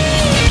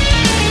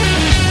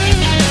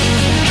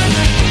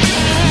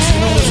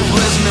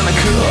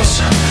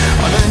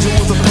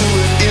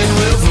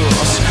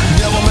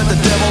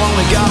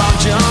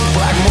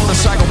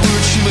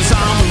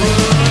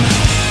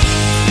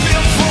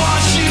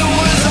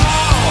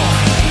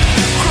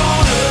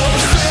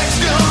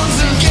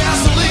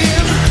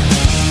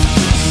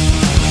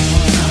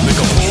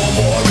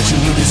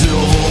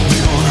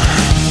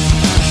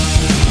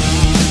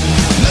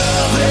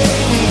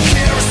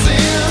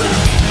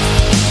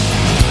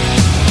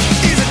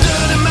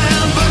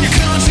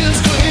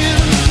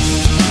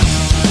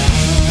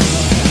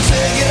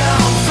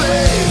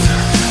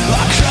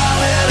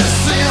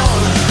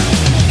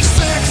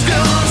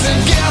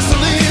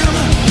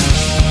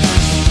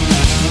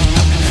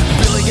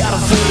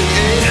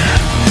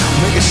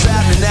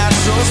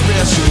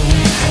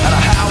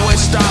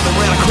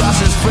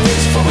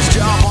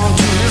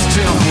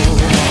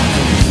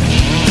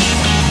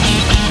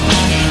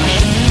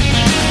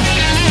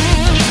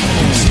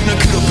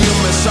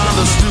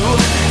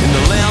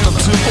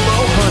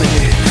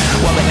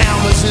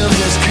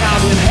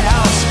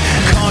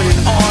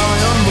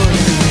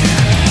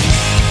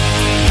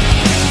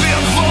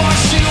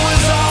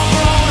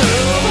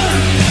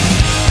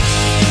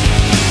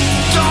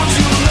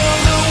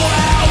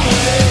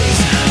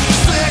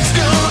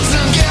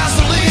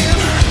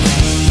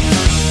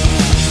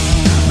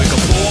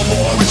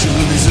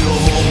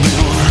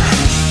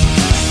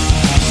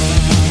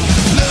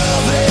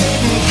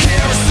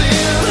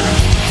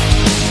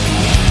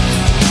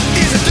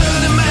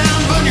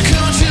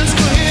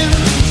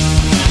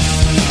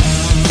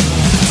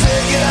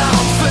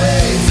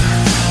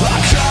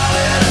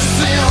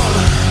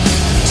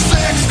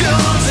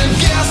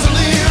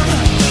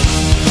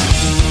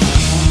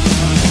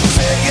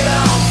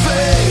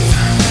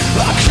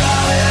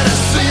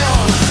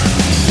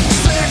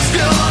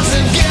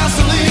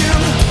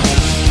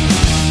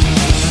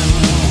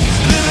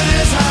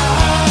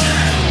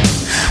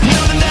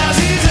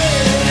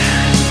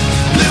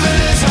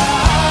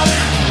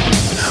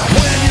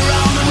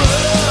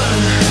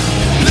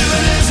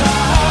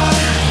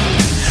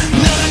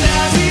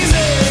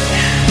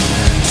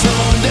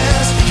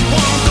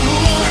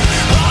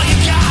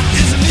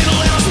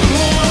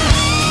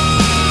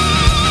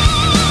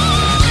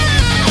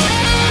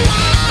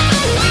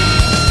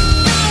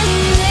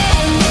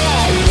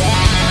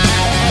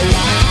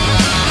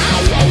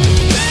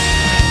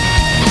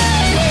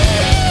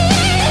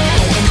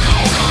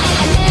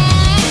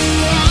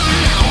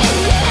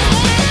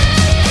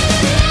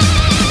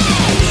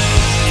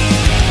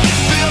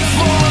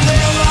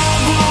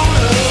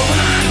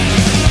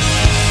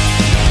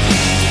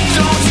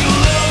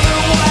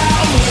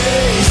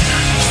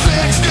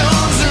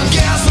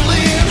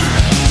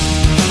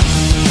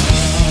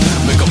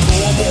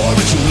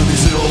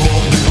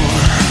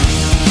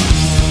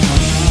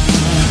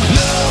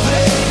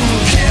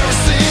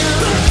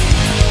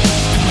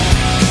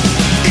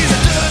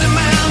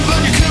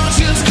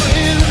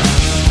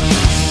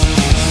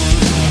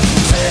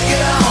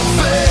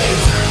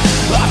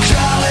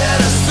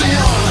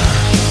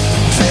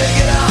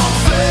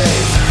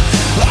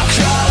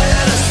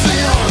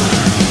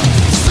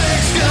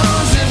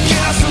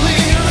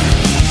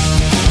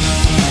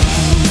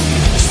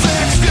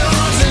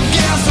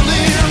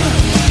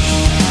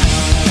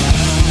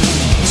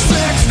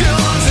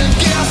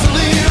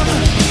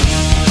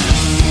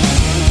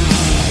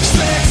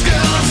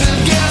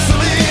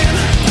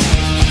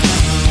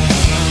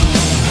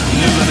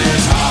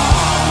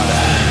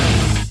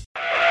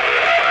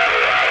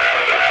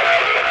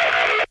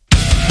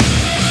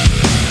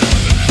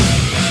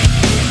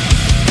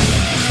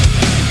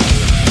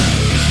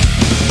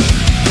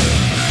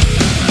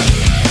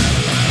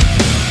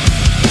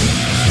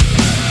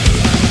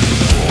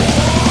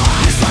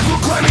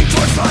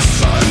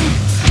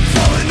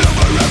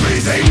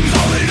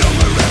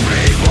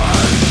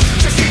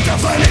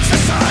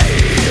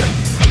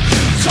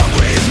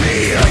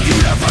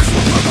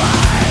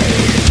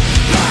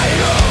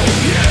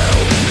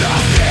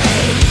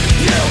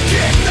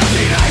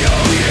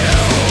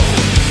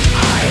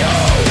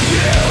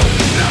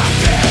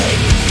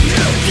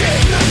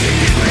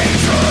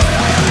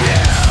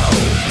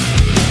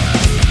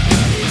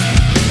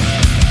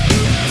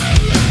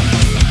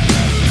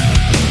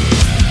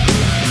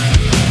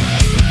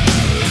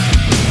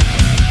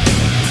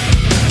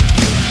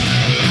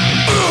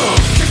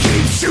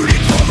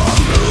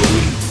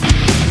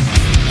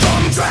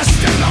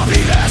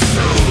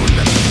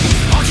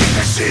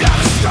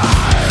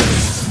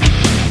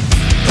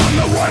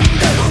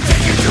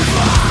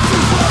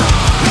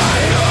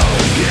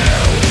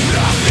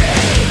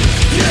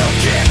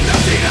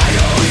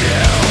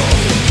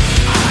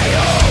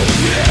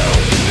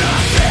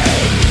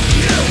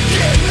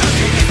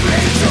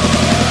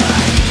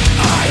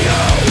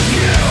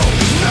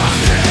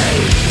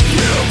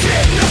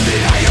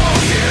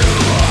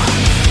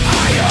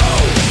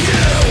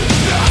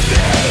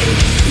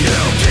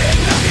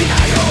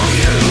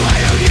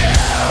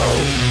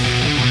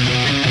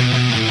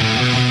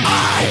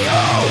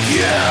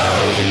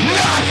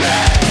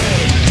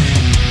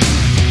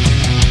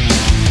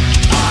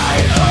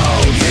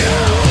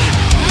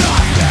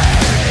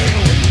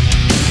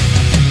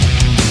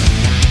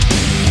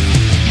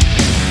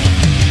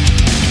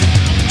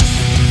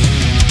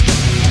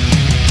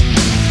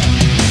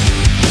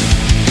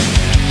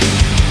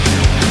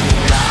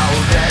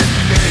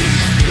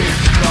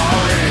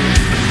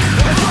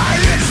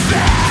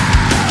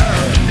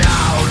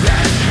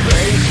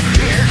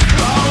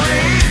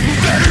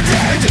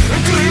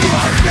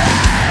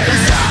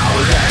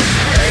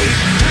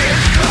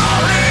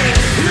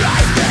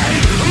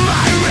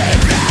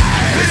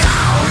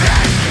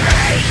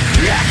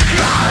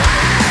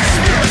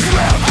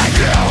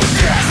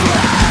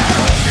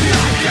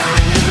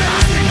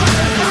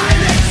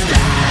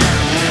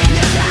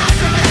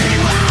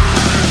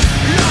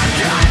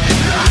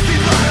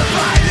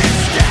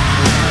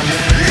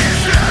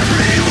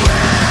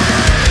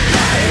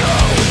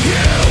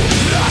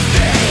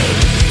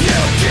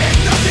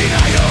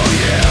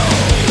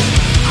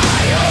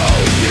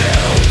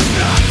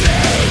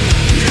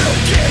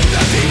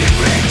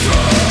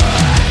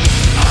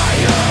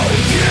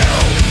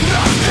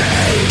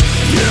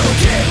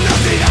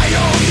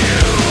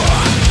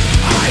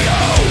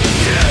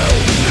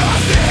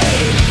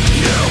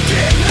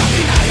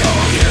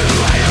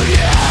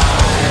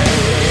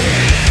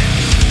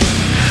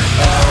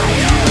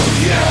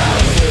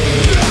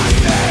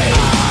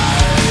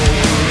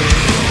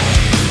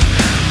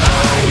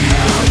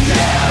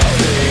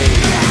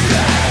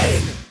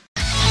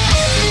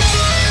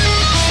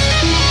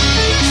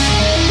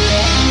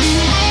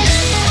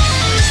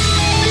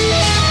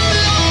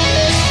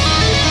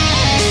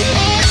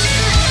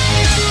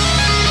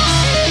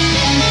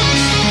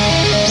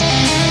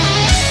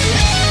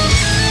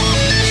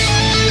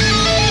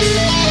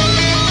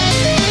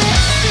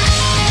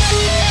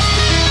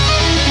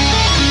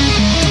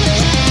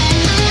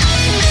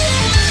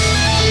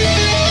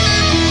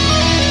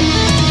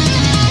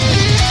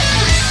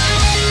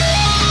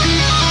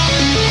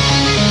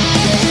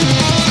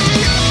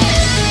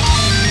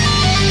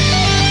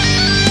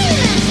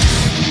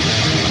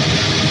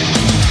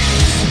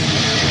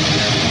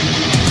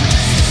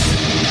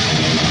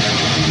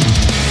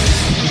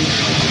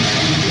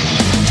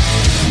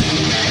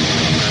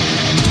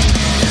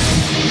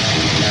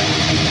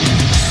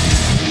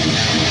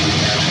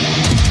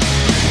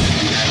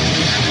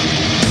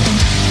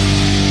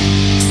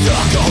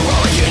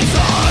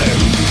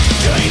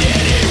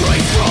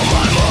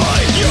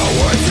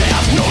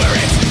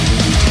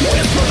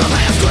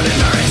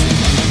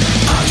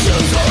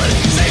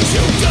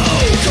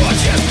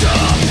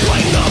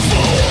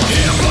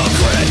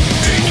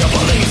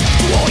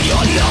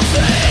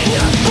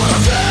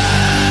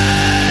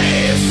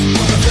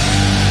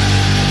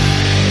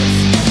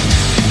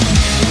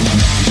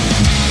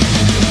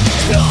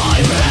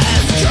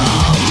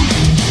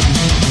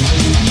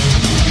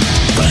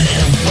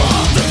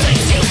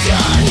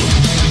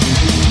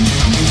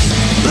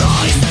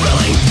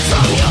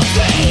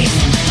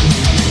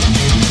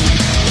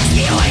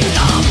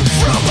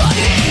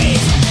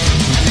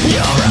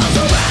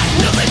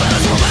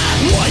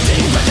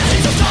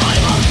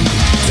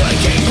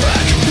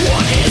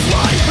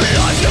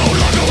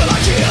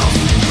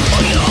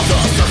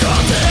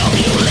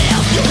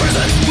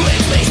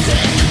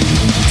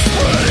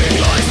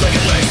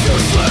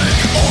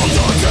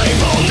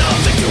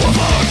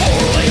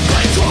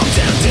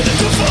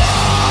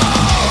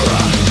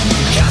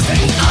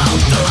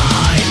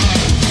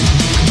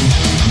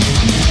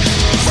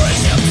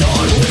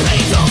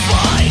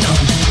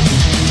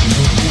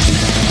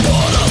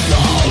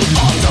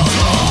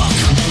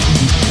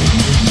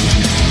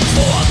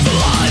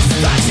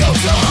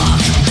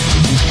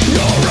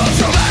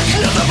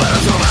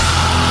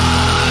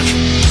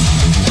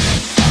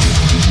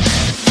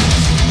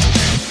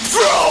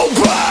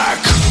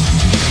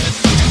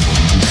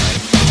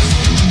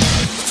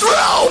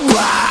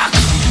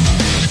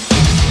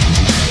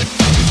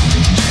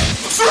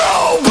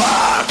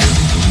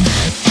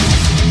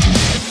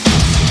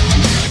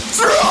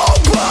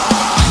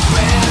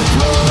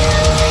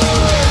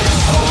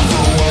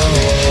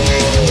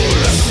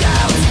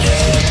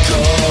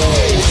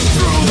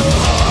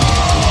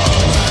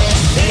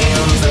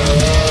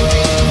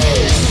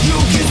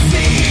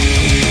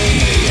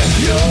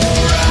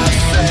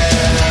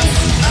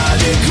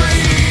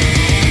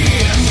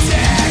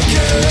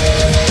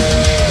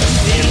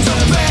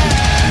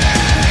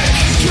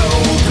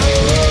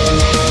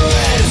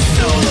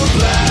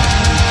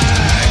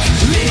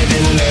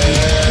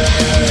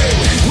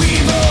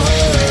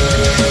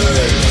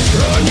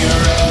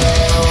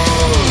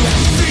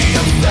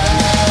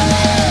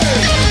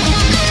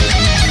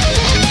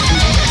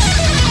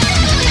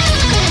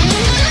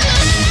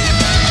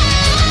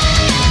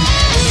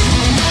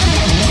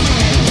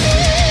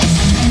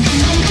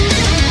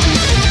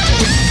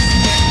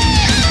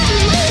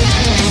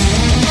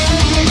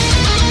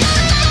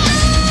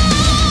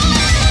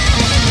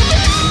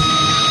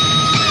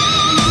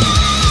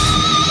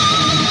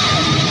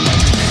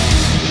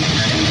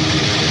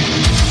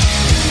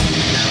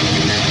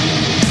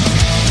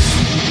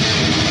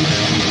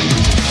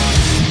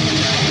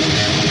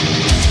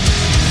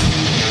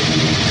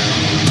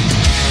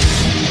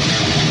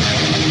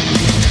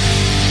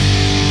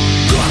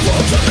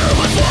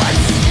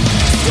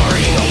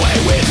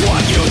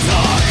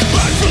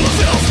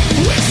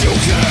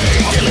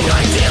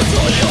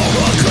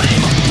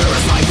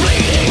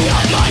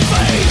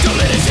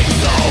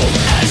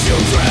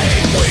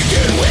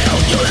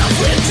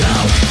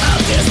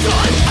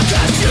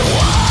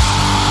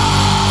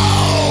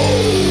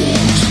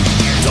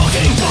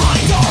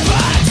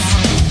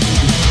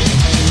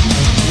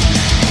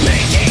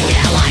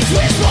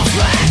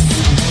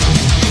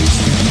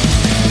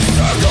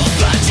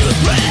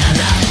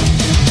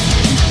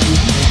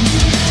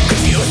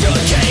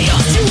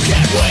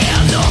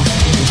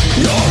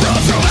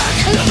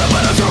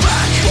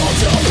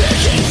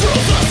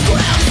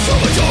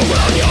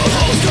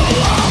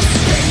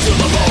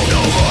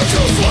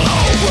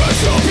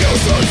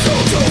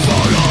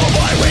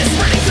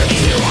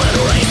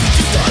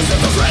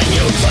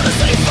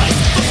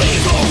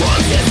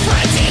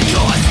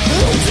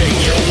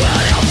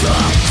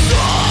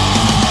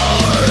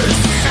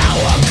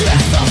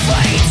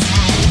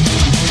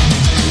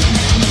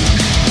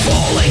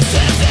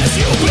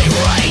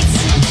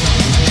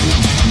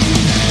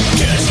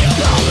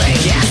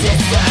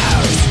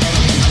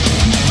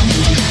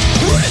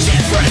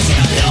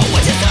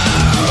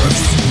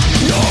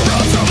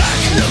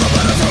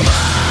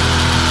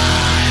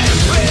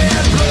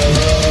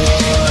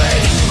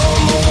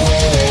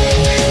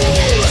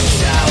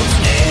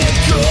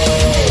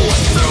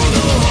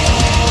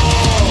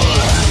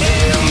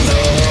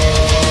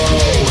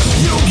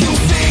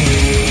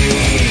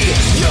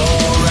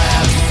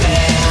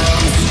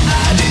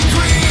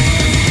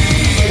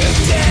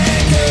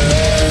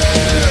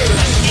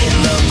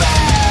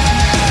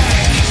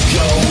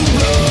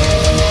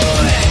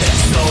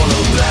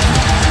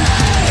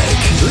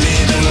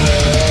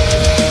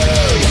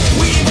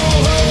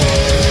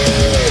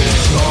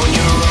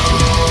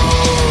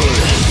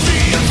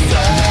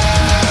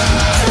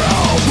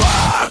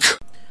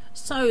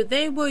 So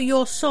there were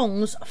your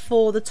songs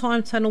for the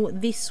Time Tunnel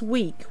this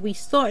week. We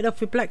started off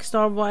with Black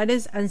Star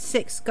Riders and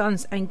Sex,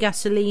 Guns and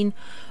Gasoline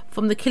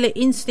from the Killer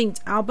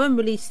Instinct album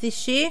released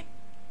this year.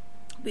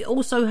 We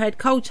also had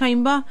Cold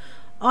Chamber,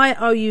 I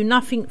Owe You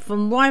Nothing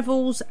from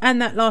Rivals,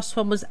 and that last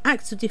one was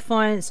Acts of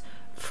Defiance,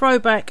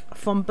 Throwback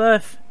from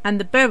Birth and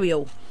the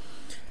Burial.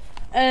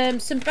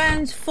 Some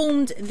bands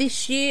formed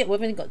this year.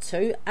 We've only got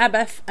two,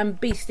 Abath and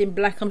Beast in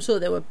Black. I'm sure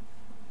there were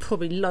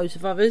probably loads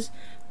of others.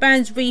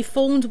 Bands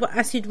reformed were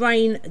Acid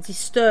Rain,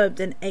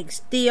 Disturbed and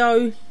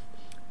Ex-Dio.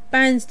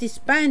 Bands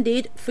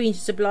disbanded, 3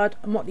 Inches of Blood,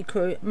 Motley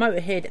Crue,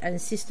 Motorhead and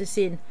Sister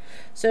Sin.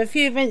 So a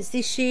few events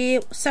this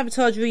year.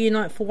 Sabotage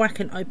reunite for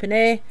Wacken Open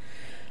Air.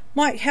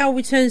 Mike Howe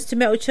returns to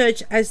Metal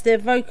Church as their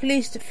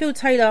vocalist. Phil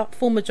Taylor,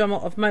 former drummer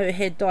of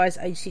Motorhead, dies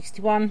age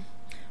 61.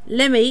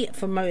 Lemmy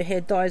from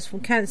Motorhead dies from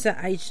cancer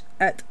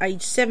at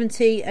age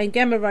 70. And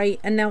Gamma Ray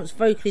announced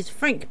vocalist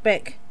Frank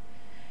Beck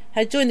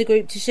had joined the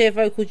group to share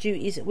vocal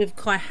duties with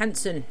Kai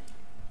Hansen.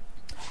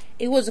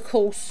 It was, of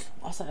course,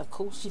 I say of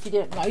course, if you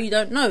don't know, you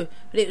don't know,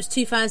 but it was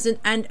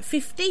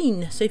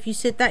 2015. So if you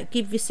said that,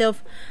 give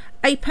yourself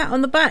a pat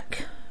on the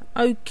back.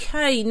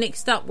 Okay,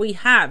 next up we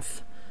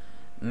have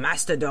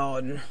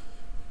Mastodon.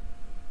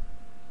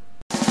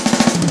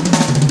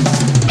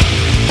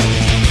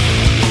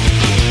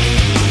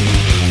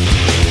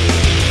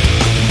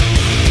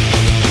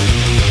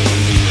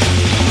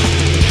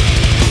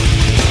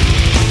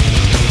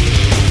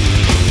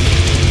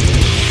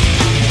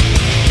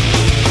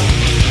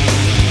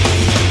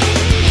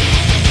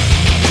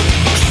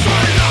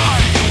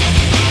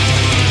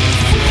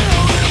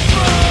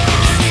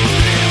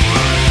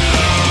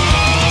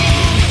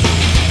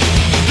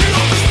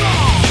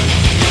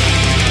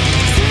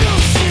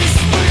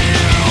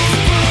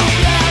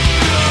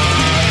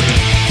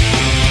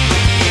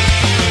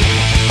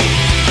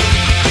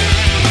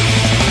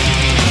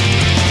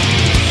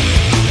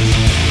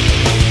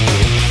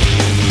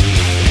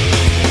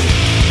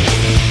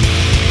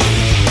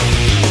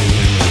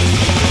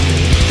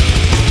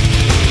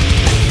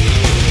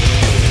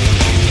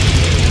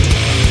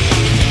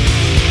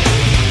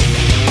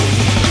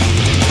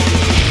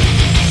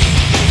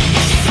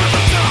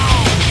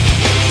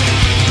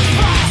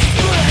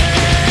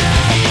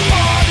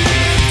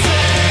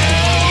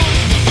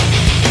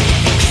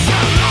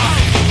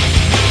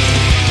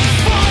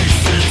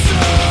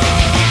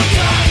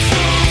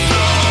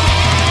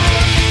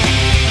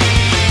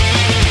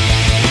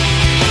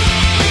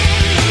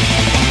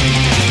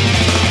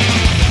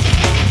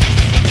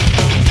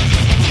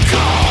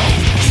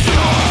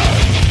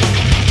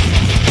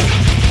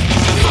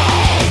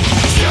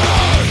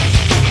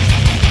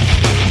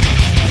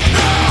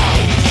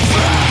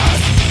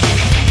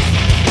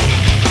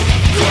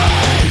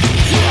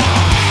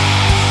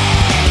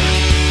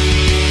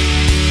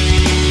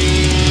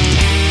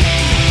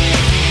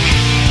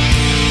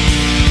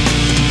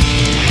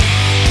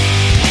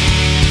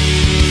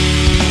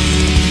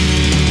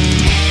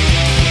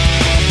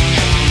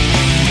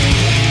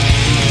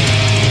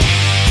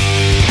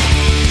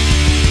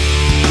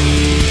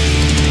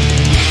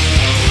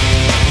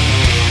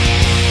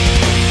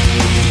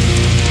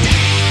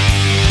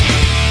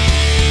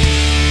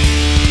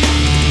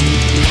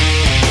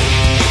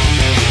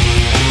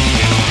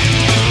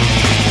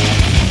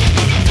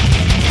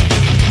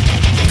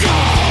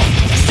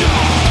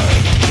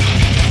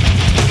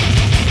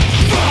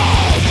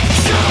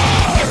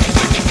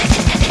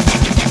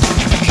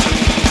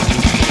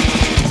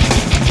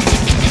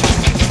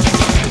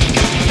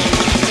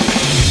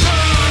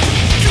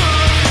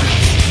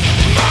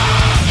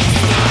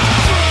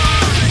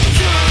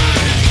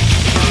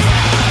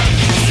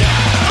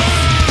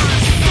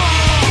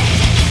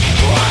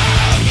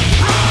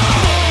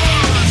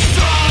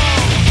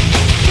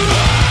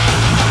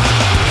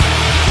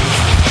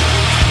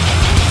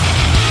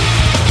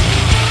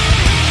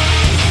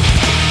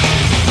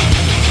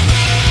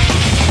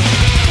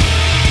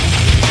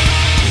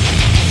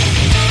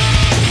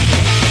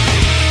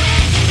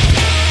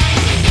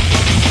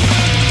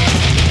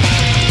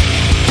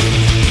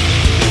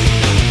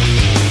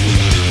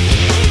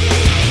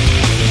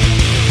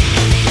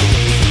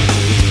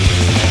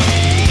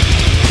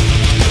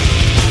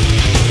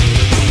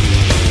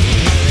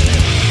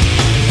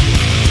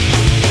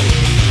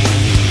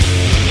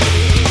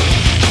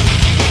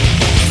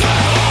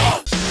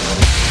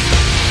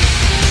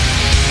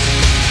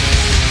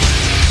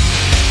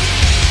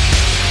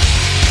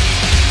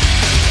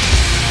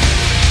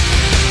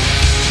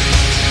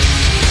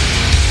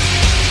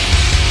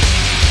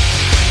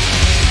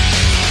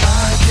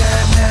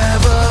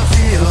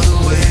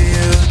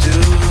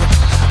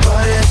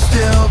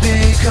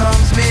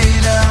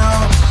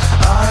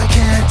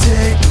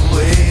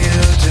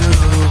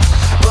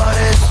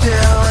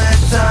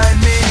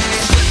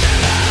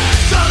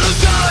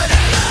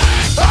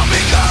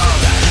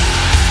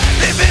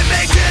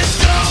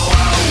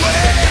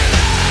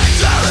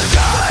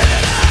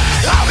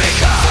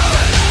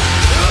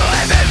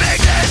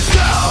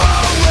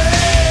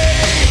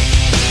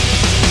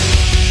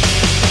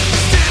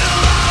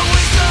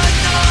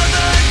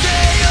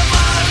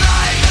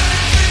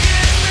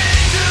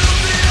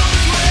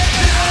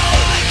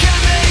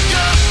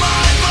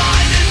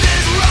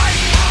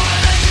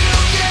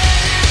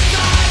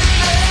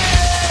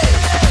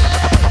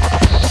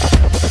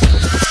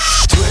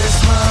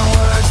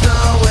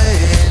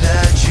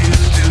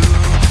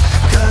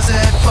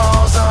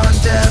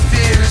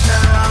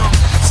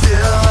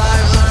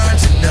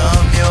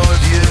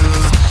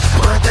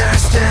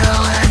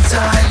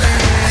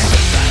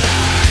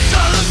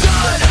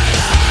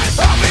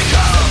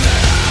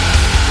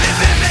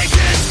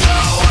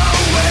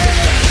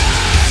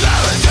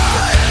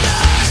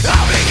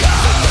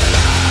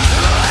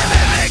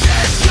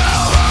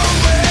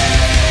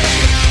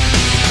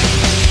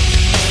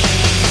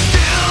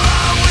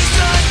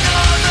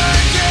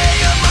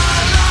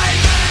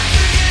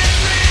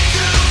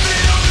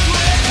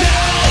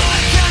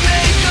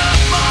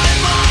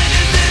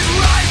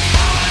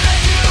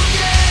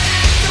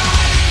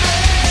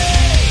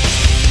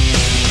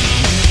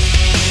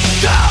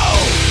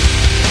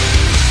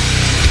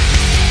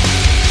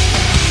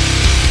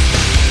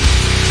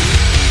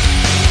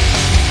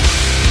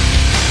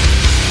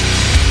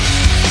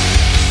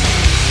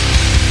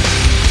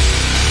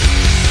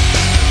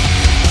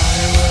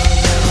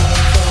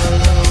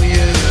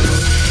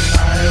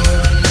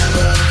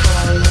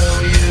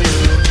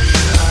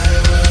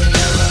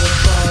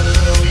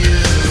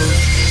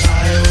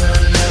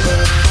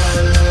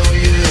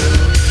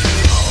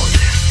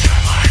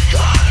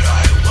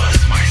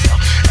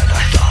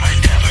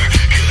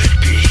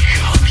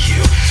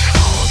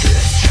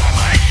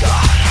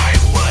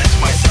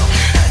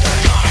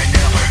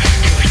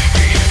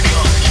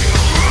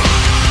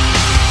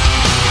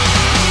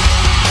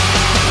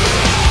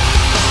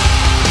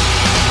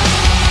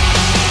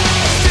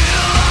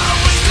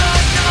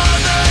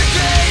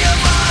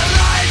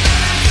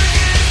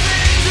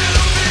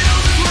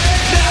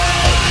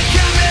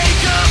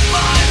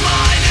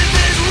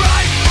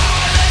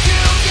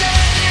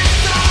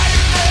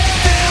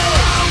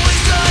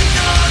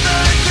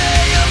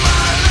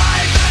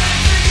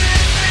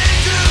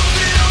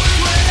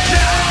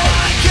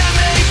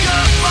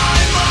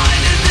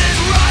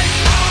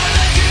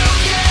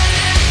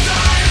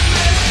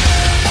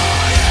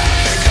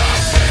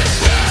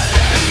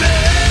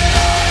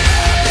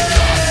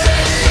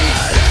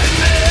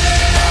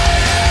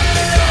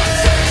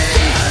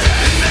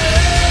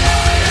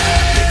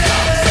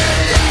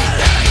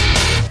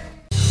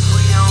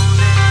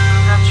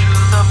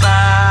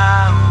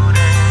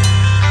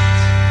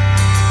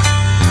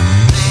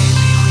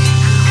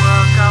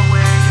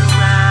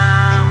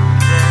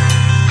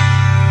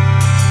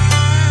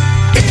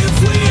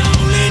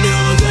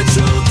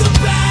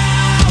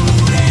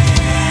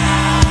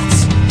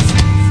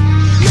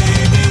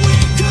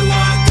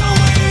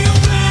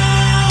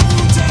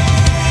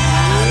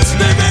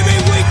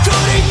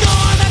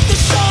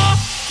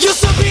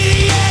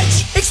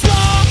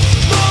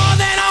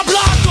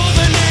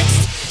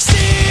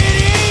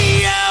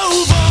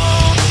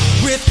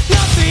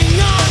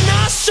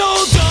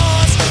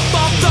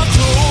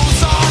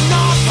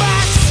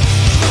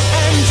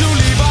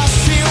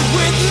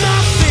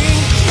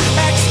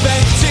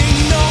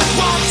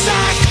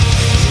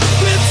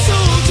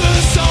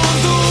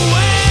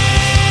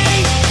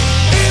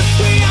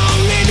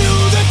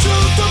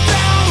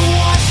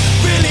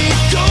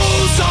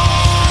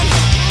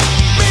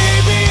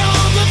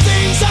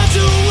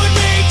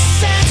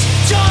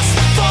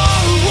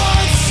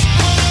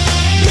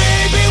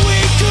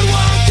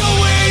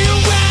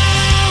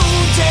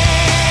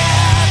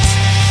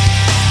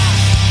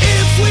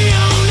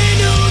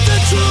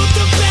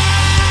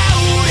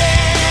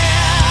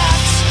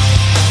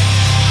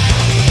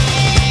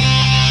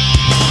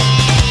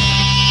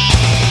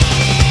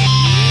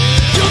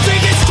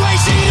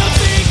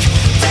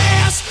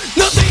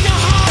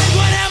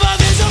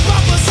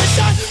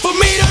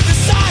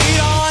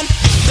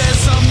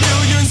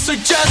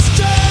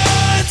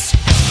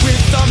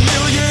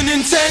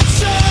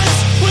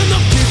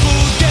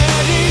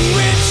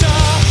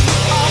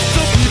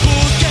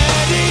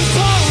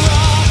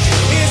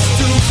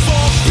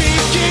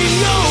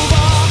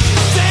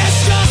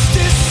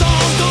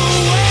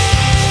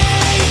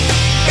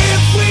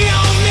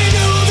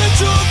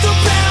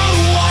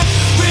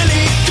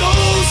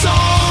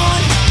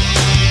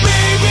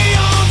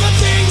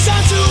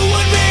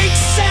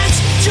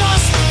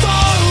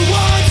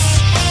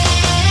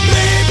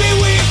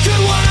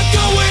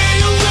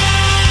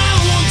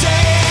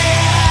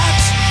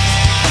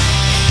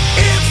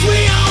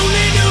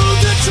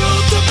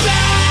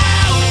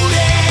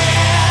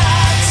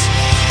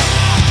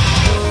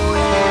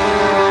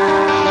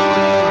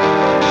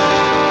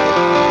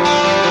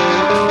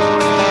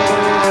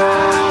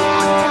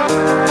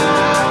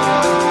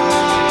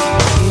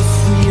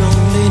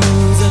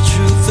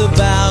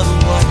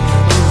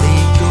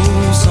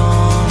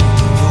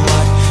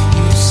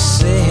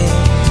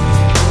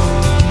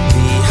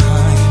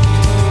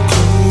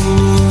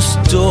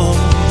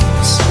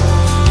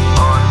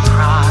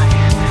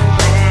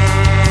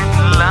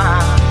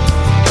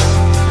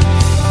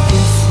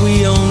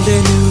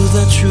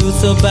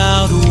 truth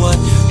about what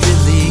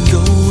really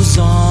goes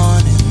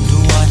on and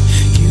what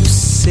you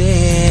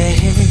say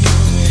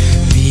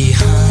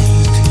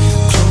behind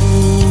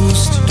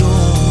closed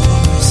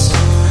doors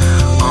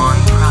on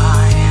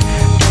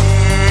private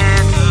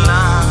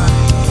line.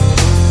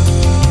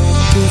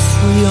 If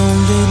we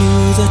only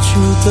knew the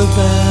truth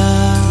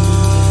about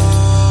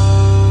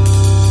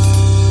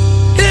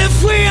it.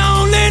 If we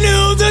only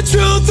knew the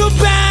truth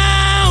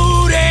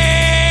about it.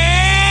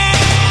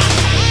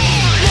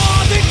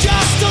 More than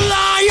just a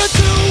lie or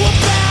two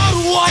about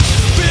what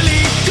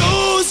really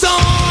goes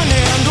on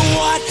and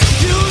what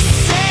you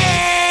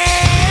said.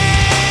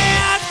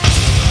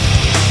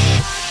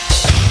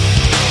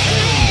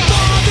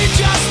 More than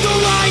just the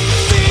right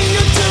thing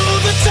to do.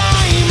 The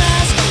time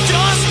has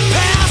just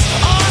passed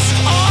us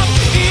up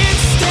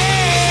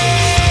instead.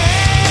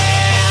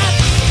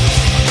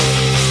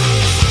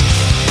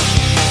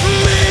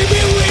 Maybe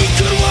we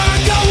could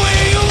work our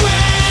way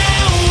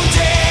around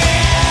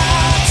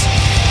it.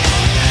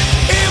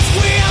 If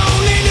we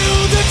only knew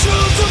the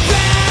truth about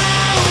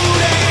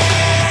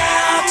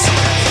it.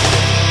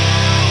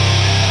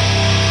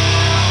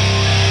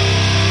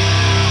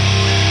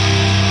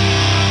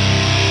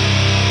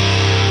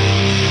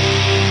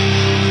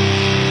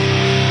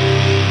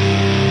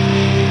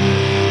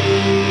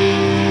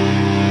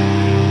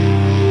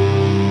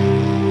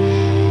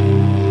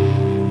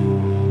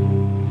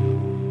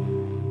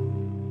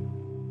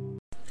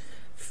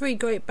 Three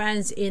great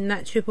bands in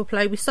that triple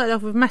play. We started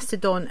off with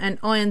Mastodon and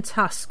Iron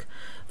Tusk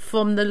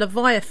from the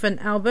Leviathan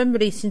album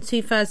released in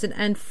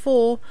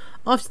 2004.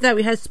 After that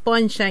we had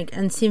Spineshank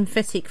and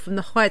Synthetic from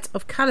The Height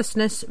of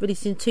Callousness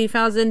released in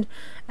 2000,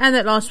 and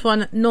that last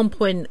one,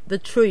 Nonpoint, The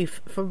Truth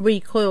from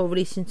Recoil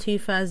released in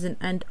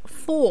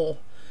 2004.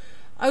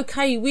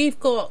 Okay, we've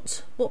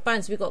got, what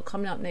bands have we got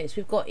coming up next?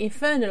 We've got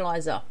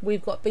Infernalizer,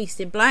 we've got Beast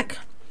in Black,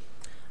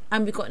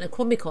 and we've got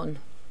Necromicon.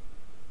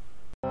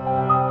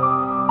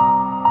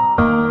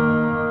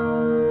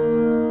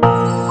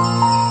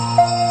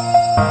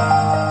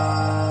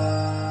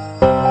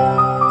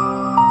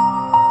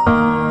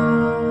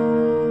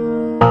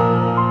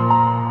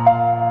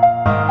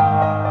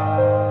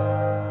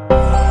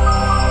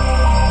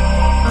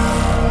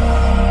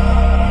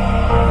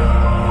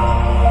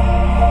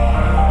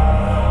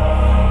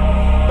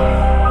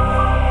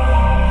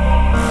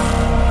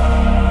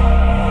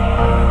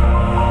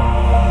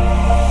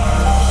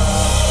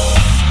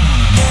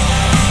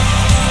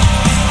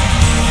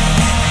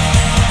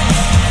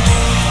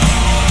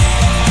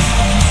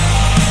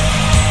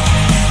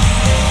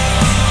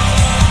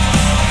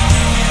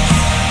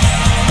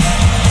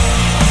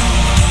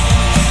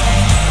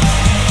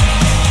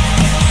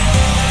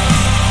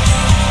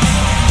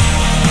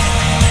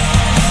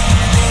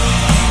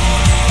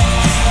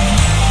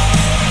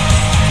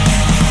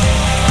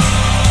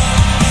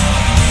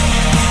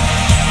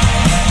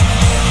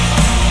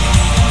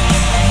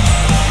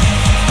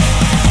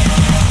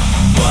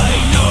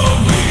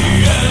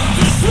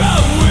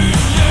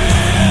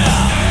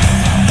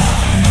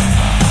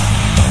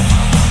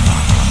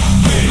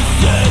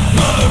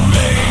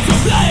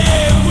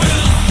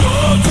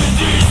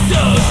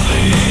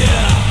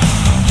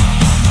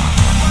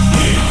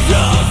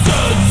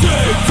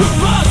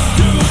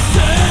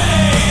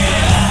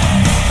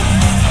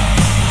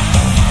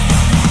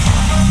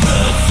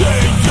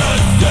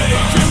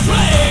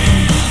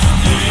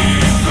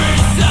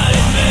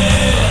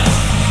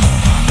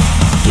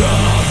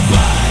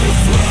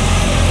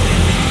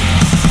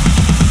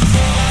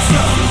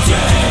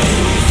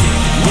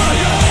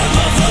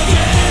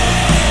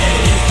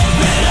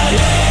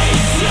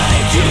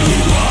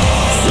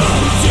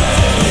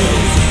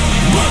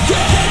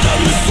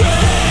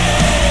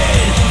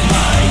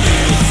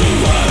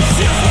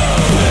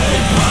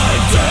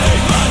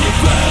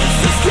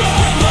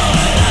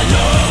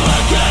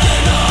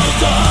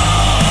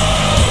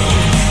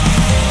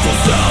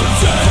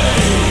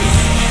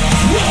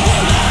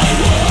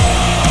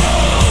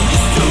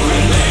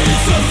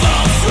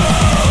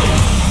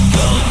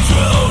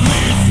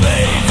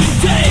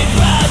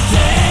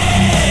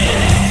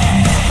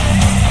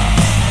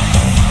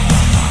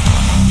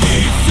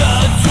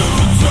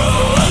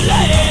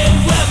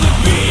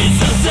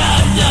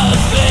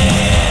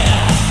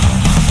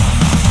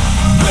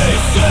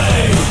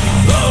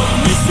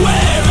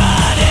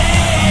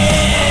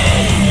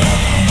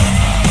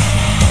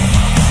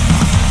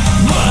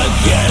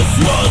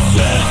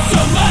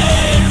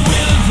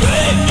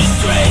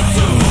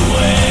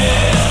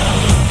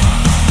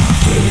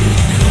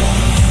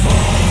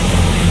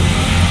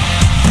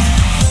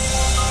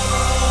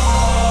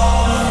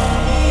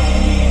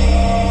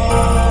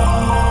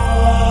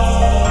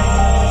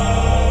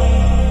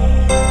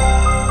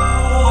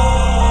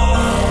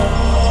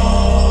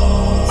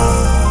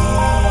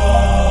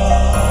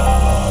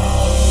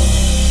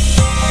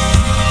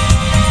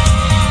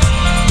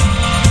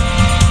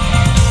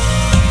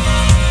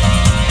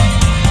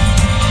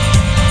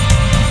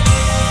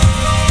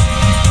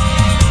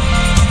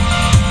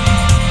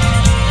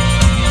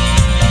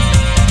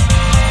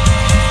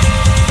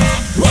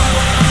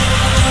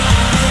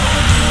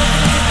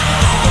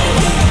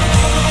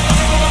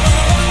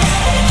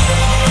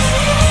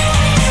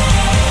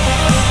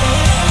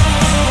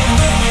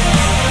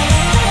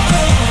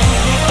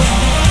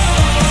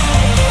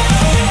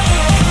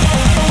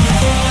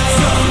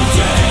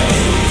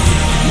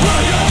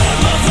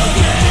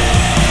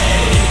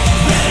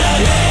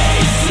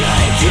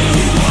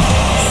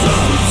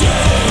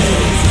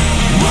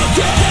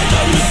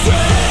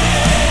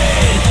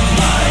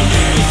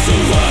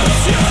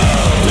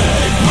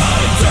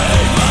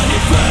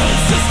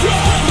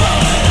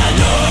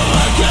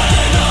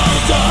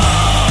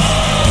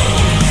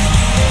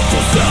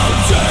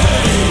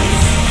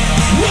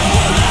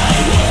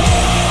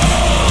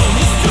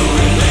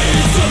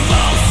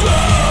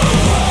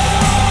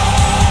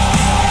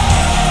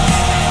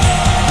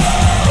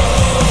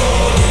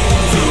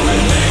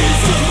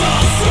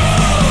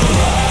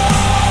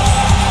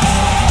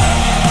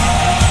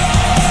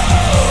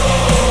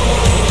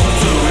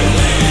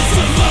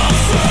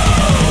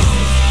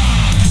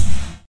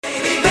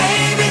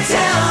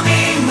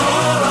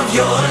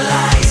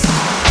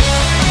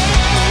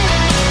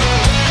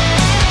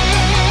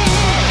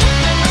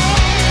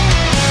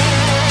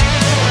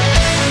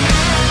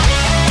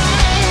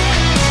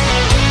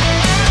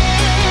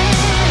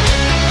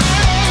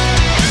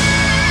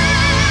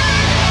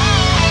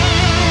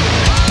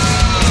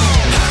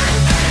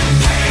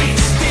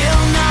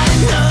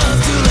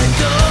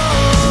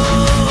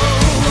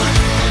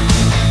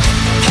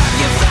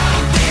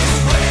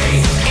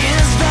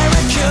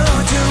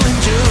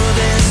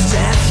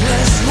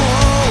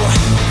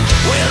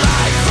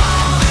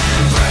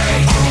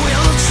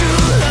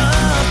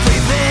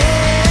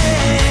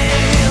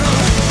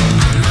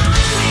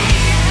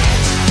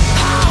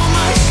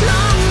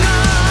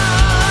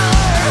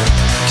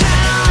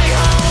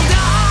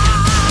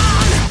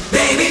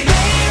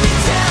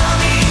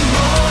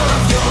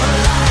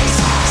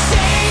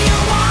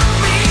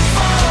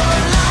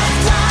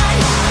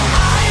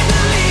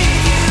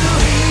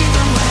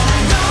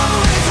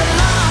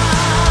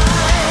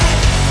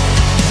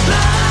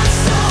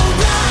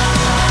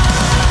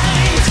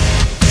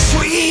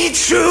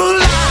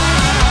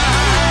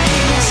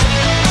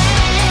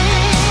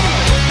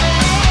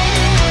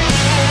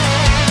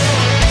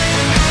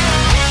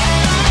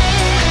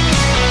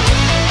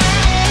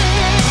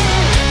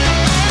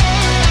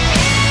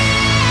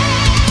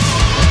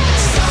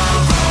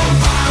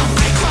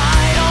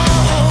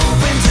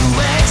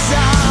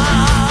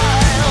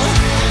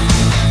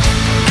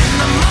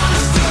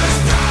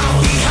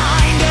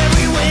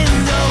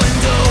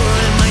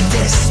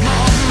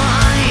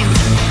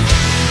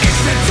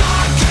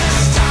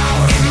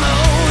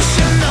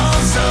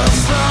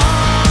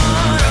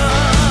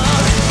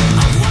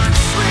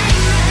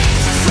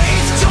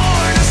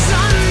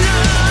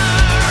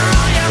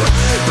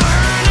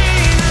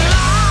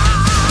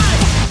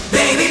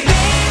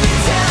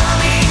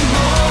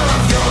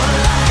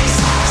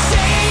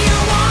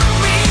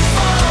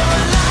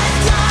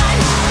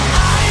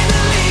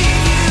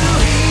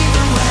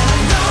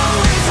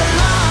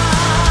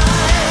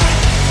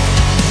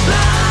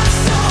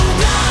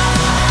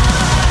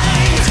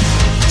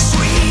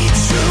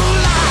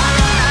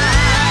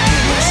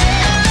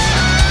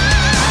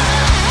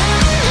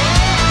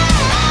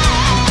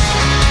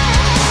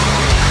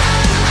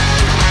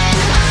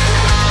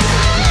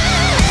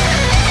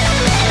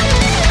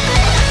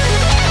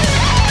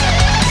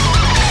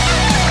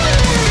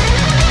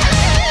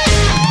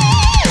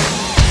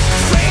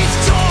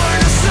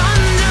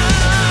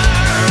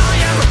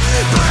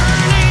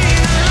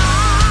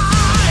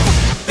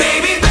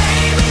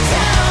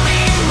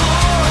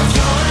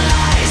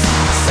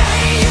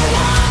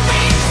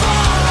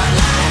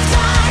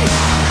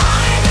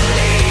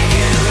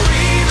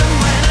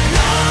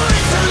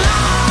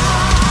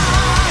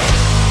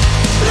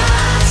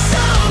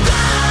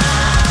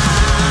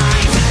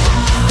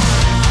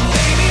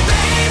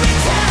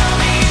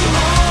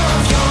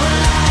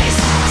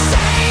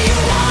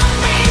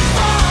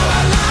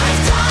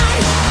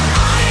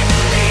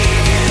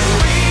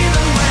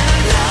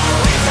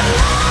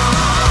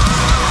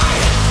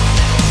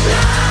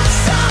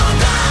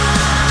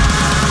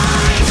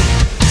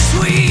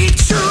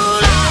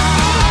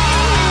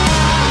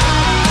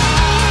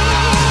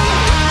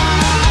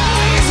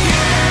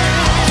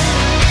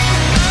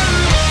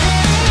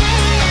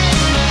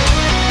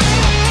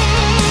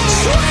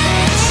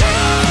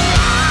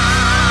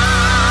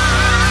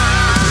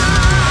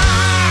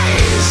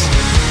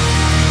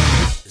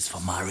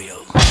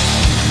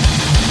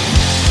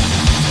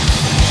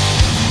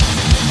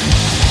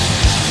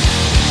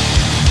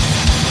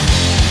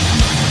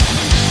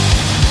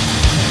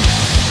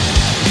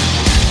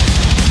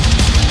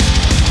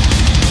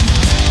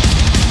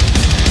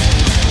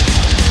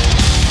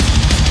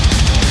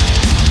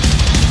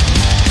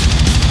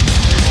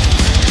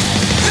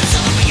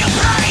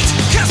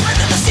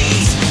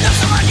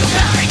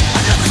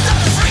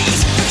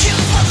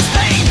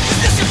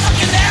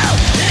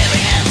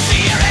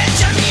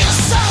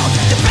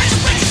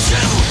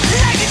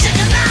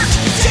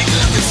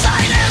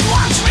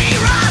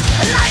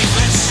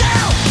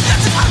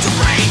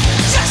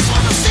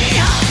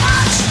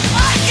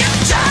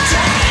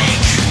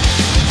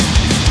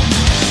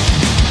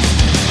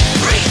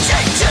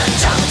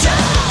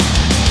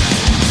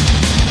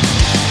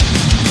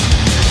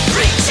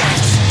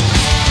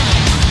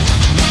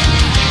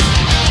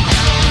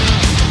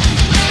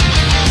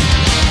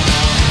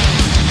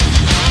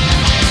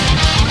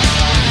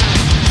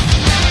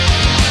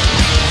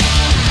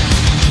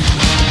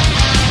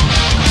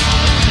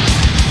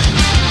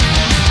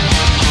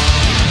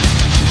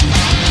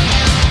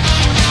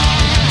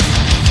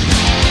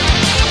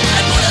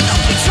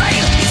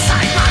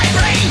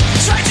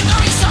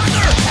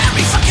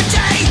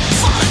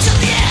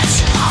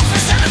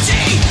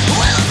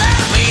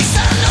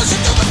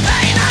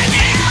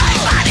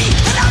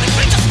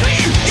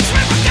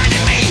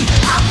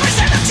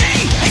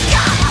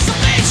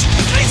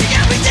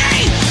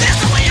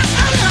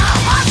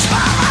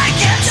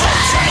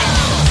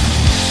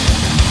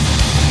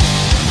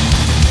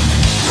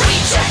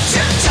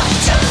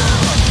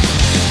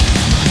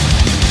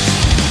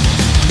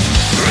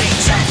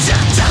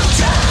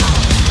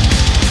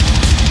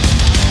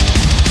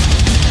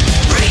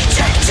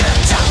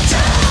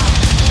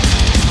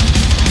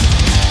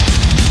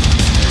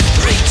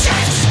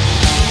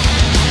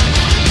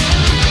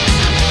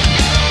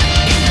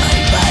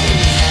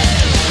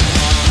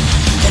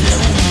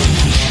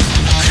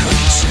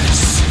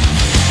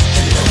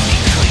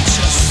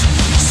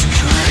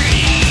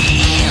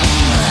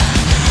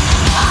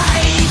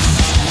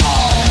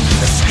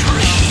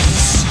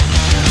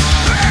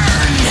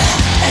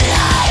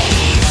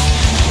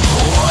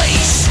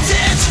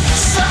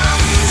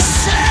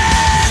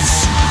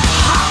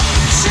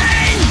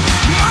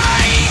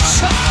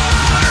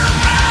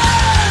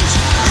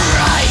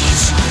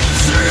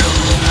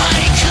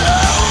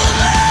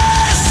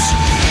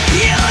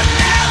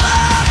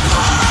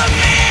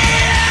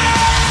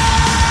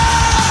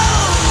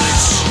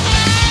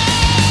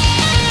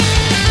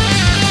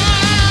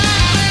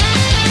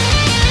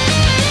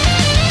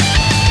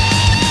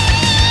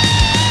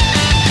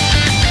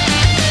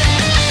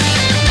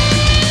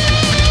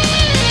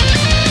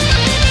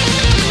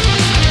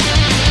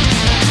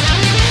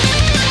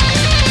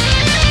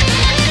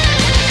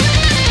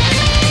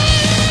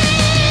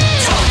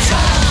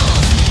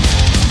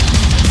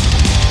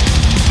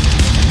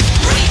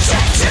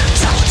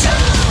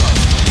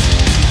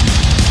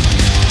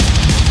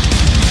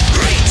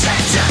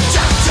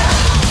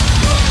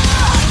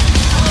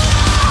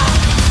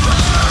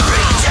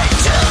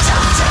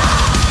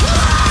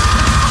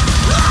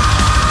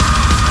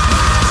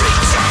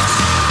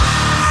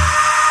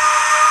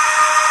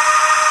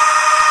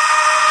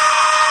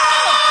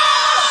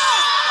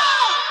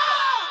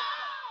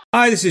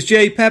 Hi, this is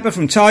Jay Pepper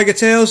from Tiger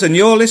Tales, and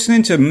you're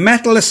listening to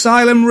Metal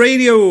Asylum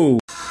Radio.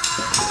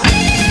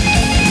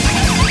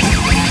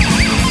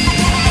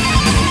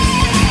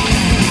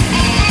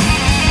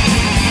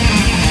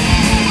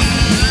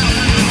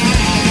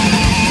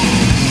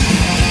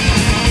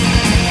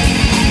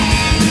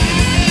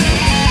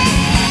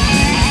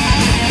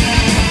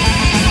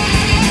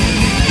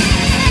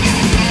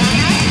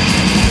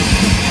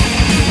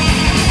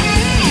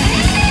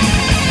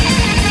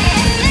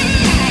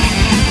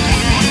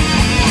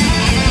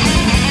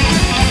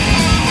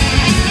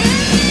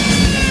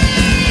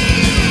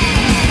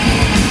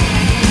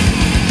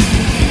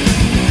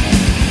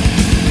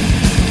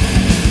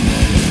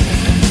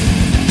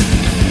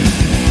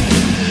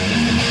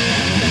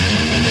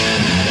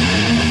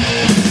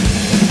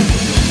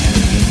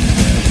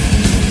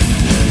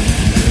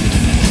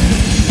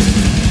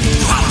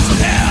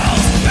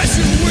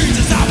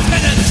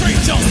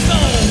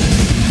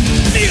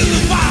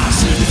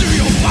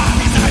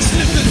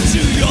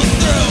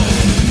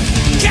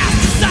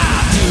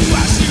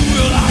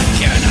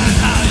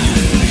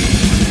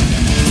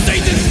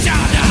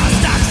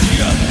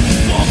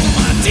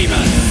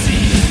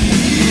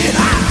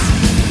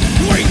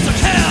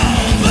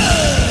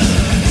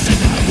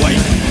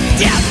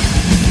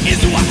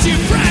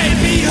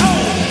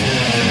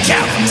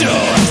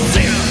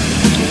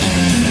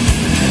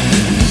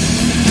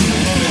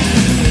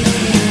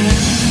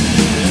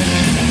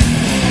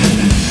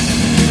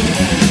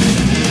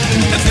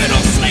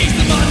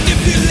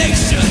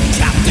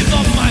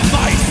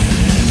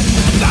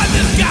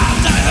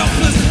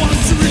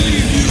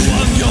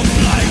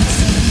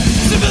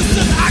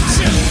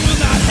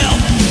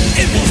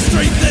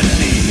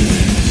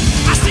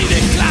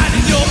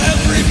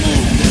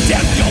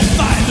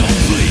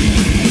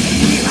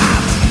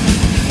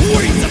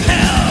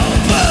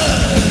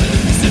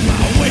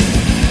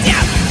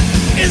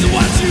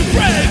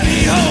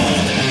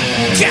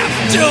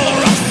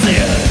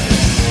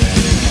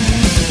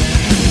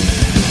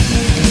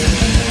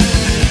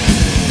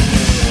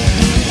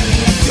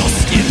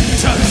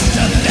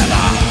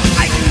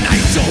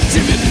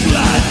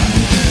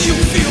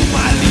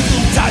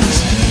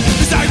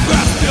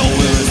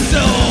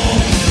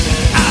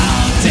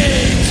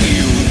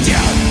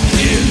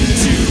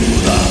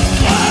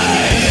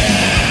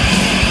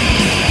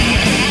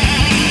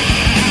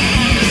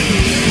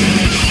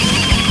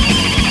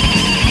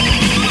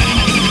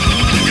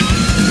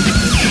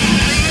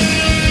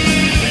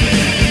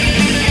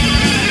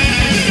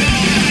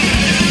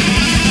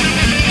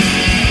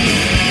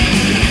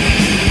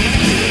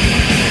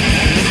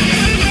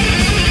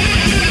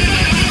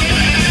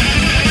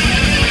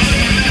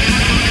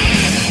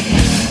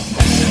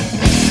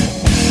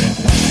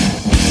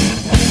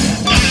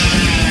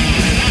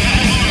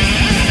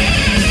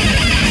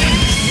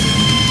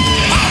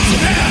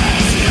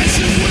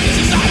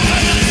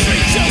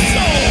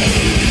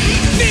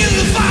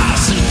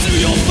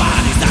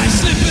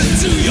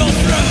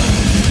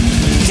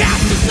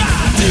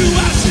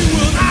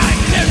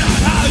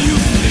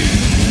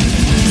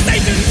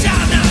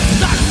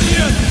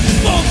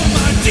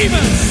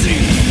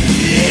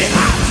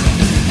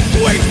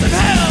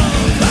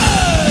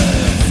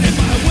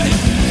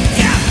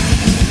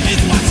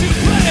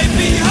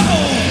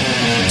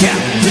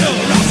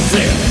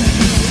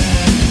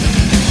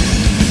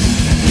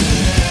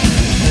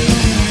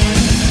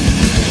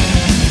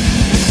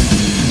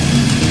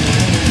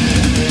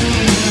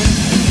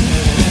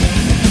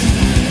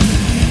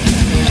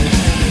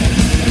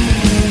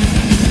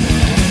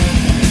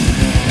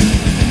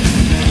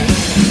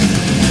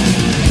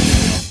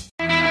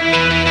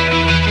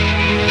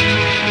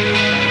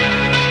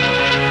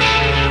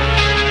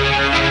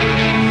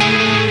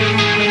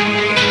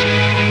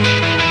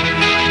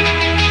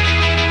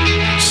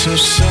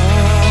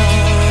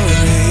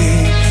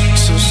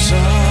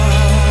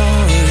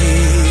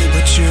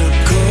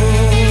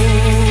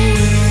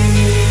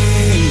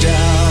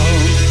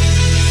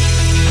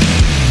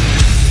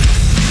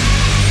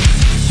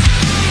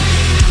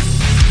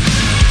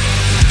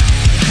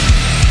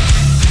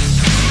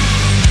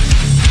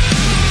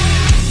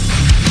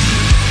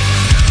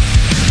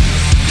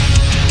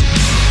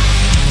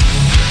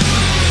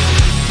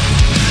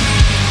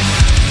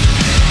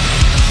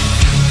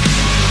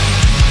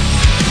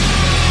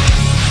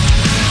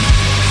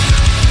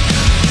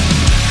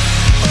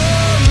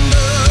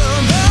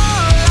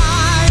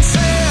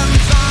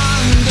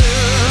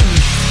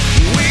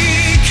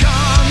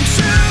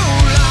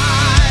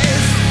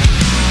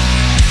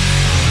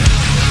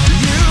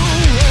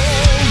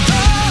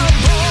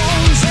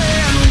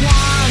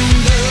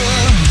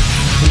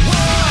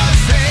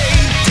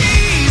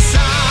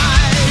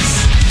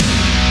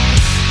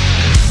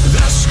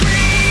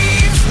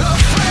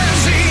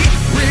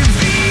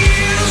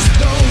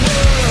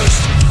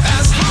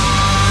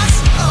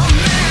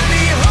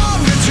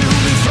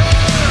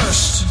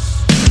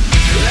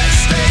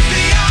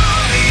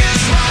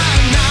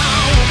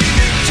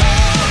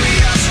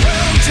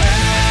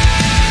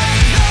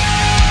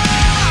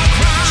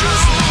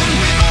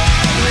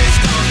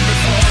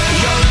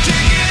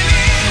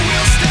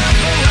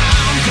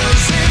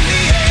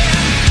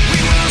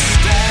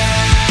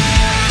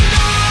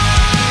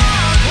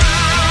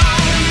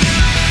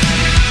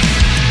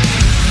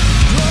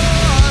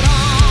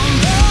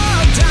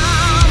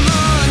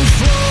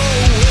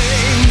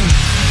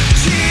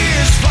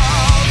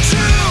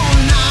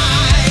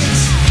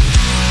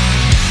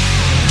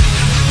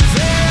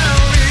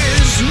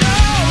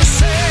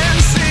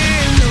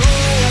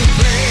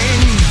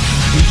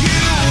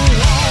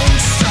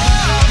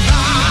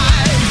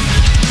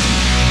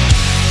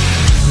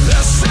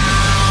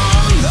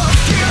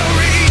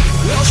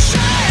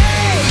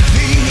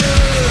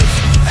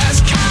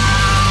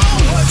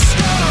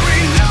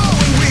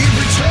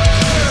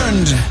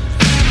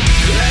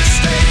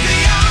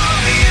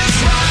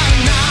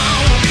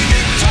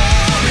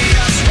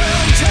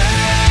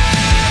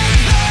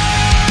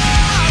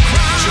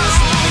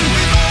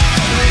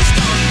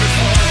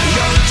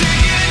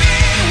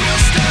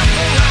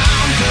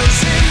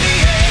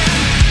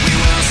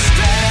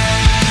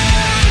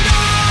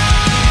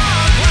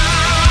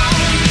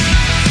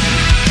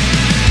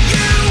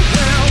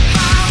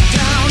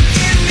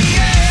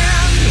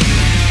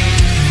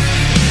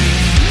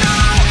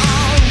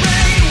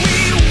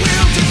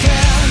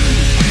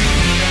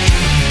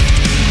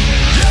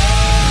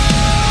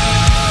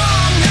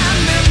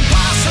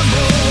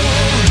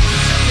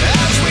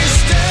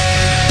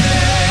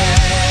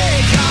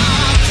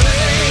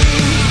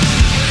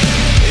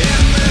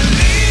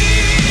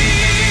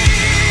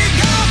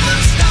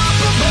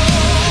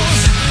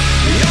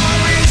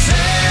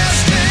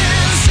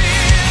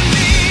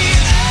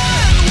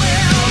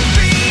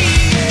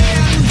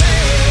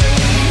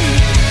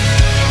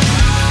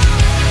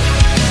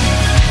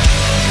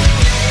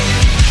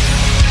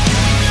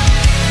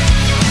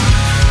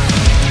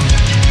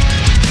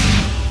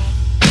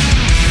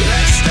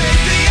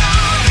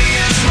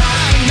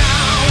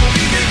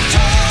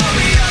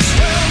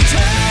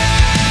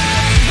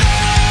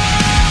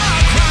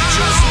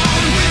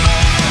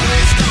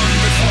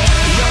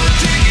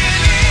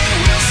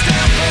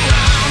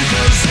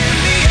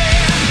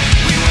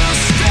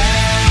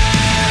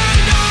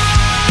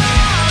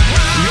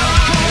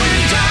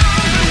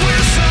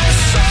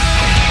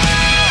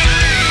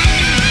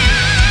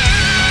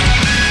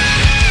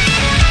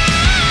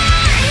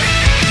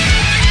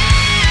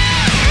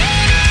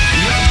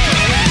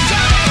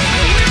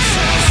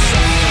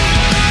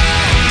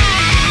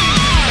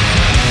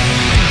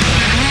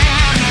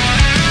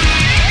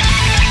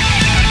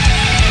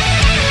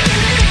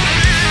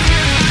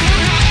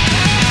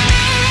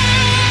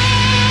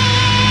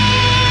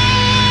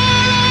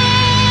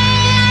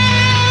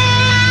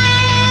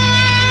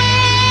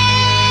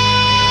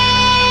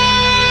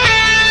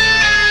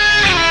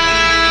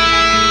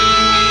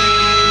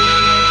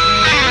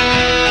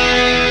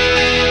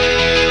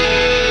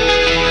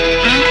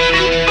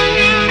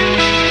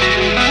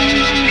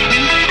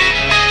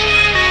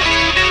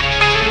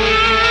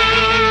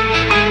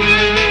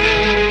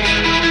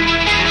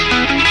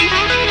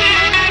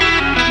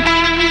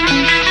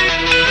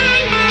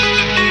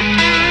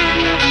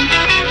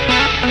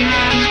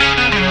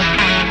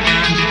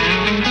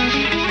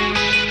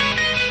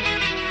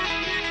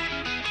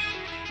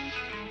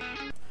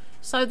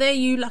 So there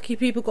you lucky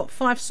people got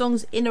 5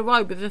 songs in a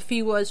row with a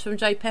few words from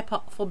J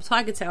Pepper from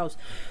Tiger Tales.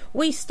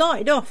 We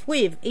started off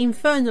with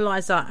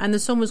Infernalizer, and the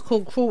song was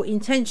called Cruel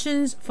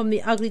Intentions from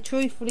The Ugly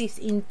Truth, released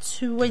in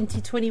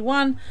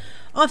 2021.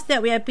 After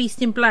that we had Beast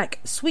in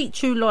Black, Sweet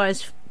True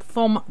Lies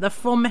from the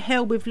From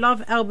Hell With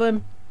Love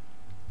album,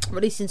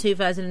 released in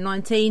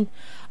 2019.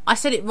 I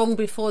said it wrong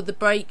before the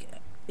break.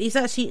 It's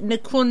actually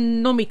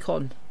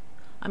Necronomicon.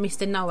 I missed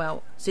the no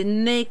out. It's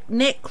in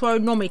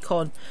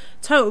Necronomicon.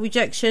 Total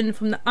Rejection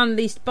from the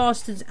Unleashed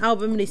Bastards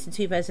album, released in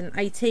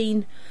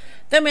 2018.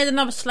 Then we had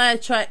another Slayer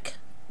track.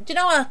 Do you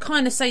know, I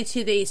kind of say to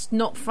you that it's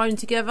not thrown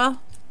together.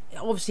 It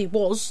obviously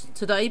was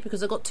today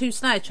because I got 2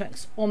 Slayer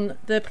tracks on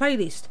the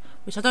playlist,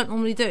 which I don't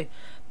normally do.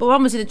 But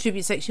one was in the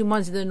tribute section,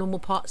 one's in the normal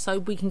part, so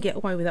we can get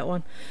away with that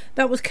one.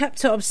 That was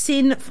Captor of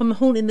Sin from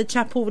Haunting the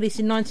Chapel, released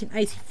in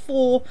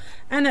 1984.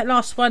 And that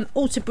last one,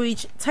 Alter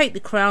Bridge, Take the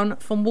Crown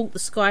from Walk the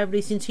Sky,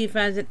 released in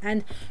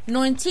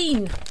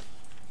 2019.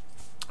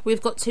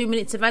 We've got 2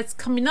 minutes of ads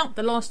coming up,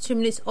 the last 2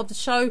 minutes of the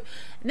show.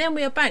 And then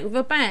we are back with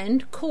a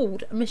band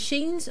called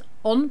Machines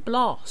on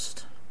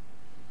Blast.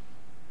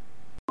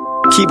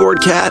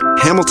 Keyboard Cat,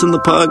 Hamilton the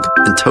Pug,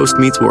 and Toast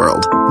Meets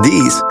World.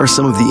 These are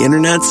some of the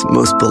internet's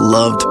most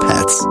beloved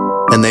pets.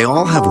 And they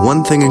all have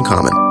one thing in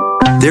common.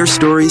 Their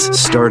stories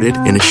started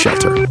in a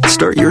shelter.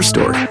 Start your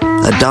story.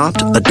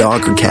 Adopt a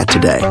dog or cat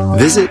today.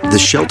 Visit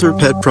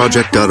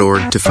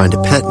theshelterpetproject.org to find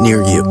a pet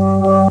near you.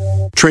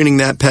 Training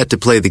that pet to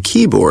play the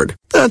keyboard,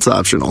 that's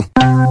optional.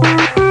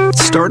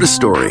 Start a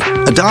story.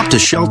 Adopt a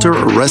shelter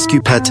or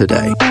rescue pet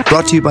today.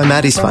 Brought to you by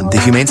Maddie's Fund,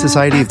 the Humane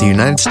Society of the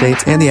United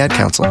States, and the Ad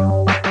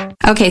Council.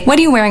 Okay, what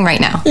are you wearing right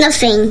now?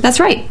 Nothing. That's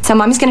right. So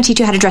mommy's going to teach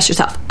you how to dress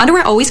yourself.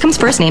 Underwear always comes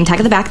first, name tag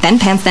at the back, then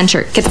pants, then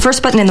shirt. Get the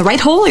first button in the right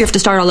hole or you have to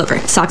start all over.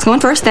 Socks going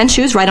first, then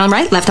shoes, right on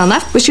right, left on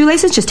left. With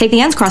shoelaces, just take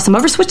the ends, cross them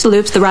over, switch the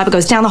loops, the rabbit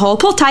goes down the hole,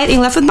 pull tight, and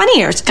you're left with bunny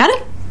ears. Got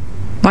it?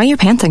 Why are your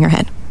pants on your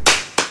head?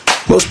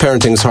 Most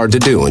parenting's hard to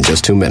do in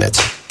just 2 minutes.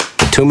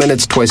 But 2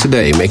 minutes twice a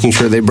day making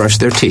sure they brush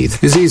their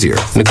teeth is easier,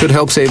 and it could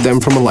help save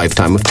them from a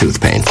lifetime of tooth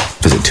pain.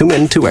 Visit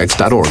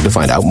 2min2x.org to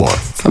find out more.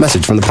 A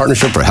message from the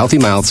Partnership for Healthy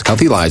Mouths,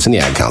 Healthy Lives, and the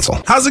Ad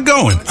Council. How's it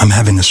going? I'm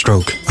having a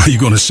stroke. Are you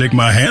going to shake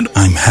my hand?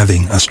 I'm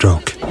having a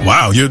stroke.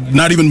 Wow, you're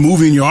not even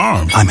moving your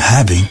arm. I'm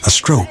having a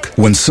stroke.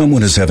 When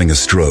someone is having a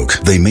stroke,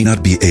 they may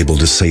not be able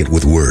to say it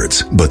with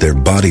words, but their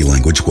body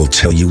language will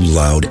tell you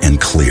loud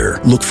and clear.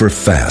 Look for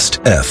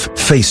FAST. F,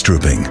 face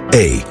drooping.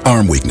 A,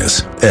 arm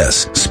weakness.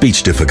 S,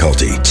 speech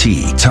difficulty.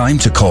 T, time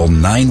to call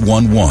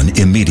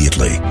 911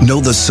 immediately. Know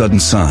the sudden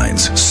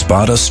signs.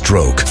 Spot a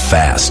stroke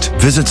fast.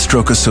 Visit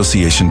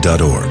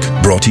strokeassociation.org.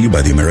 Brought to you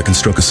by the American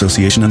Stroke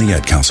Association and the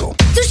Ad Council.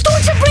 The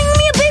storks are bringing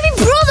me a baby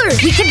brother.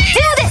 We can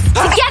do this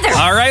together.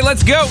 All right,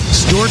 let's go.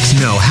 Storks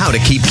know how to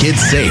keep kids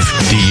safe.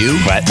 Do you?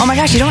 What? Oh my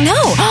gosh, you don't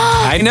know.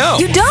 I know.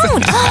 You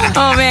don't.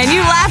 Oh man,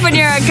 you laugh when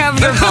you're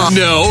uncomfortable.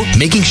 No.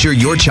 Making sure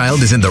your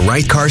child is in the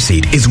right car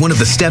seat is one of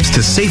the steps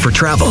to safer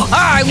travel.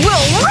 I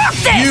will rock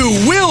this. You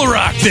will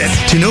rock this.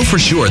 To know for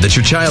sure that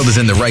your child is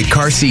in the right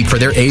car seat for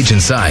their age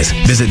and size,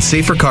 visit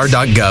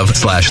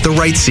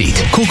safercar.gov/the-right-seat.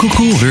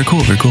 Cool. Very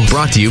cool.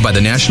 Brought to you by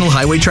the National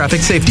Highway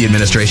Traffic Safety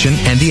Administration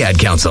and the Ad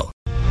Council.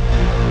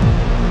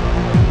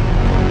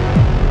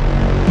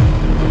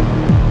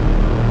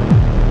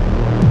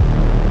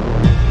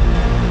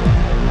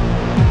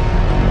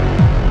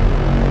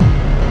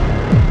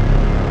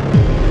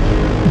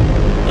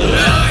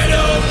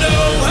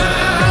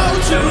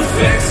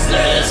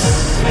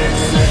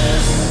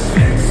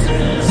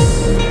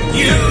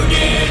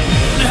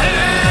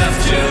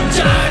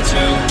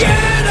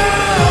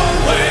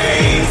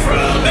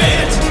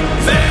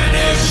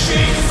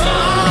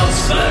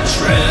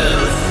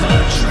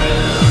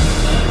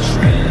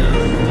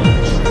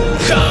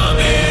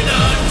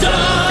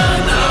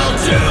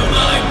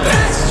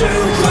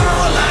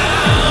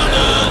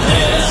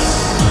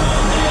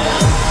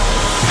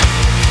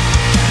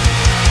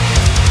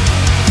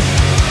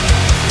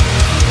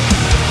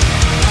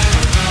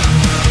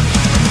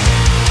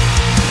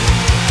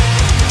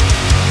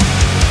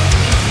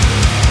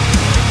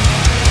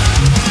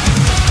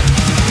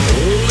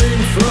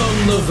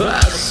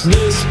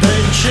 Vastness,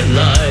 pension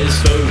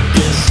lies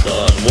focused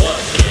on what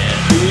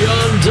can't be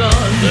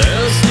undone.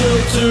 There's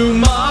still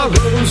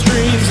tomorrow's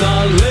dreams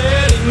are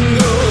letting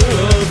go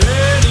of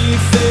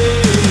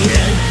anything.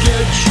 Can't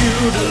get you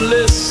to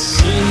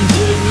listen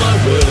to my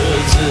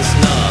words, it's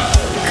not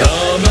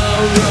come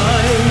out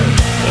right.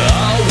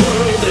 Our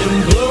world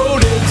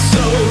imploded,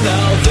 so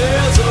now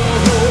there's a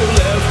hole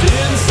left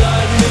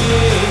inside me.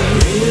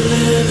 We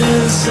live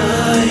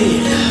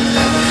inside,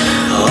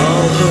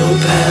 all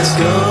hope has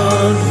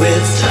gone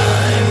with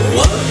time.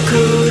 What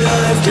could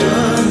I've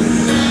done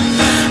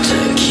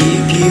to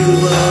keep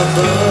you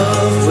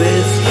above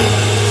with me?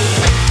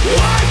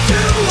 What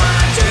do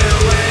I do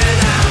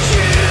without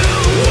you?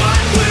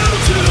 What will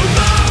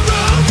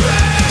tomorrow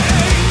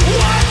bring?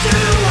 What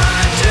do I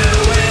do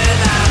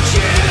without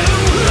you?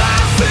 I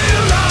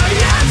feel I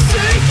am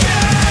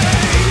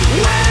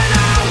sinking when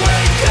I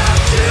wake up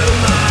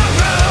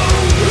tomorrow,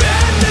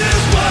 and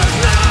this was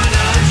not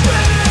a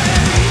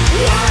dream.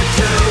 What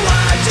do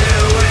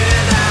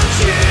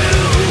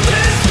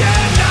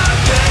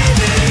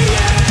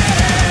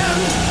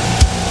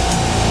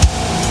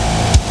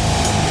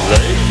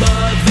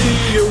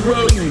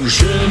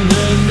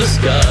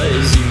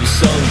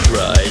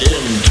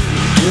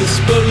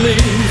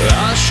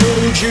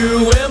you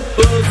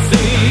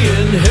empathy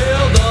and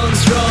held on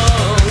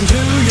strong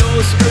to your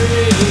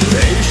screen.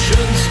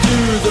 Patience to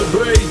the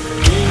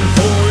breaking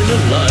point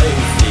of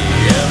life. The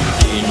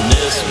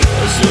emptiness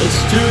was just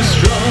too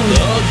strong.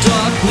 The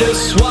darkness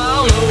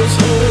swallows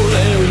whole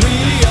and we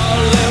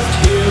are left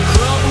here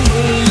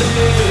crumbling.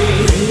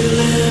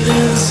 Reeling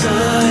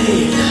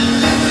inside,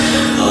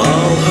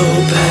 all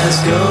hope has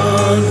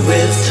gone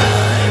with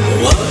time.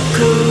 What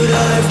could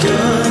I've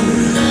done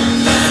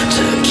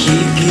to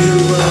keep you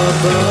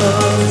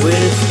above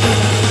with me?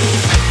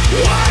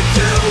 What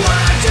do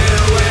I do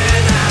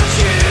without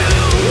you?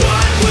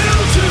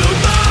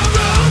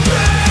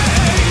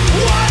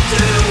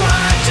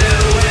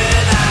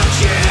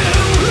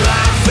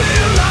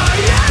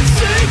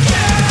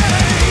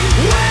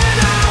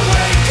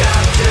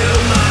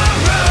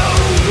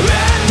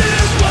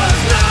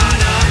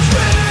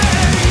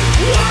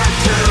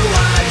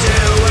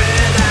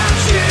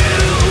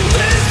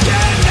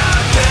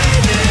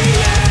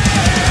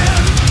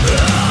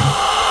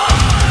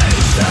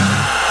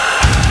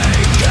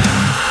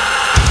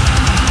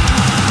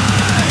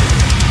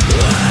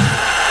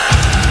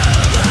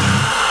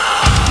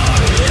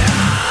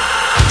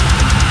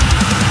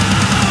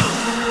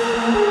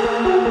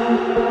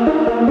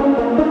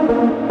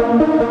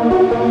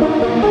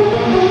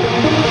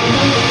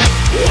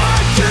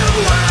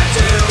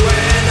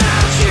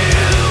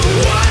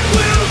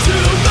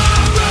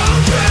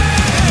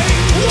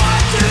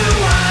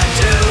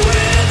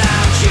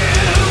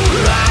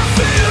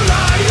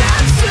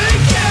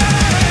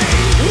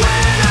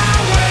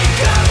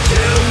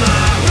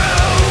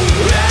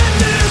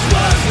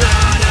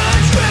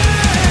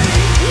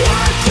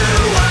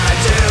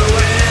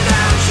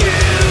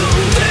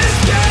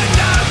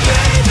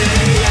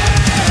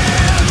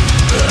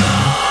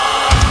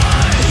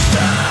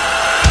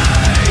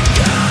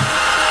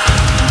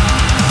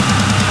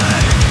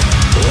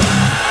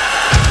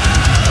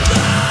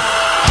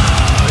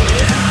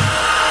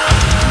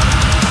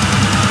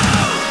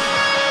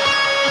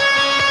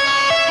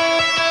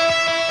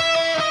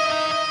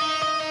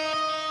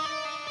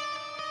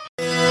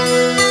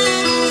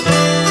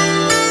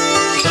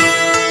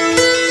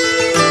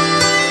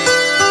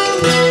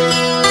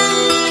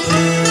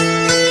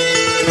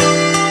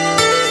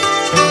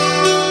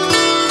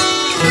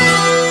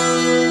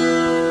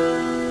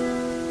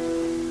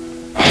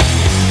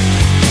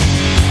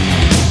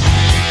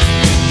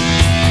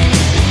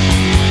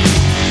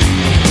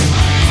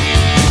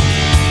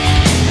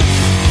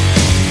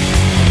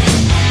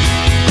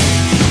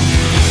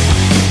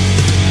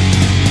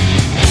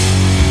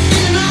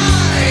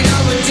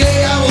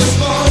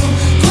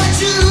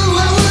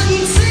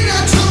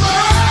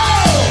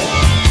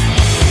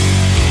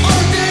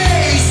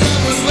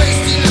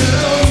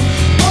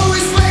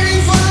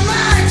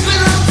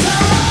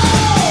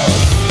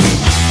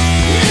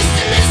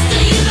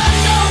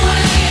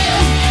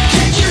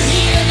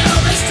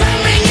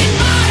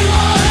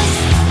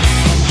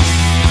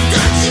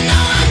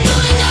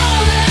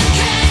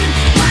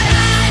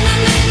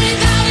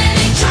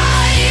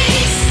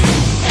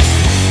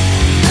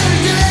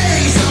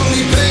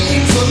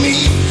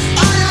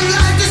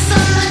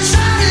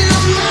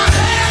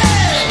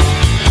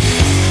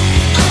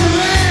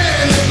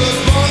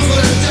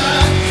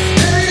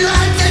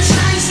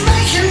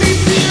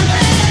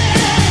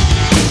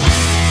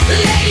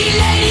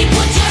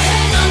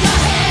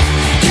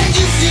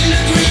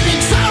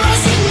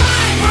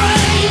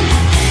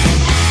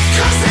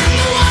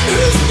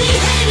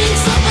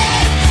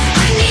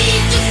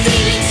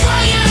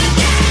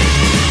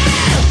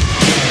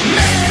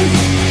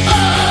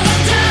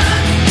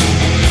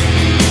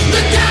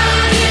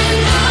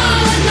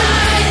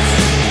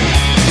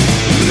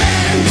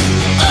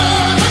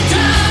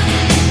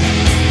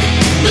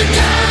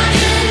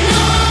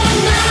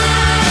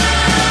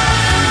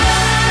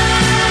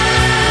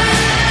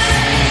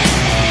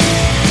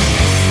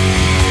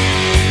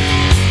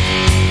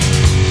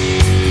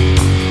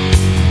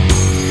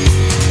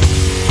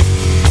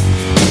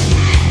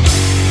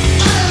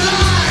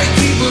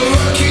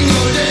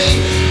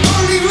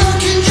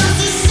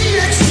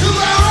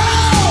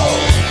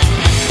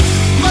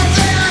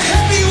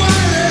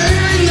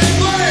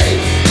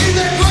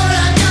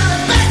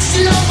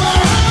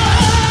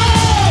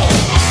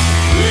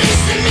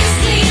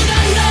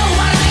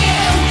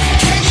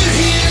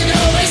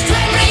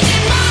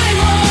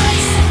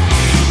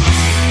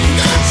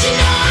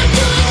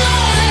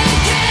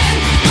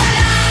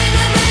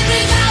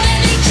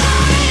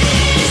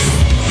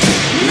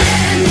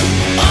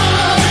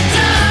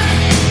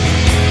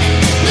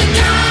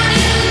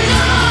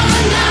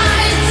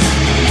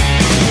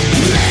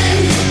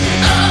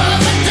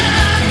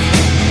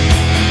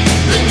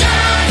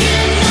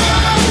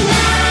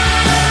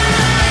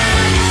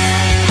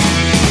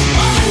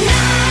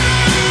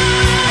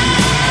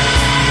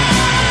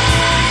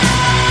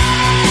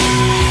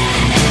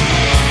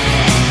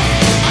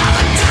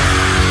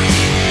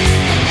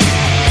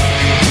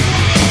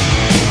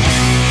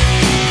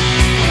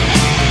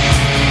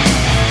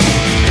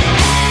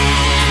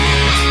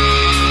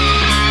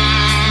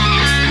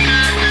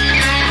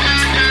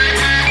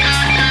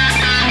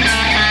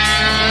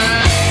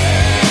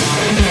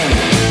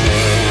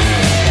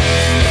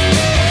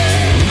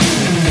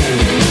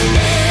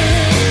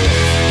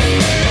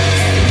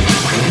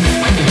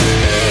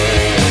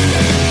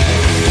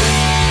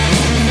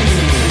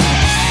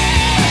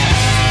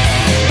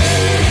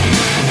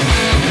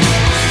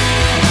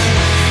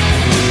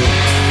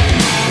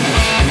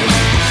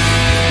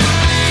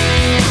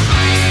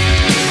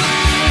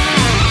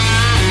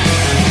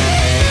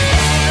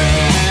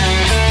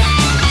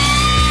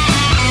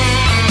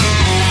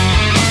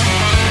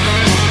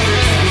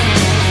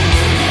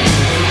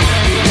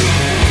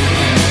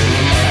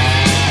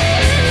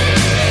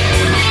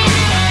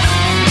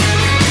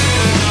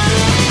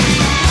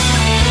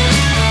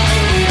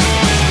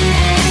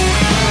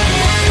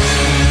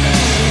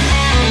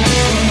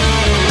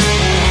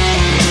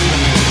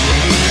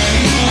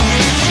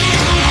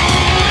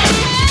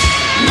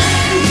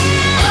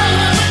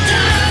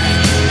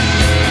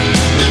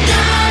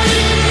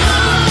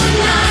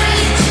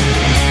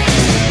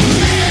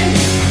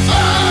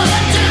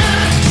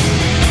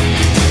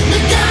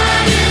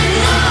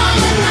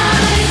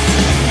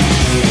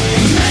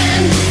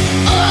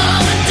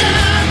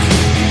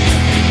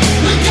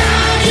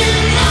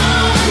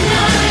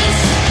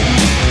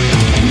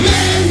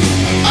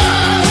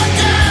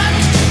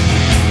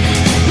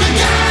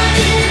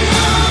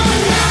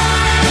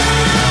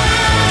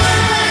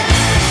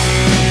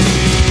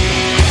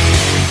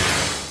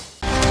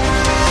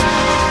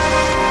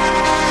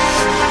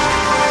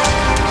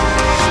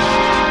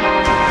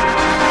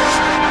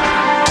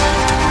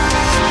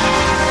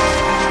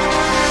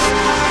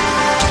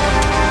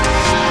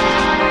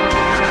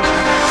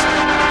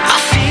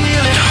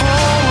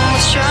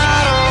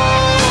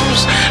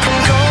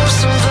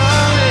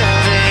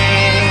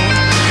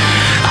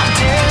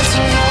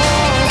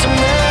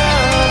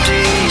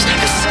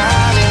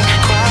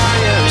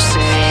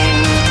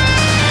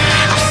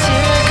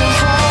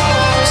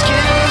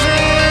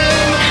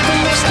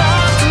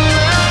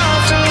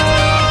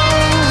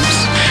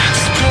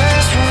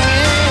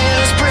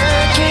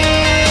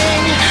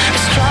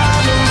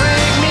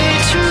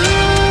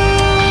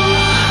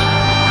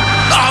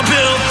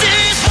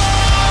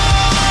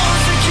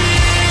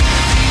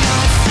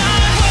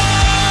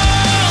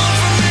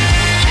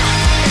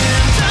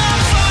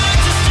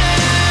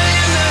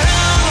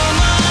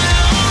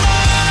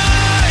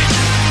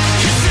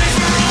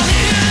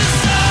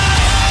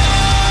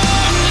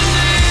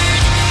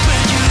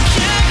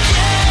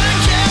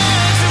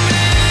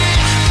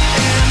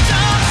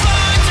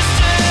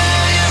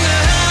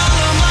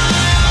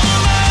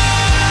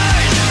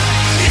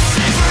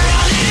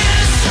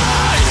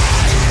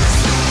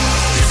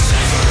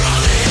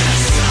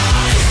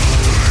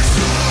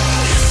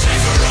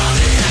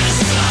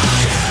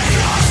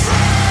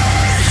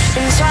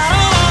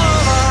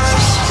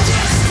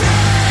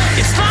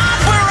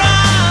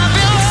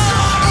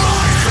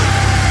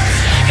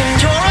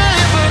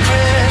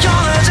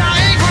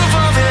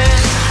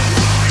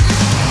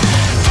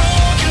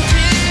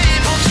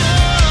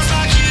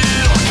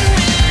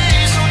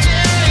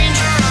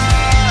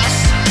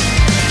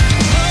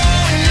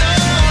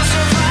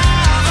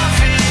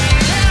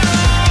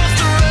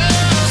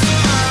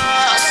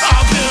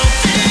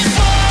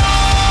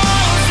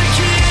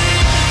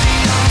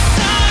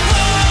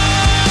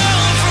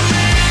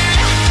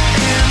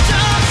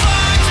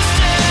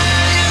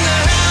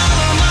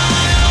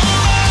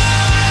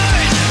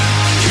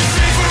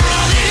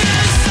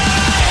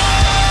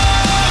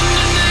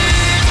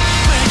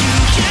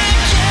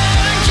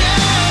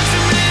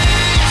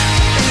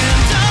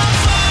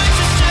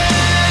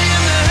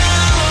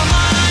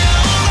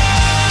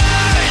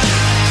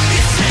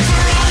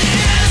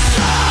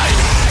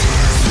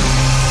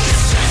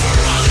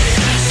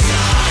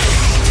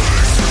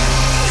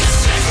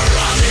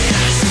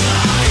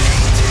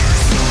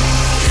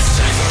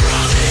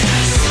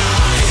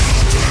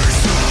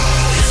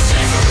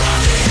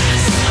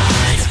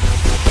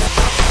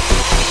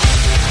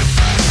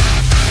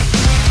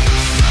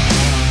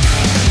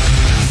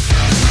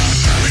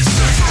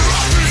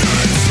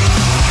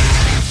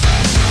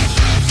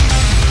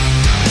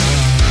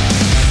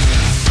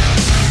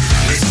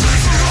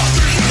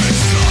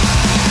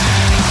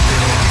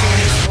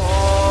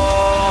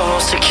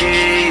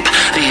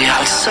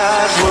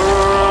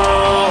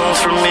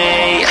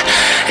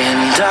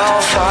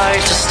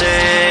 fight to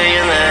stay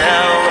in the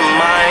hell of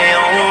my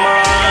own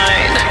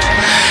mind.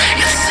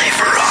 It's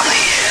safer on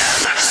the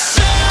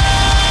inside.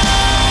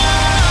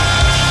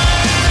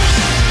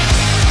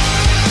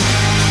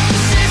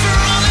 Safer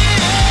on the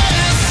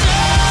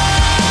inside.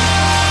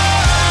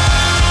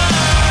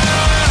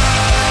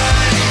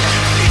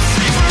 It's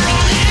safer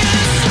on the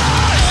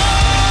inside.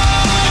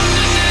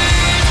 Underneath,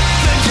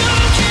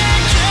 but you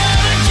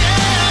can't get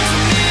against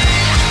me.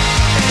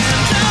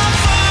 And I'll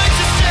fight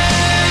to stay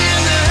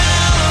in the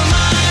hell of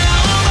my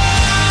own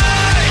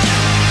mind.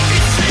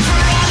 It's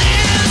safer on the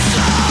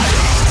inside.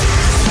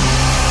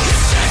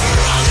 It's safer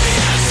on the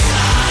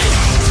inside.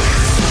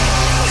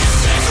 It's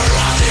safer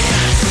on the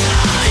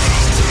inside.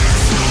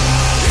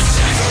 It's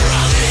safer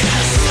on the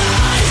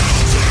inside.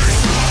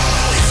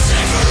 It's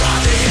safer on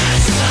the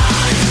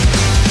inside.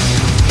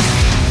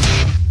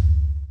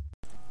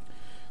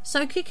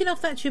 So kicking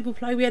off that triple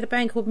play, we had a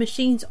band called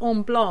Machines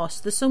on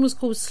Blast. The song was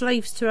called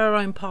Slaves to Our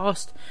Own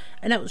Past,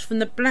 and that was from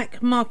the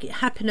Black Market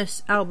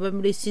Happiness album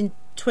released in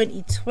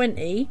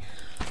 2020.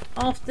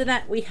 After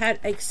that we had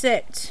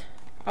Accept,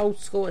 old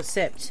school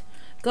Accept,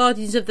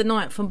 Guardians of the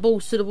Night from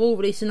Balls to the Wall,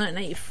 released in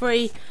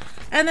 1983.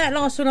 And that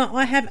last one,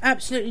 I have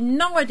absolutely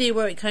no idea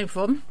where it came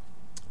from.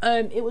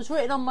 It was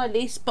written on my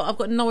list, but I've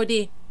got no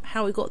idea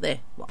how it got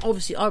there. Well,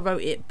 obviously I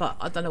wrote it, but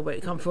I don't know where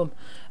it come from.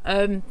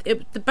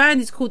 The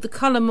band is called The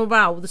Colour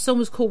Morale. The song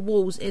was called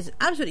Walls. It's an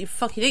absolutely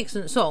fucking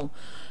excellent song.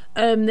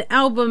 The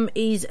album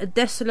is A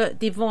Desolate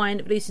Divine,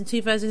 released in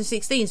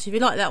 2016. So if you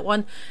like that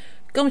one,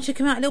 go and check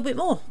them out a little bit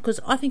more, because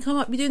I think I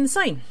might be doing the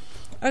same.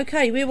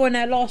 Okay, we're on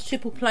our last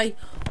triple play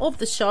of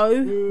the show.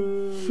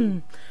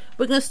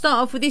 We're going to start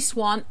off with this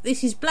one.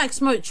 This is Black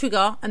Smoke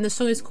Trigger, and the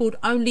song is called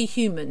Only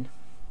Human.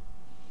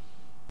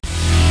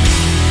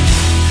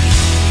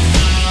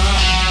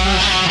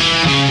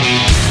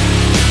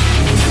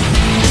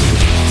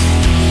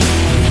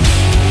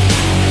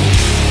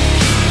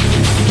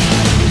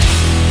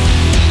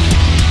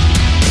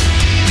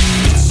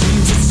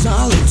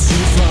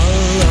 Solitude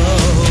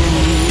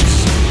follows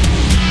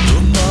the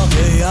more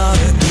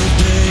chaotic the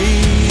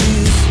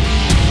days.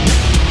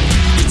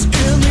 It's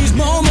in these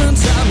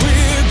moments that we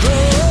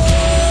grow.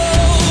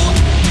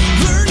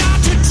 Learn not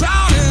to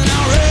drown in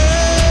our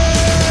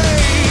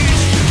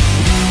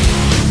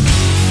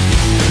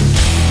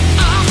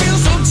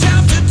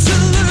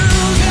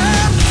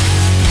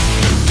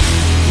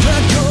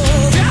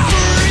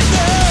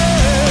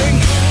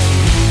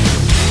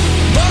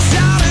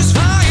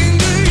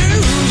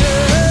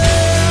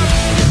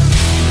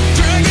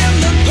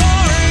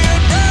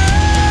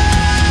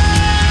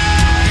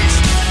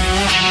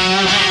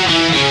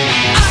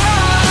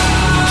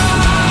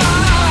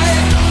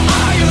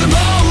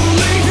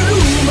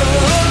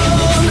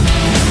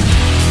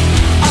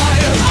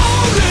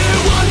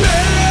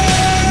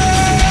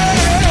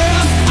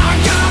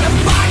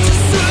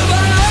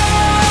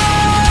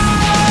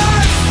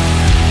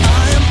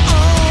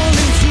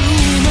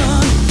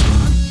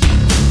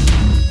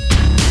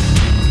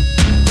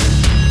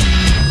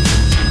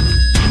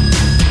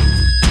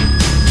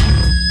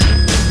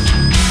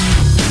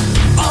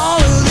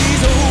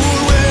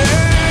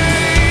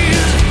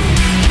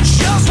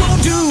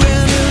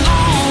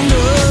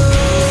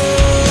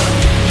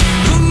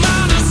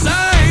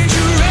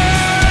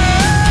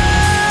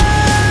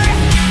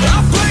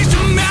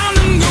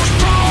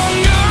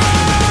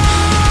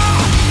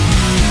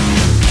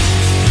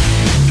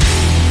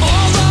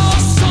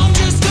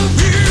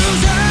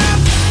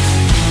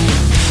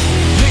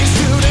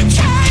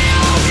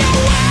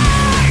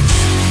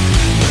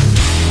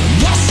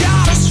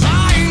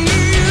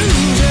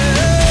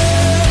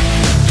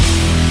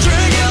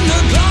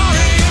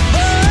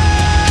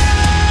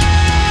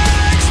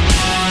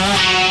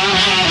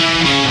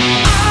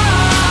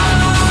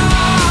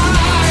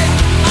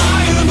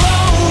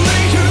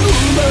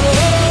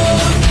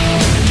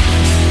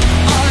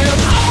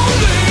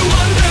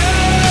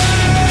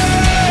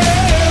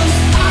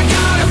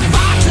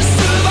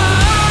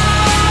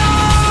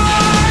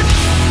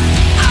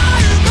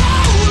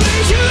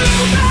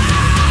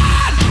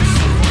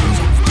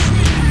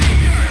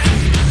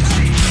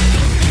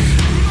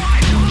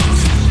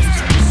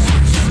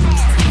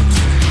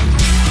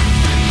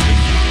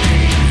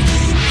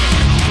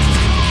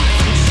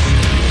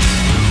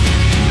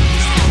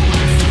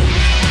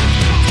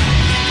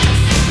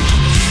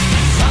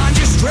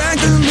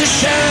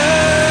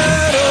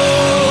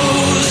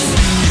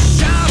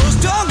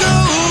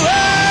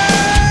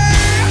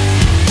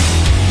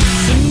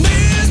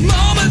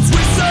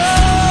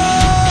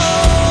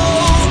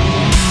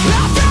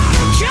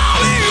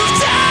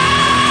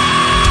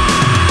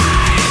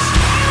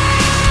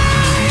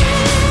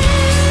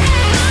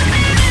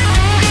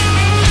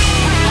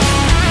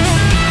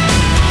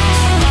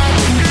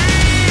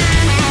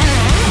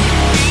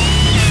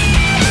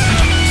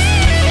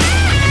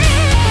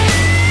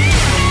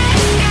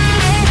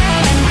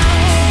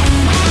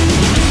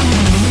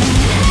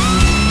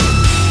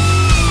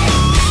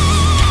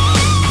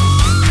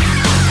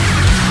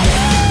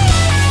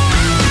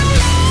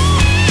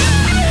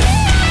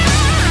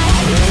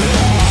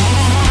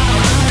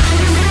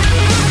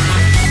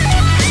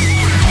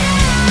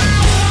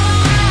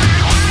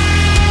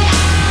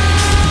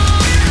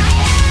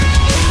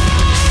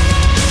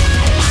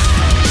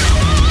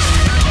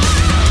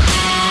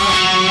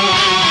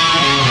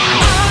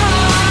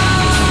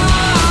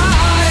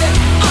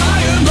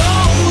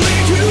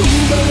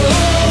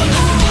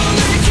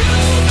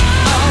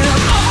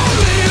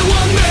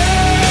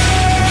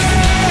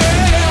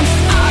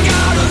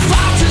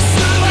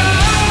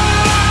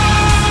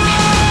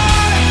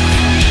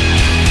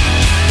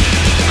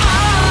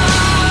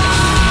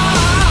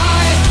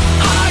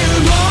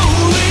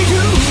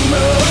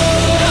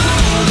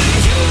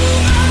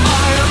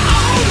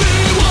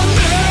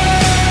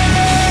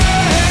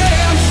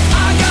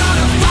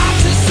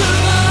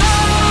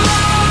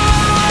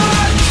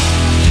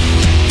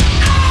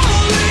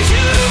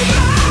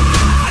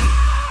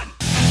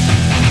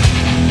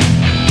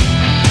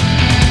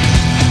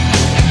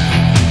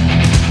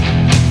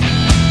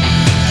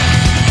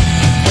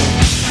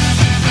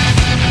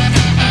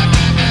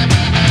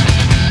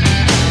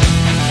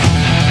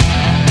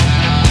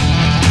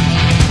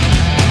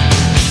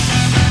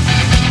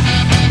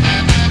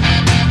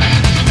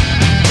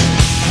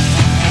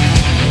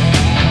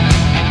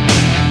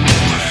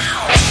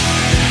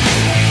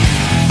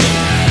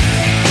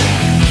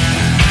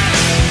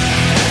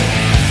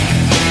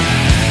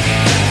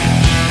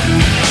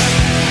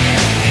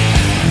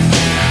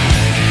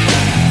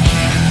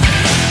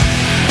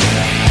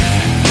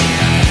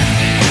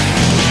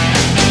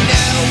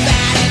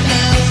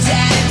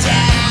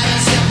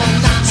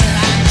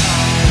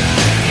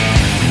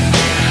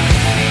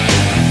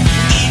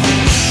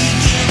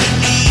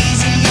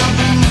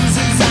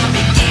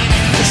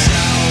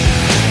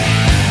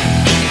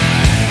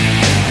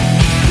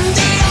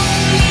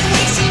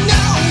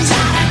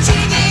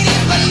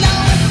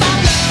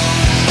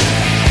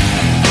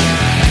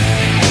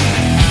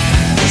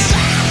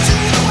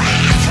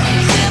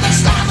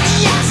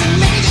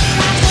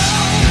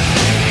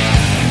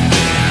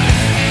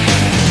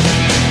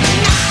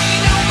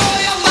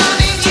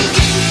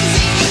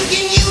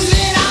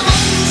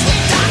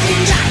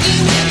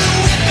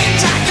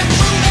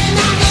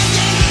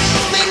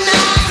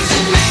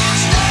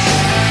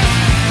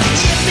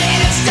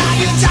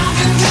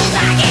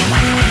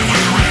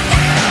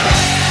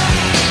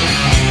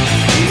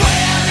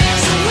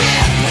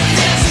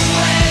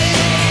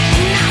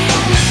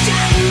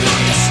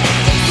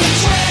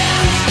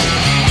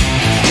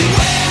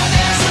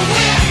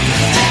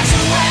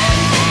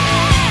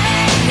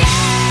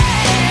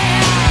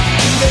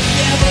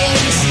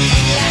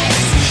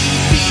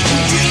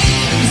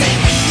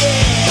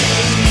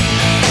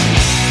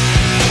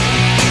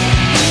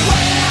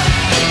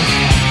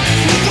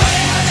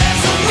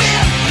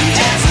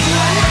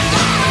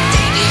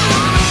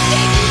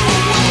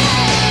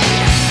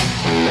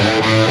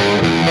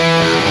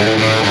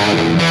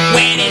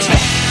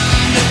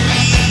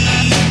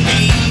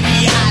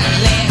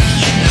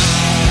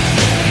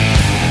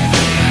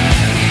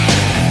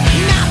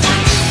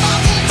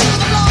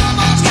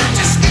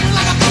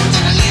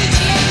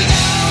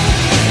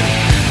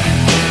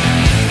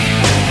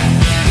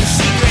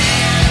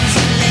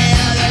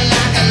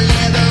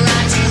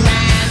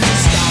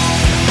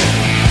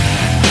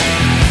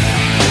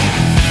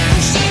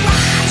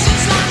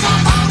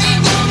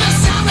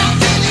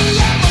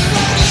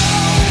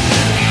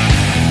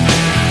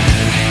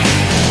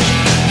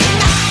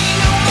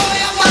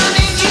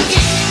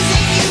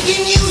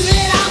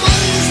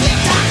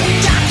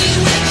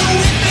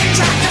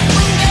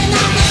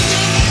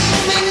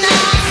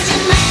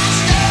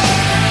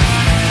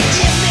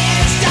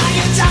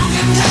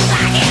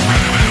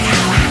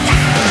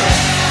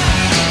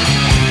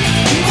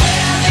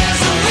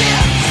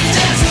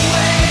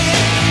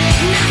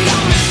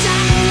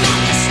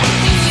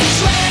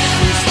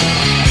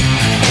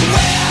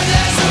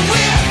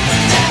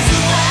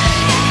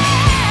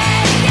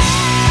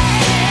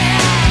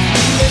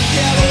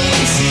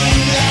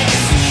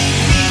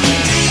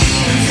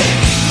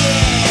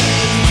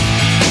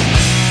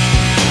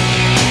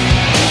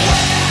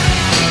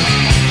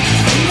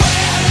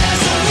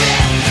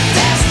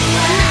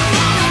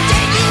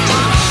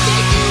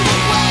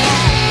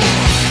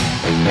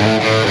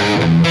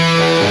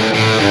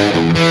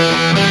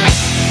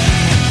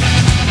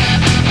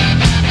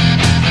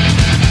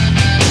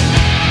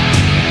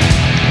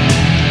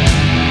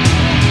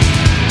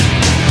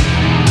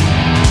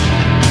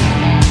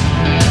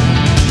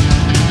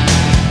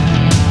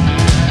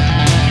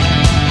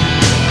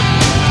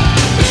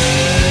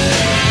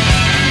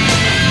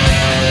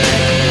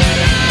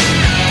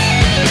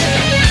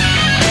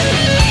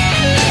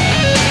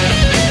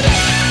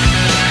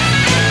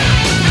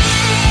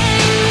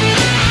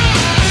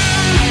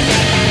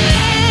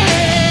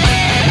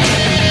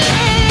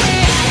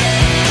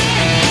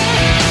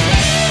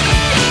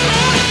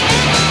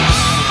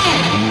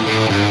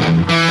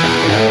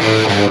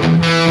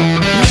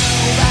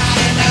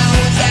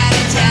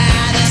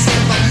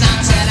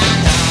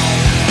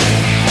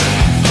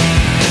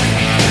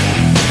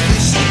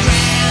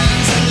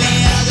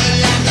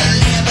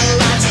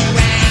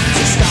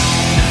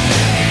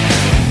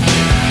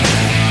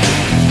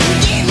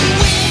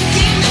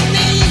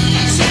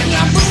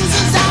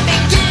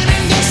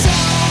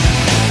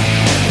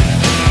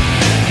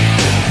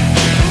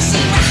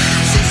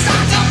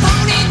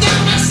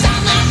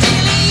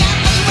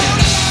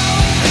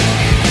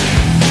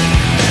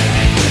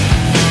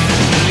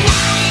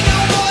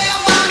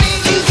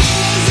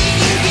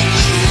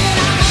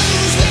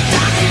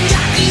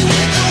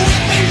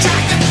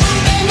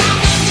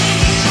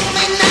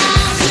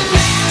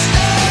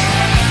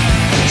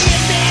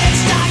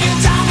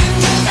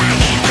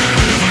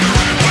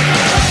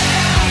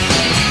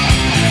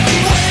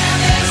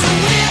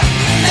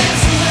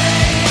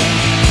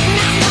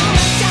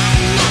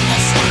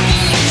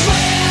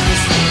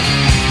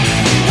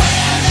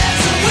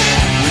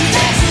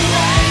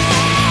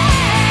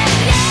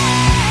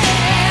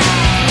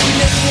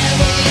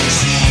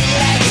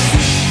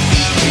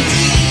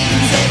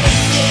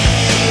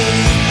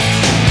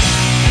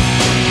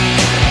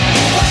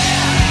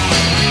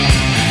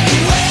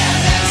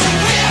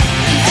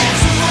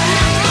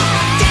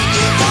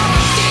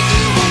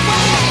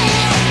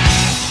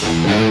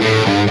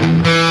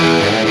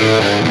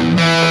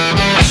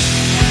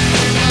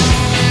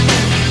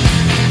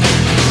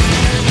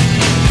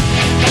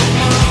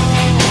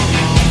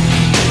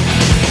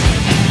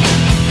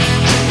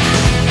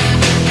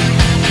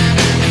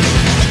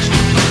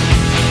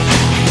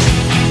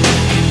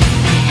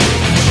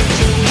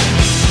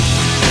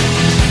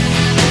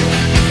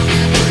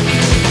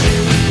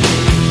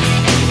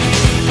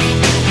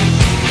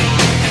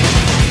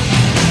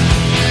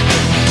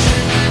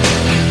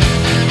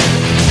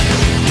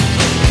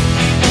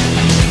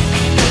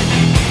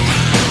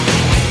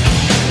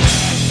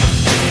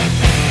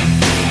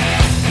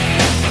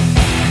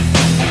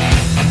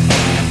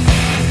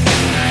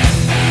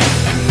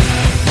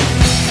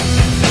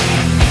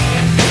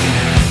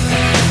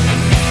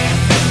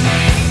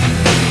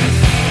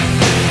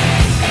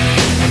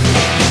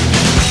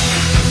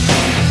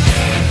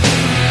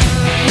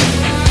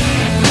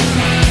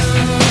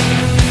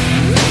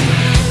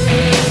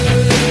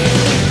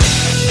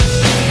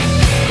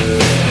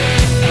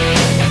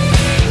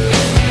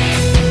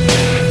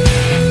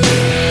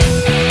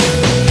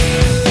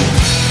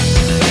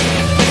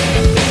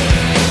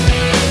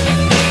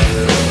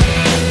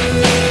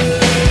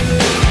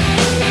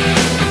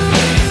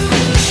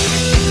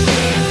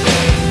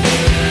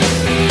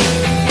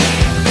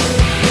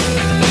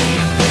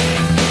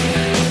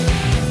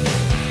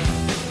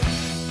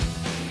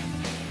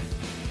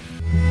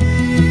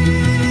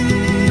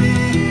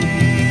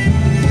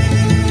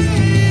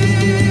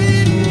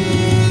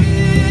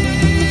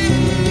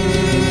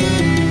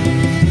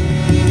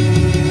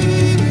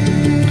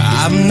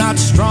not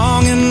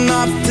strong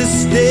enough to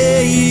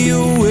stay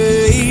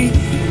away.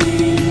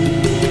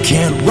 I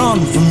can't run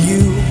from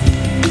you.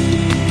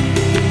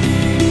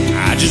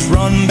 I just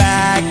run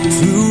back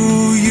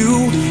to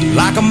you.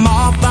 Like a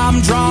moth,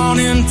 I'm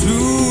drawn into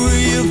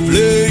your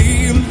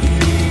flame.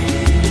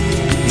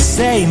 You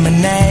say my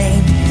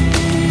name,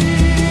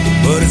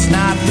 but it's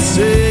not the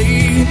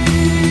same.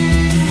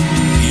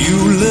 You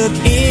look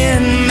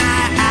in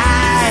my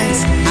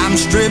eyes, I'm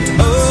stripped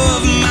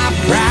of my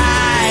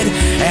pride,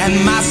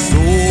 and my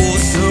soul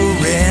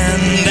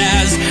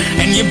surrenders,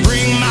 and you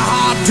bring my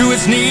heart to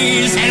its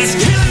knees, and it's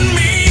killing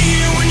me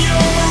when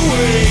you're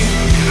away.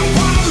 And I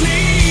wanna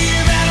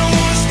leave, and I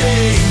wanna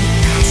stay.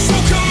 I'm so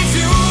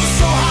confused,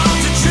 so hard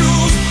to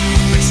choose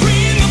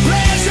between the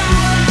pleasure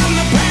and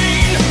the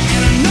pain.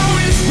 And I know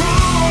it's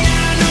wrong,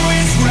 and I know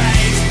it's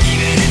right.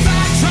 Even if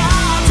I try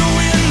to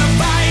win the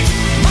fight,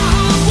 my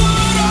heart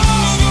would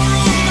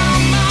overrule my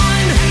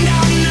mind, and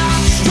I'm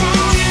not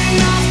strong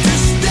enough to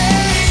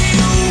stay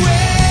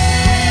away.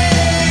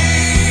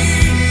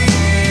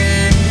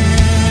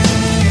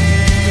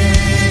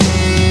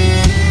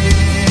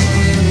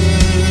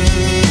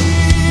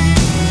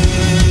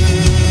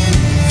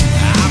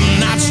 I'm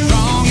not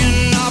strong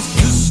enough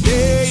to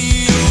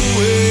stay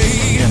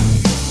away.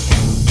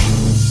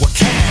 What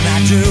can I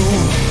do?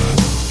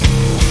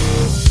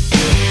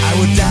 I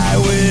would die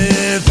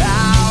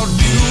without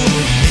you.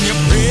 In your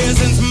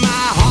presence,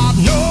 my heart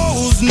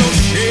knows no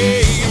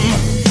shame.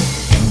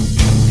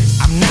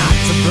 I'm not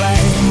to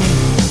blame,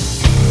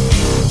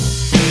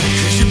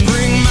 'cause you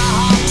bring my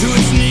heart to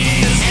its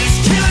knees, and it's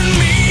killing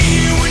me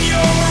when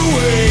you're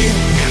away.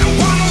 And I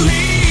wanna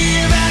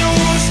leave, and I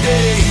wanna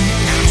stay.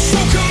 I'm so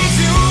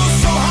confused,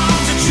 so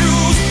hard to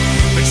choose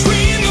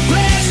between the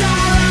pleasure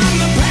and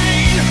the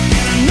pain.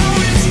 And I know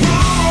it's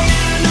wrong,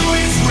 and I know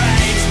it's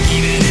right.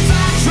 Even if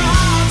I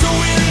try to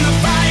win the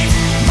fight,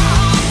 my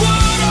heart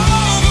would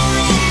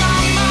overrule my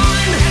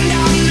mind, and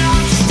I'm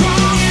not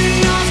strong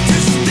enough to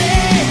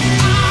stay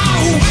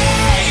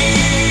away.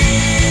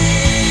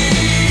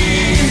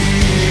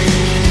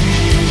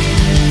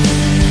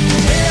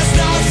 There's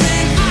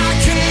nothing I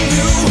can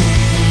do.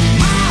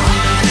 My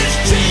heart is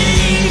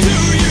chained to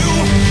you,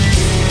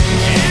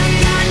 and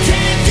I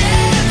can't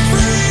get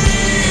free.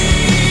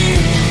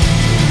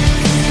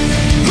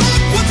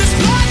 Look what this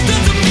life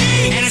done to me,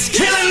 and it's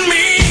killing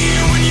me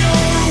when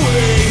you're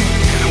away.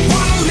 And I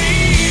wanna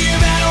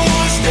leave, and I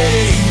wanna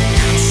stay.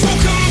 I'm so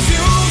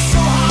confused, so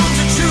hard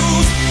to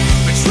choose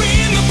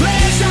between the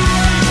pleasure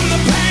and the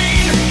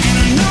pain. And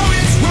I know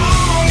it's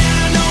wrong, and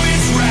I know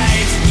it's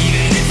right.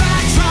 Even if I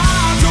try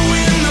to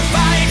win the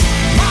fight,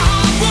 my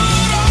heart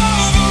would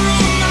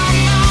overrule my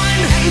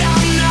mind, and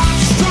I'm not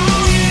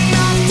strong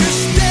enough to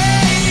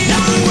stay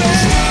away.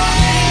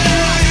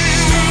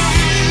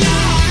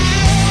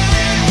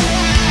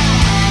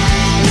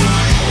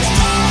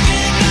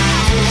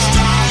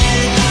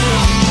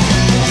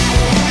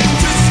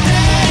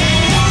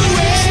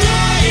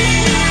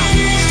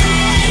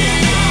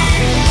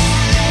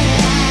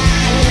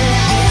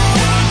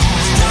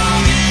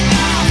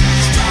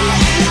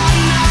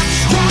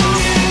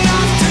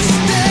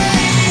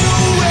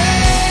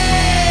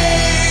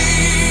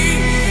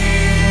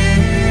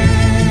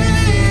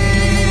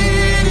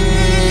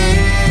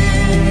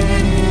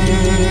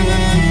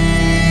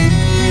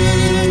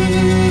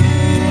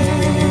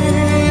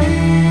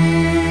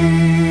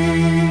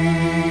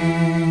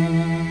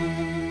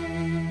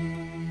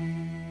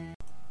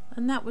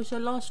 And that was your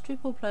last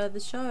triple play of the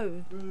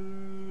show.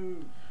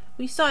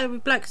 We started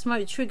with Black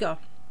Smoke Trigger.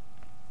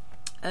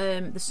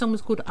 The song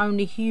was called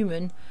Only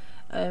Human,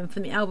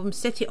 from the album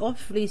Set It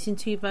Off, released in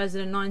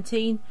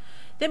 2019.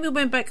 Then we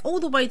went back all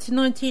the way to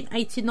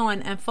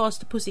 1989 and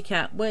Faster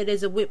Pussycat, Where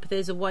There's a Whip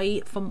There's a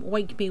Way, from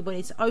Wake Me When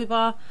It's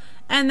Over.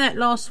 And that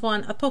last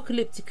one,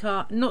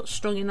 Apocalyptica, Not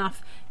Strong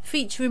Enough,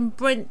 featuring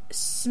Brent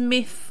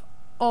Smith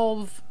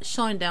of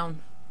Shinedown.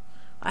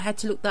 I had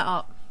to look that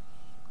up.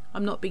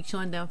 I'm not a big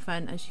Shinedown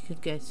fan, as you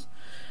could guess,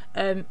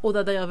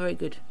 although they are very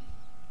good.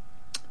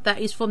 That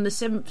is from the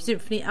 7th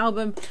Symphony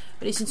album,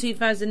 released in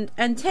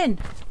 2010.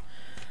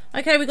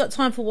 Okay, we've got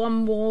time for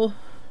one more.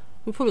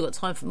 We've probably got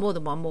time for more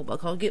than one more,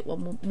 but I can't get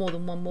more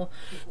than one more.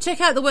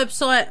 Check out the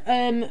website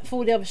for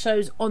all the other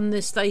shows on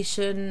the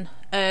station.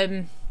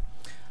 The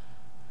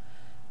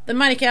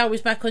Manic Hour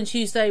is back on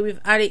Tuesday with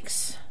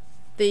Alex.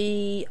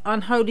 The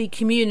Unholy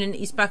Communion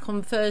is back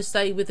on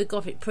Thursday with the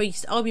Gothic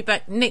Priest. I'll be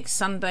back next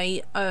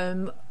Sunday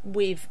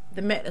with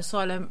the Metal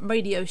Asylum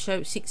radio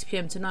show, 6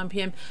 PM to 9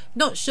 PM.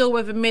 Not sure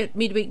whether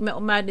Midweek Metal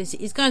Madness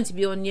is going to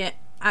be on yet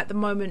at the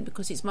moment,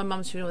 because it's my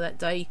mum's funeral that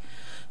day.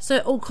 So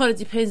it all kind of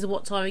depends on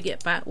what time we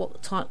get back,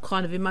 what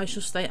kind of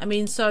emotional state I'm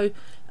in. So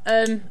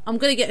I'm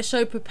going to get a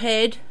show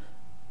prepared,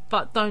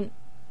 but don't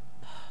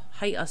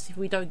hate us if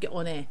we don't get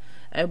on air.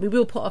 We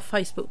will put a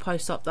Facebook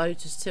post up though,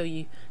 just to tell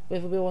you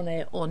whether we're on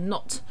air or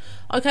not.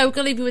 Okay, we're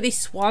going to leave you with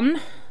this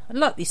one. I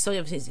like this song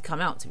ever since it came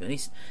out, to be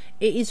honest.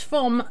 It is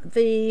from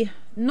the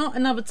Not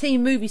Another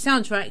Teen movie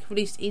soundtrack,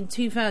 released in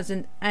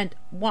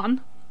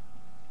 2001.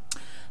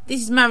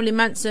 This is Marilyn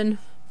Manson.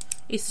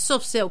 It's the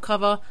Soft Cell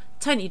cover,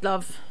 Tainted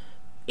Love.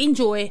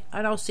 enjoy,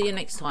 and I'll see you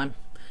next time.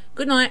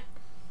 Good night.